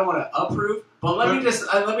disprove. I don't want to approve. But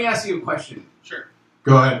let me ask you a question. Sure.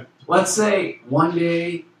 Go ahead. Let's say one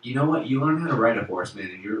day, you know what? You learn how to ride a horse,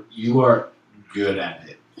 man, and you are good at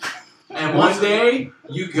it. And one day,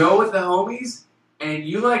 you go with the homies, and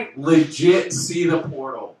you like legit see the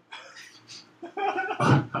portal.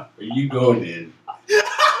 You go, dude. You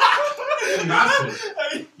have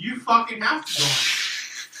to. You fucking have to go.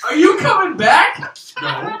 Are you coming back?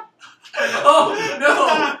 No.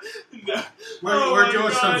 Oh no! We're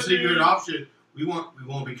doing some secret option. We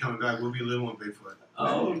won't be coming back. We'll be living with Bigfoot.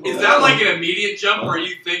 Oh, Is that like an immediate jump where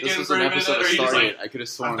you thinking This was for an a minute, episode or of you just like, Stargate. I could have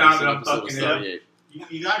sworn I found this it, was an I'm episode of fucking it up.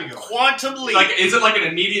 Stargate. You gotta go. Quantum leap. like, is it like an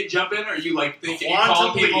immediate jump in, or are you like thinking, you Quantum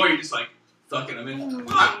calling people, leap. or you just like fucking them in?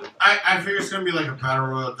 I figure it's gonna be like a battle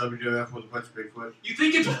royal WWF with a bunch of Bigfoot. You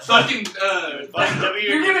think it's fucking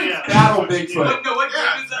You're gonna Yeah. battle what, Bigfoot. no, what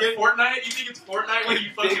Yeah, game is that? yeah. Fortnite? You think it's Fortnite when you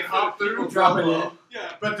fucking hop through? Drop it in.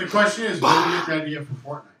 Yeah, But the question is, where do you get the idea for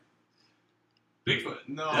Fortnite? Bigfoot.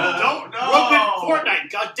 No. Don't rope in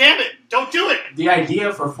Fortnite. God damn it! Don't do it. The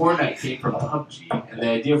idea for Fortnite came from PUBG, and the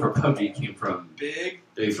idea for PUBG came from Big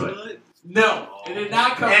Bigfoot. no, it did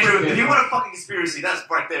not come Andrew, from if you Bigfoot. want a fucking conspiracy, that's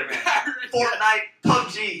right there, man. Fortnite,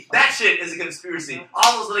 PUBG, that shit is a conspiracy.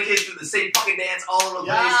 All those little kids do the same fucking dance all over the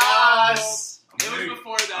place. Yes. It was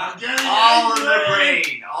before that. All in their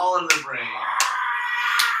brain. All in their brain.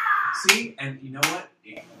 See, and you know what?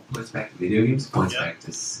 It points back to video games. Points Yep. back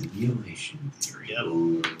to simulation theory.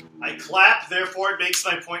 Yep. I clap, therefore it makes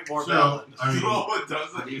my point more So, valid. I mean, No, it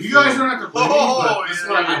doesn't. you guys don't have to believe me, Oh, but this is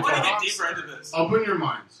yeah. what I I want to mean. get deeper into this. Open your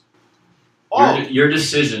minds. Oh, Your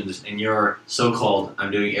decisions and your so-called,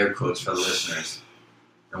 I'm doing air quotes for the listeners,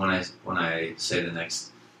 and when I say the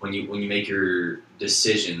next, when you make your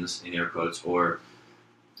decisions in air quotes, or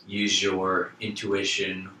use your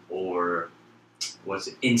intuition or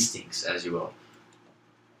instincts, as you will,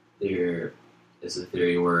 is a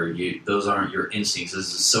theory where those aren't your instincts.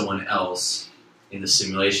 This is someone else in the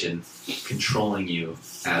simulation controlling you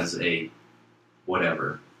as a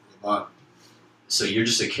whatever. So you're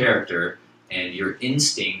just a character, and your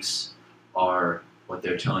instincts are what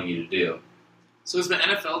they're telling you to do. So is the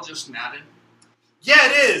NFL just Madden? Yeah,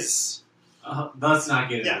 it is. Let's not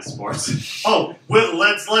get into sports. Oh, well,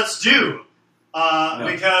 let's do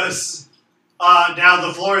because now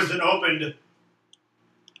the floor has been opened.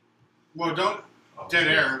 Well, don't dead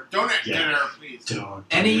air. Don't dead air, please. Don't.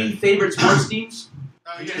 Any favorite sports teams?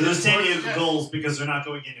 The San Diego Gulls, because they're not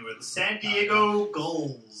going anywhere. The San Diego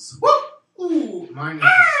Gulls. Ooh, mine is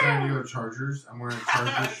the San Diego Chargers. I'm wearing a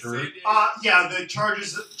Chargers shirt. Yeah, the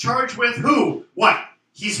Chargers. Charged with who? What?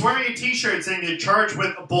 He's wearing a T-shirt saying they're charged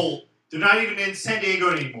with a bolt. They're not even in San Diego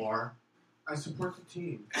anymore. I support the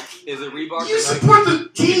team. Is it Reebok? You or support Nike? the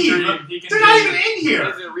team. They're not even in here.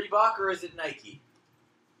 Is it Reebok or is it Nike?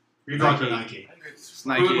 Reebok or Nike? It's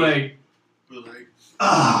Nike. Bootleg.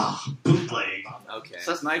 Bootleg. Okay.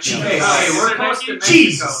 So that's Nike. Hey, we're close to Mexico.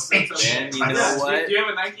 Jesus. Man, you know what? Do you have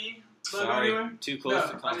a Nike logo Sorry, anywhere? too close to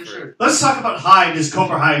on your comfort. shirt. Let's talk about Hyde, his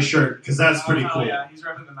Cobra High shirt, because that's pretty hell cool. Yeah, he's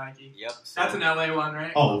repping the Nike. Yep. That's an LA one,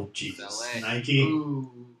 right? Oh, Jesus. LA. Nike.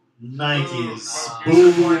 Ooh. Nike is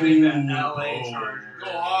You're supporting the LA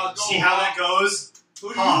Chargers. See how that goes?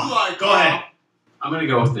 Who do you like? Go ahead. I'm gonna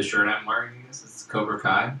go with the shirt I'm wearing. I guess it's Cobra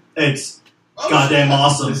Kai. It's goddamn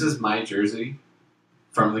awesome. This is my jersey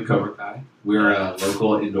from the Cobra Kai. We're a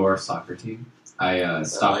local indoor soccer team. I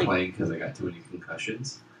stopped playing because I got too many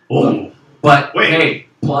concussions. Oh. But Wait. hey,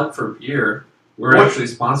 plug for beer. We're actually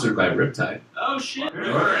sponsored by Riptide. Oh shit! Wait.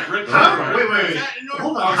 Hold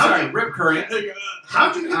on. Oh, sorry, Rip Current.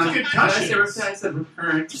 How'd you get the Did I say concussions? Riptide? I said Rip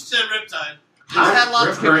Current. You said Riptide. He's had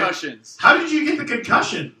lots of Rip Current. concussions. How did you get the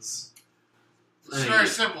concussions? It's very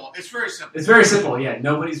simple. It's very simple. It's very simple. Yeah,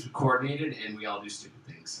 nobody's coordinated, and we all do stupid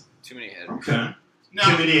things. Too many heads. Okay. Now,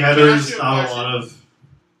 Too many can I headers, ask you a not a question? lot of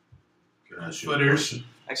Footers.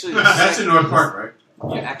 Actually, That's in North Park, right?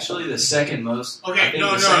 yeah, actually, the second most. Okay, I think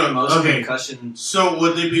no, the second most okay. concussion. So,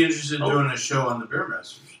 would they be interested in doing a show on the Beer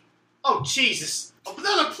Masters? Oh, Jesus.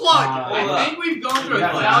 Another plug. I think we've gone through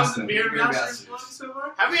Yeah, 1,000 Beer Beer Masters plugs so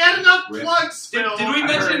far. Have we had enough Rip. plugs, Did Phil? we I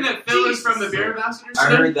mention heard- that Phil is from the Beer Masters? I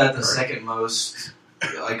heard that the second most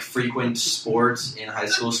frequent sports in high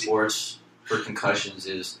school sports for concussions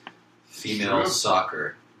is female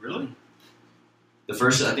soccer. Really? The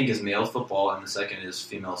first, I think, is male football, and the second is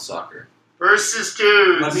female soccer. Versus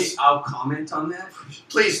dudes. I'll comment on that.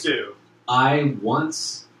 Please do. I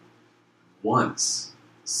once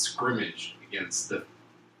scrimmaged against the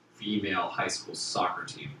female high school soccer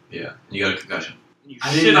team. Yeah, and you got a concussion.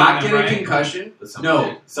 I did not get a concussion. But someone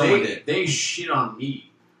did. Someone did. They shit on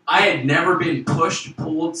me. I had never been pushed,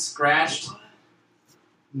 pulled, scratched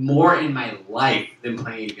more in my life than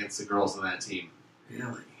playing against the girls on that team.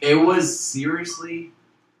 Really? It was seriously,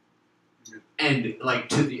 and like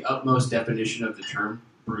to the utmost definition of the term,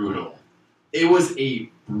 brutal. It was a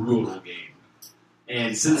brutal game.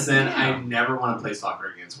 And since then, I never want to play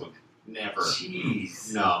soccer against women. Never.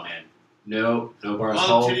 Jeez. No, man. No bars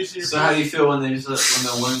All hold. titties in your So how do you face? feel when the women's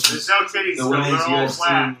There's no titties. the so women's they're all US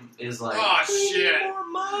flat. team is like, Oh, shit. More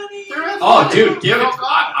money. Oh, dude, give it.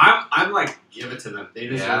 I'm like, give it to them. They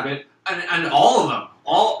deserve it. And all of them,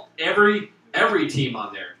 every team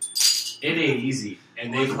on there, it ain't easy,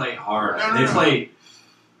 and they play hard. No, They play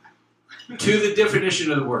to the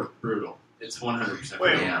definition of the word brutal. It's 100%.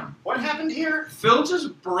 Wait. damn. What happened here? Phil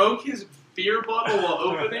just broke his beer bottle while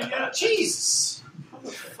opening it. Jesus. How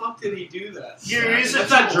the fuck did he do that? Here is That's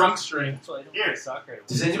a not tool. drunk strength. That's why I don't Here. play soccer anymore.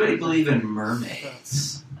 Does anybody believe in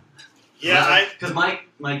mermaids? Yeah, Because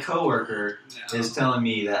my coworker is telling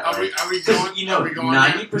me that Are we because going? you know Are we going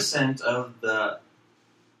 90% of the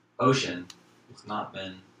ocean has not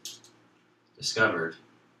been discovered.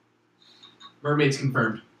 Mermaids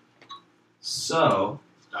confirmed. So,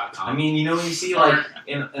 I mean, you know, when you see like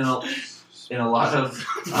in a lot of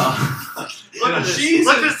Look at this. Jesus,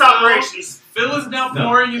 Look at this operation. Phil is now No,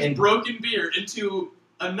 pouring his and- broken beer into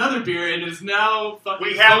another beer and is now fucking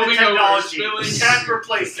We have the foaming over, technology. spilling. We can't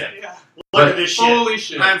replace it. Yeah. Look at this shit. Holy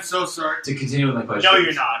shit. I'm so sorry. to continue with my question. No,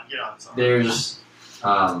 you're not. You're not sorry. There's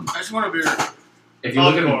I just want a beer. if you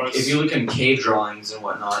Of look course. if you look in cave drawings and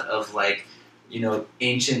whatnot of like, you know,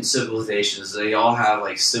 ancient civilizations, they all have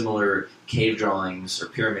like similar cave drawings or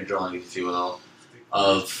pyramid drawings, if you will,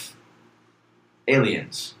 of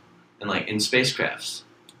aliens and like in spacecrafts.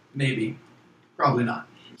 Maybe. Probably not.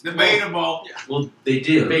 Debatable. Well, they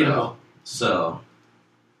do. Debatable. though. So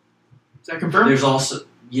Is that confirmed? there's also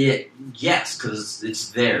yes, because it's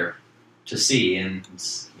there. to see, and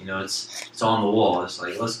it's on the wall. It's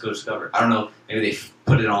like, let's go discover it. I don't know. Maybe they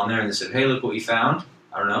put it on there and they said, hey, look what we found.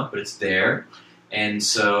 I don't know, but it's there, and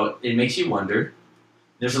so it makes you wonder.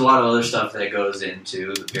 There's a lot of other stuff that goes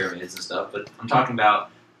into the pyramids and stuff, but I'm talking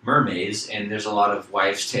about mermaids, and there's a lot of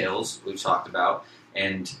wives' tales we've talked about,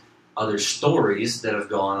 and other stories that have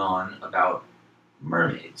gone on about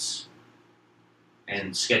mermaids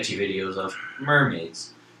and sketchy videos of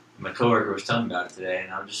mermaids. My coworker was telling me about it today,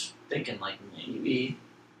 and I'm just thinking, like, maybe.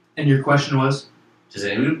 And your question was? Does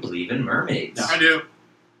anyone believe in mermaids? I do.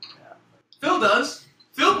 Phil does.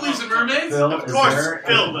 Phil believes in mermaids. Of course,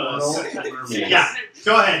 Phil does. Yeah,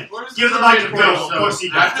 go ahead. Give the mic to Phil. Of course he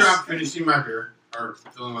does. After I'm finishing my beer, or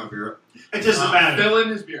filling my beer up. It doesn't matter. Fill in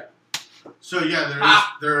his beer. So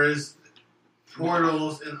there is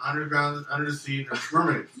portals and underground, under the sea. There's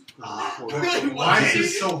mermaids. Why is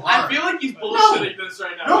this so hard? I feel like he's bullshitting this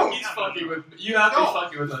right now. He's fucking with me. You have to be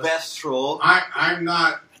fucking with us. Best troll. I'm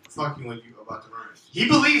not fucking with you about the mermaids. He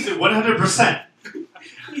believes it 100%.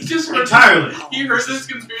 He just heard entirely. He heard this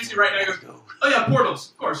conspiracy right now. He goes, "Oh yeah, portals,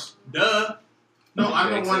 of course, duh." No,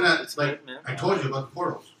 I'm the one that's like I told you about the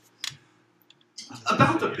portals.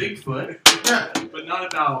 About the Bigfoot, Yeah, but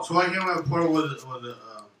not about. so I came out of a portal with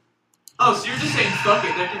Oh, so you're just saying fuck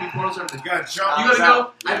it? There can be portals everywhere. God, jump. You gotta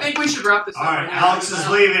go. I think we should wrap this up. All right, Alex is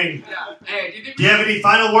leaving. Yeah. Hey, do you think? Do you have any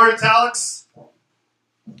final words, Alex?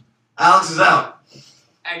 Alex is out.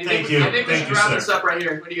 Hey, Thank you. I think we Thank should you, wrap sir. this up right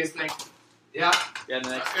here. What do you guys think? Yeah. Yeah, in the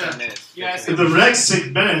next 10 minutes. You guys In the next 6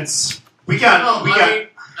 minutes, we got.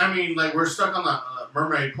 I mean, like we're stuck on the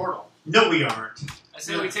mermaid portal. No, we aren't. I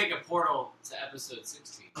say we take a portal to episode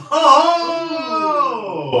 16.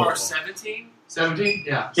 Oh! Or 17? 17?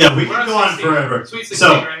 Yeah. Yeah, we We're can on go on 16. forever. Sweet 16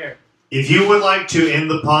 So, right here. if you would like to end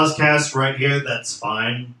the podcast right here, that's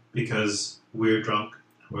fine, because we're drunk.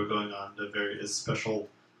 We're going on to very special.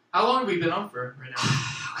 How long have we been on for right now?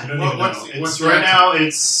 I don't What- even know. what's- It's what's right the now,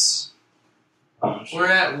 it's. We're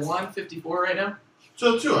at 1:54 right now.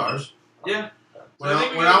 So 2 hours. Yeah. When So I I,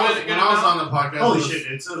 think we when got I a was good when I was amount. on the podcast, Holy it was-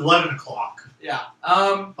 shit, it's 11 o'clock. Yeah.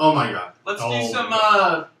 Oh my god. Let's Oh. do some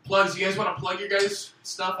plugs. You guys want to plug your guys'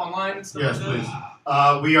 stuff online and stuff Yes, like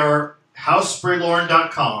please. We are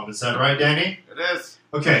housebreylorn.com. Is that right, Danny? It is.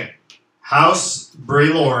 Okay. House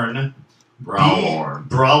Breylorn. Bralorn.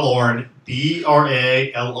 Bralorn.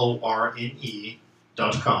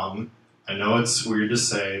 BRALORNE.com. I know it's weird to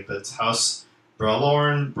say, but it's House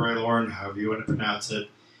Breylorn, however you want to pronounce it.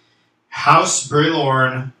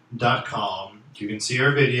 HouseBreylorn.com. You can see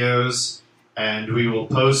our videos, and we will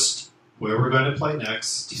post where we're going to play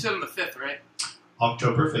next. You said on the 5th, right?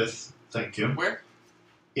 October 5th. Thank you. Where?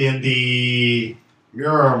 In the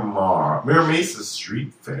Miramar Mesa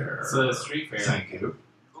Street Fair. It's a street fair. Thank you.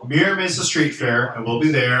 Mira Mesa Street Fair, and we'll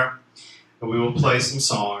be there, and we will play some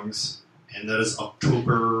songs, and that is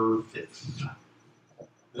October 5th.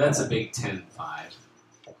 That's a big 10-5.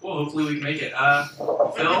 Well, hopefully we can make it.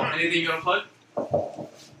 Phil, anything you want to plug?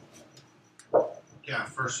 Yeah,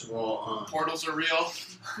 first of all, Portals are real.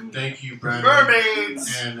 thank you, Brandon.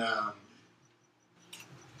 Mermaids! And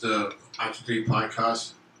the After 3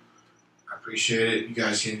 podcast. I appreciate it. You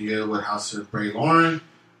guys came together with House of Bray Lauren.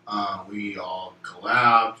 We all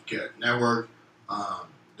collabed, get network.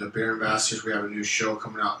 The Beer Ambassadors, we have a new show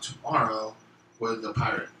coming out tomorrow with the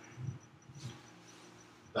pirate.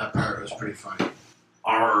 That pirate was pretty funny.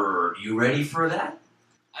 Are you ready for that?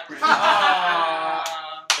 I'm ready.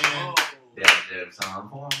 That joke's on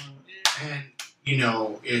point. And you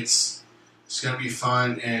know, it's gonna be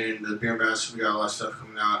fun. And the Beer Ambassadors, we got a lot of stuff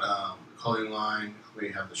coming out. The clothing line, we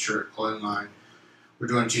have the shirt clothing line. We're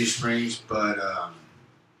doing G-Springs, but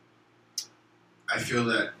I feel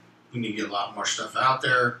that we need to get a lot more stuff out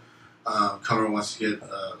there. Cover wants to get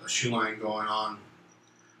a shoe line going on,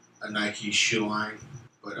 a Nike shoe line.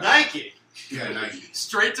 But, Nike? Yeah, Nike.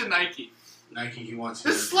 Straight to Nike. Nike, he wants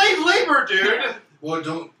This is slave labor, dude. Well,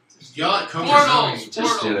 don't y'all at Comer Portals.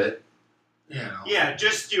 Just do it. You know. Yeah,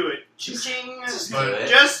 just do it. Ching. Just But- do it.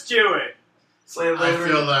 Just do it. Slave I labor.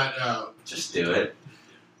 feel that Just do it.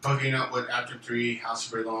 hooking up with After 3, House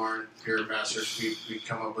of Bray Lauren, Beer Masters, we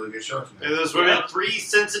come up with a good show tonight. This would be 3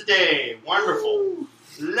 cents a day. Wonderful.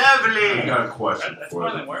 I Lovely. got a question That's for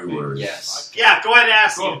more the than work, viewers. Yes. Yeah, go ahead and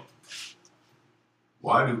ask Cool. him.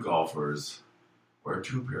 Why do golfers wear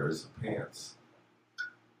 2 pairs of pants?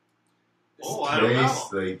 Oh, I In don't know. case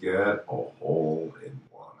they get a hole in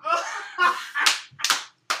one.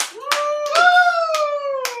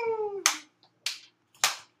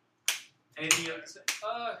 Anything you want to say?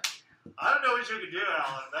 I don't know what you can do,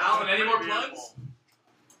 Alan. That's Alan, any more beautiful. plugs?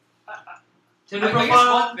 I guess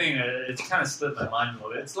one thing, it's kind of slipped my mind a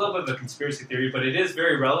little bit. It's a little bit of a conspiracy theory, but it is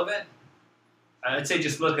very relevant. I'd say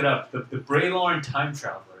just look it up. The Bray Lauren time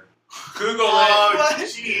traveler. Google Oh,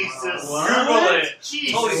 it. Jesus. Google it.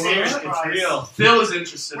 Jesus. Totally serious. It's Christ. real. Phil is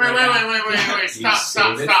interested. Wait, right wait, now. wait.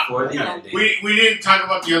 Stop. For the No, ending. We didn't talk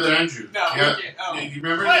about the other Andrew. No, we Yeah. can't. Oh. You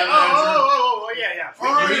remember Wait, the other Andrew? oh,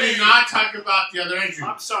 yeah. We did not talk about the other Andrew.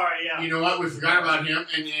 I'm sorry, yeah. You know what? We forgot about him,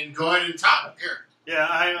 and go ahead and talk here. Yeah,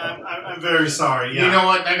 I'm very sorry, yeah. You know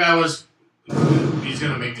what? That guy was. He's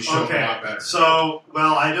gonna make the show a lot better. So,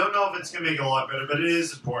 well, I don't know if it's gonna make it a lot better, but it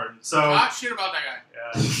is important. So, Talk shit about that guy.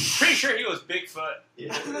 Pretty sure he was Bigfoot.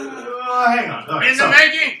 hang on. All right, In the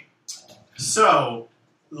making. So,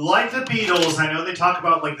 like the Beatles, I know they talk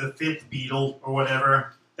about like the fifth Beatle or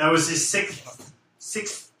whatever. That was his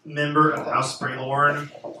sixth member of House Bray Lauren.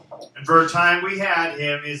 And for a time we had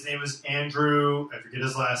him. His name was Andrew. I forget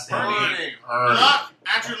his last name. Luck.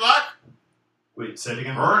 Andrew Luck. Wait, say it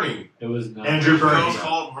again. Herning. It was not. Andrew It was Burning.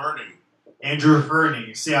 called Herning. Andrew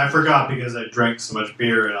Herning. See, I forgot because I drank so much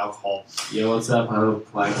beer and alcohol. Yo, what's up? I hope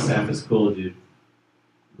Flagstaff is cool, dude.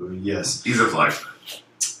 Yes. He's a flag.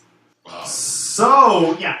 Wow.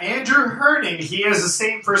 So, yeah, Andrew Herning, he has the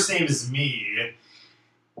same first name as me.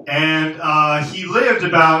 And he lived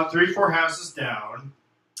about 3-4 houses down.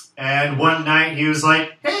 And one night he was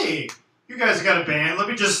like, hey, you guys got a band. Let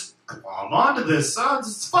me just come on to this.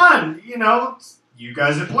 It's fun. You know, you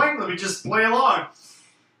guys are playing. Let me just play along.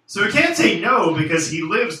 So we can't say no because he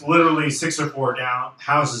lives literally 6 or 4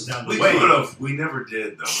 houses down the We way. could have. We never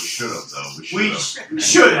did, though. We should have, though. We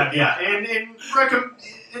should have, yeah. In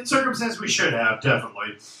circumstance, we should have,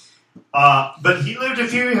 definitely. But he lived a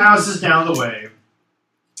few houses down the way.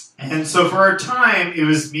 And so for a time, it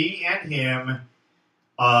was me and him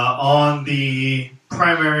on the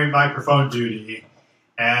primary microphone duty.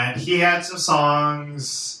 And he had some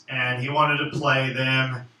songs, and he wanted to play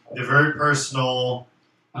them. They're very personal.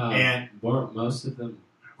 And weren't most of them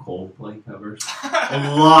Coldplay covers?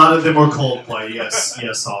 a lot of them were Coldplay. Yes,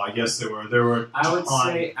 they were. There were. I would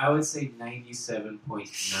ton. say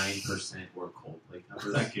 97.9% were Coldplay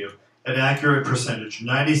covers. Thank you. An accurate percentage.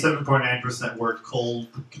 97.9% were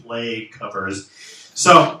Coldplay covers.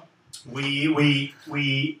 So we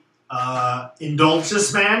indulged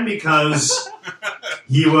this man because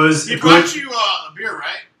he was He a brought good. you a beer,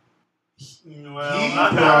 right? Well, He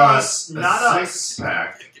not brought us. a Not us.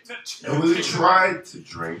 six-pack. And we tried to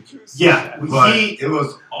drink. Yeah, But it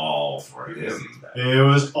was all for him. It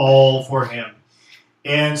was all for him.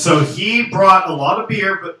 And so he brought a lot of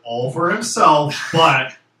beer, but all for himself.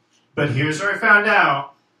 But here's where I found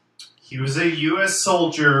out. He was a U.S.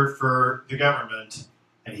 soldier for the government,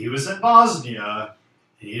 and he was in Bosnia.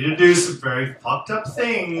 He had to do some very fucked up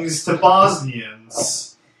things to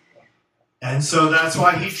Bosnians. And so that's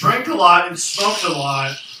why he drank a lot and smoked a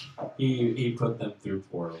lot. He put them through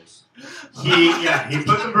portals. He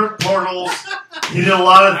put them through portals. He did a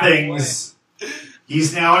lot of things.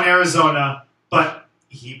 He's now in Arizona, but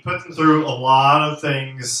he put them through a lot of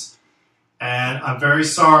things. And I'm very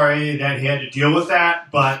sorry that he had to deal with that,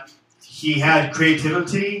 but he had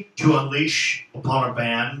creativity to unleash upon a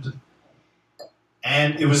band.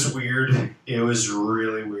 And it was weird. It was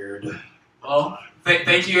really weird. Well,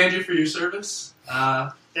 thank you, Andrew, for your service.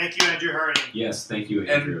 Thank you, Andrew Hurley. Yes, thank you,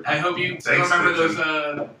 Andrew. And I hope you Thanks, remember those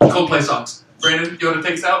Coldplay songs. Brandon, you want to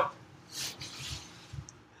take us out?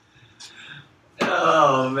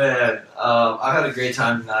 Oh man, I had a great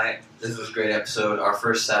time tonight. This was a great episode, our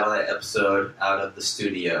first satellite episode out of the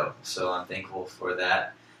studio, so I'm thankful for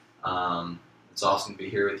that. It's awesome to be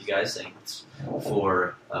here with you guys. Thanks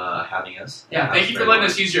for having us. Yeah, thank you for letting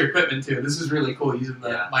us use your equipment too. This is really cool using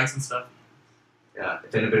the mics and stuff. Yeah,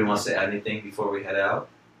 if anybody wants to add anything before we head out.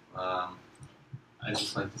 I'd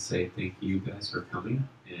just like to say thank you guys for coming.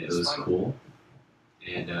 It was cool.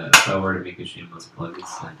 And if I were to make a shameless plug,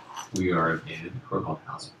 it's like we are a band. We're called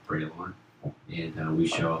House Bray Lauren, and we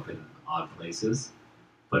show up in odd places.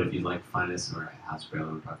 But if you'd like to find us, we're at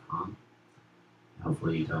housebraylauren.com.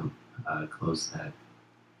 Hopefully you don't close that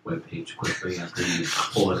webpage quickly after you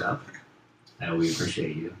pull it up. We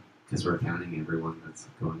appreciate you because we're counting everyone that's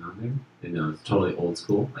going on there. And it's totally old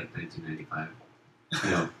school, like 1995.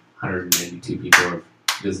 192 people have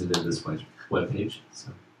visited this webpage. So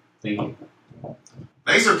thank you.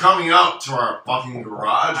 Thanks for coming out to our fucking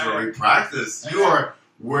garage where we practice. You are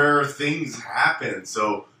where things happen,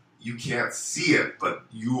 so you can't see it, but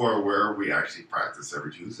you are where we actually practice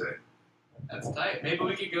every Tuesday. That's tight. Maybe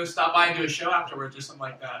we could go stop by and do a show afterwards or something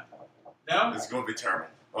like that. No? It's going to be terrible.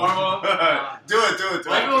 Or we'll, do it.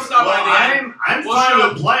 Maybe we'll stop Well, by the I'm We'll fine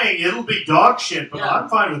show with playing. It'll be dog shit, but Yeah. I'm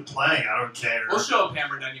fine with playing. I don't care. We'll show up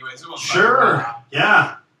hammered anyways. We won't Sure. fuck around.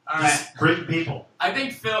 Yeah. All right. Bring people. I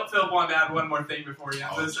think Phil wanted to add one more thing before he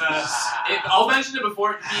ends this. Jesus. I'll mention it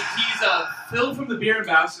before. He's Phil from the Beer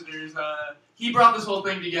Ambassadors. He brought this whole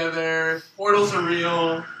thing together. Portals are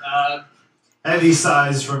real. Heavy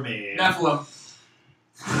size for me. Nephilim.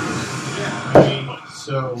 Yeah, I mean,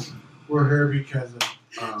 so we're here because of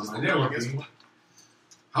my networking.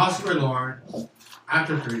 House of Ray Lauren,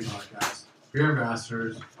 After 3 podcast, Beer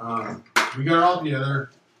Ambassadors. We got all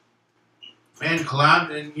together and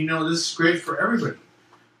collabed, and this is great for everybody.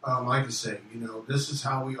 I like to say, this is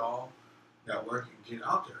how we all network and get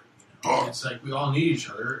out there. It's like we all need each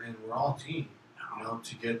other, and we're all a team.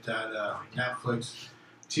 To get that Netflix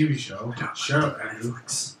TV show. Shut up, Andrew.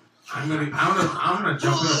 I'm gonna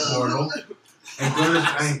jump in a portal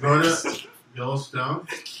and go to Yellowstone.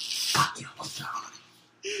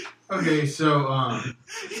 Okay, so I'm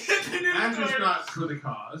just not for the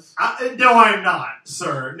cause. No, I'm not,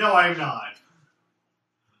 sir. No, I'm not.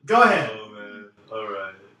 Go ahead. Oh man. All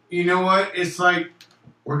right. You know what? It's like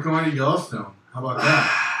we're going to Yellowstone. How about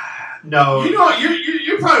that? No.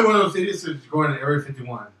 You're probably one of those idiots that's going to Area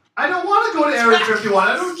 51. I don't want to go to Area 51.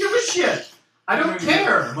 I don't give a shit. I don't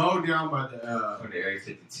care. Mow down by the. Going to Area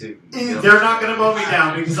 52. They're not going to mow me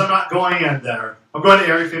down because I'm not going in there. I'm going to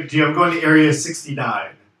Area 52. I'm going to Area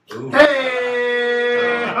 69. Ooh.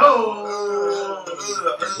 Hey! Oh!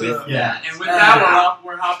 With And with that,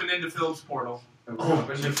 we're hopping into Phil's portal. Oh,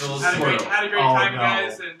 Phil's Had a great time, no.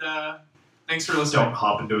 guys, and thanks for listening. Don't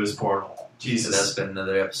hop into his portal. Jesus. So that's been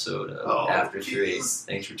another episode of Oh, After 3. Jesus.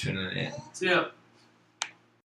 Thanks for tuning in. See ya.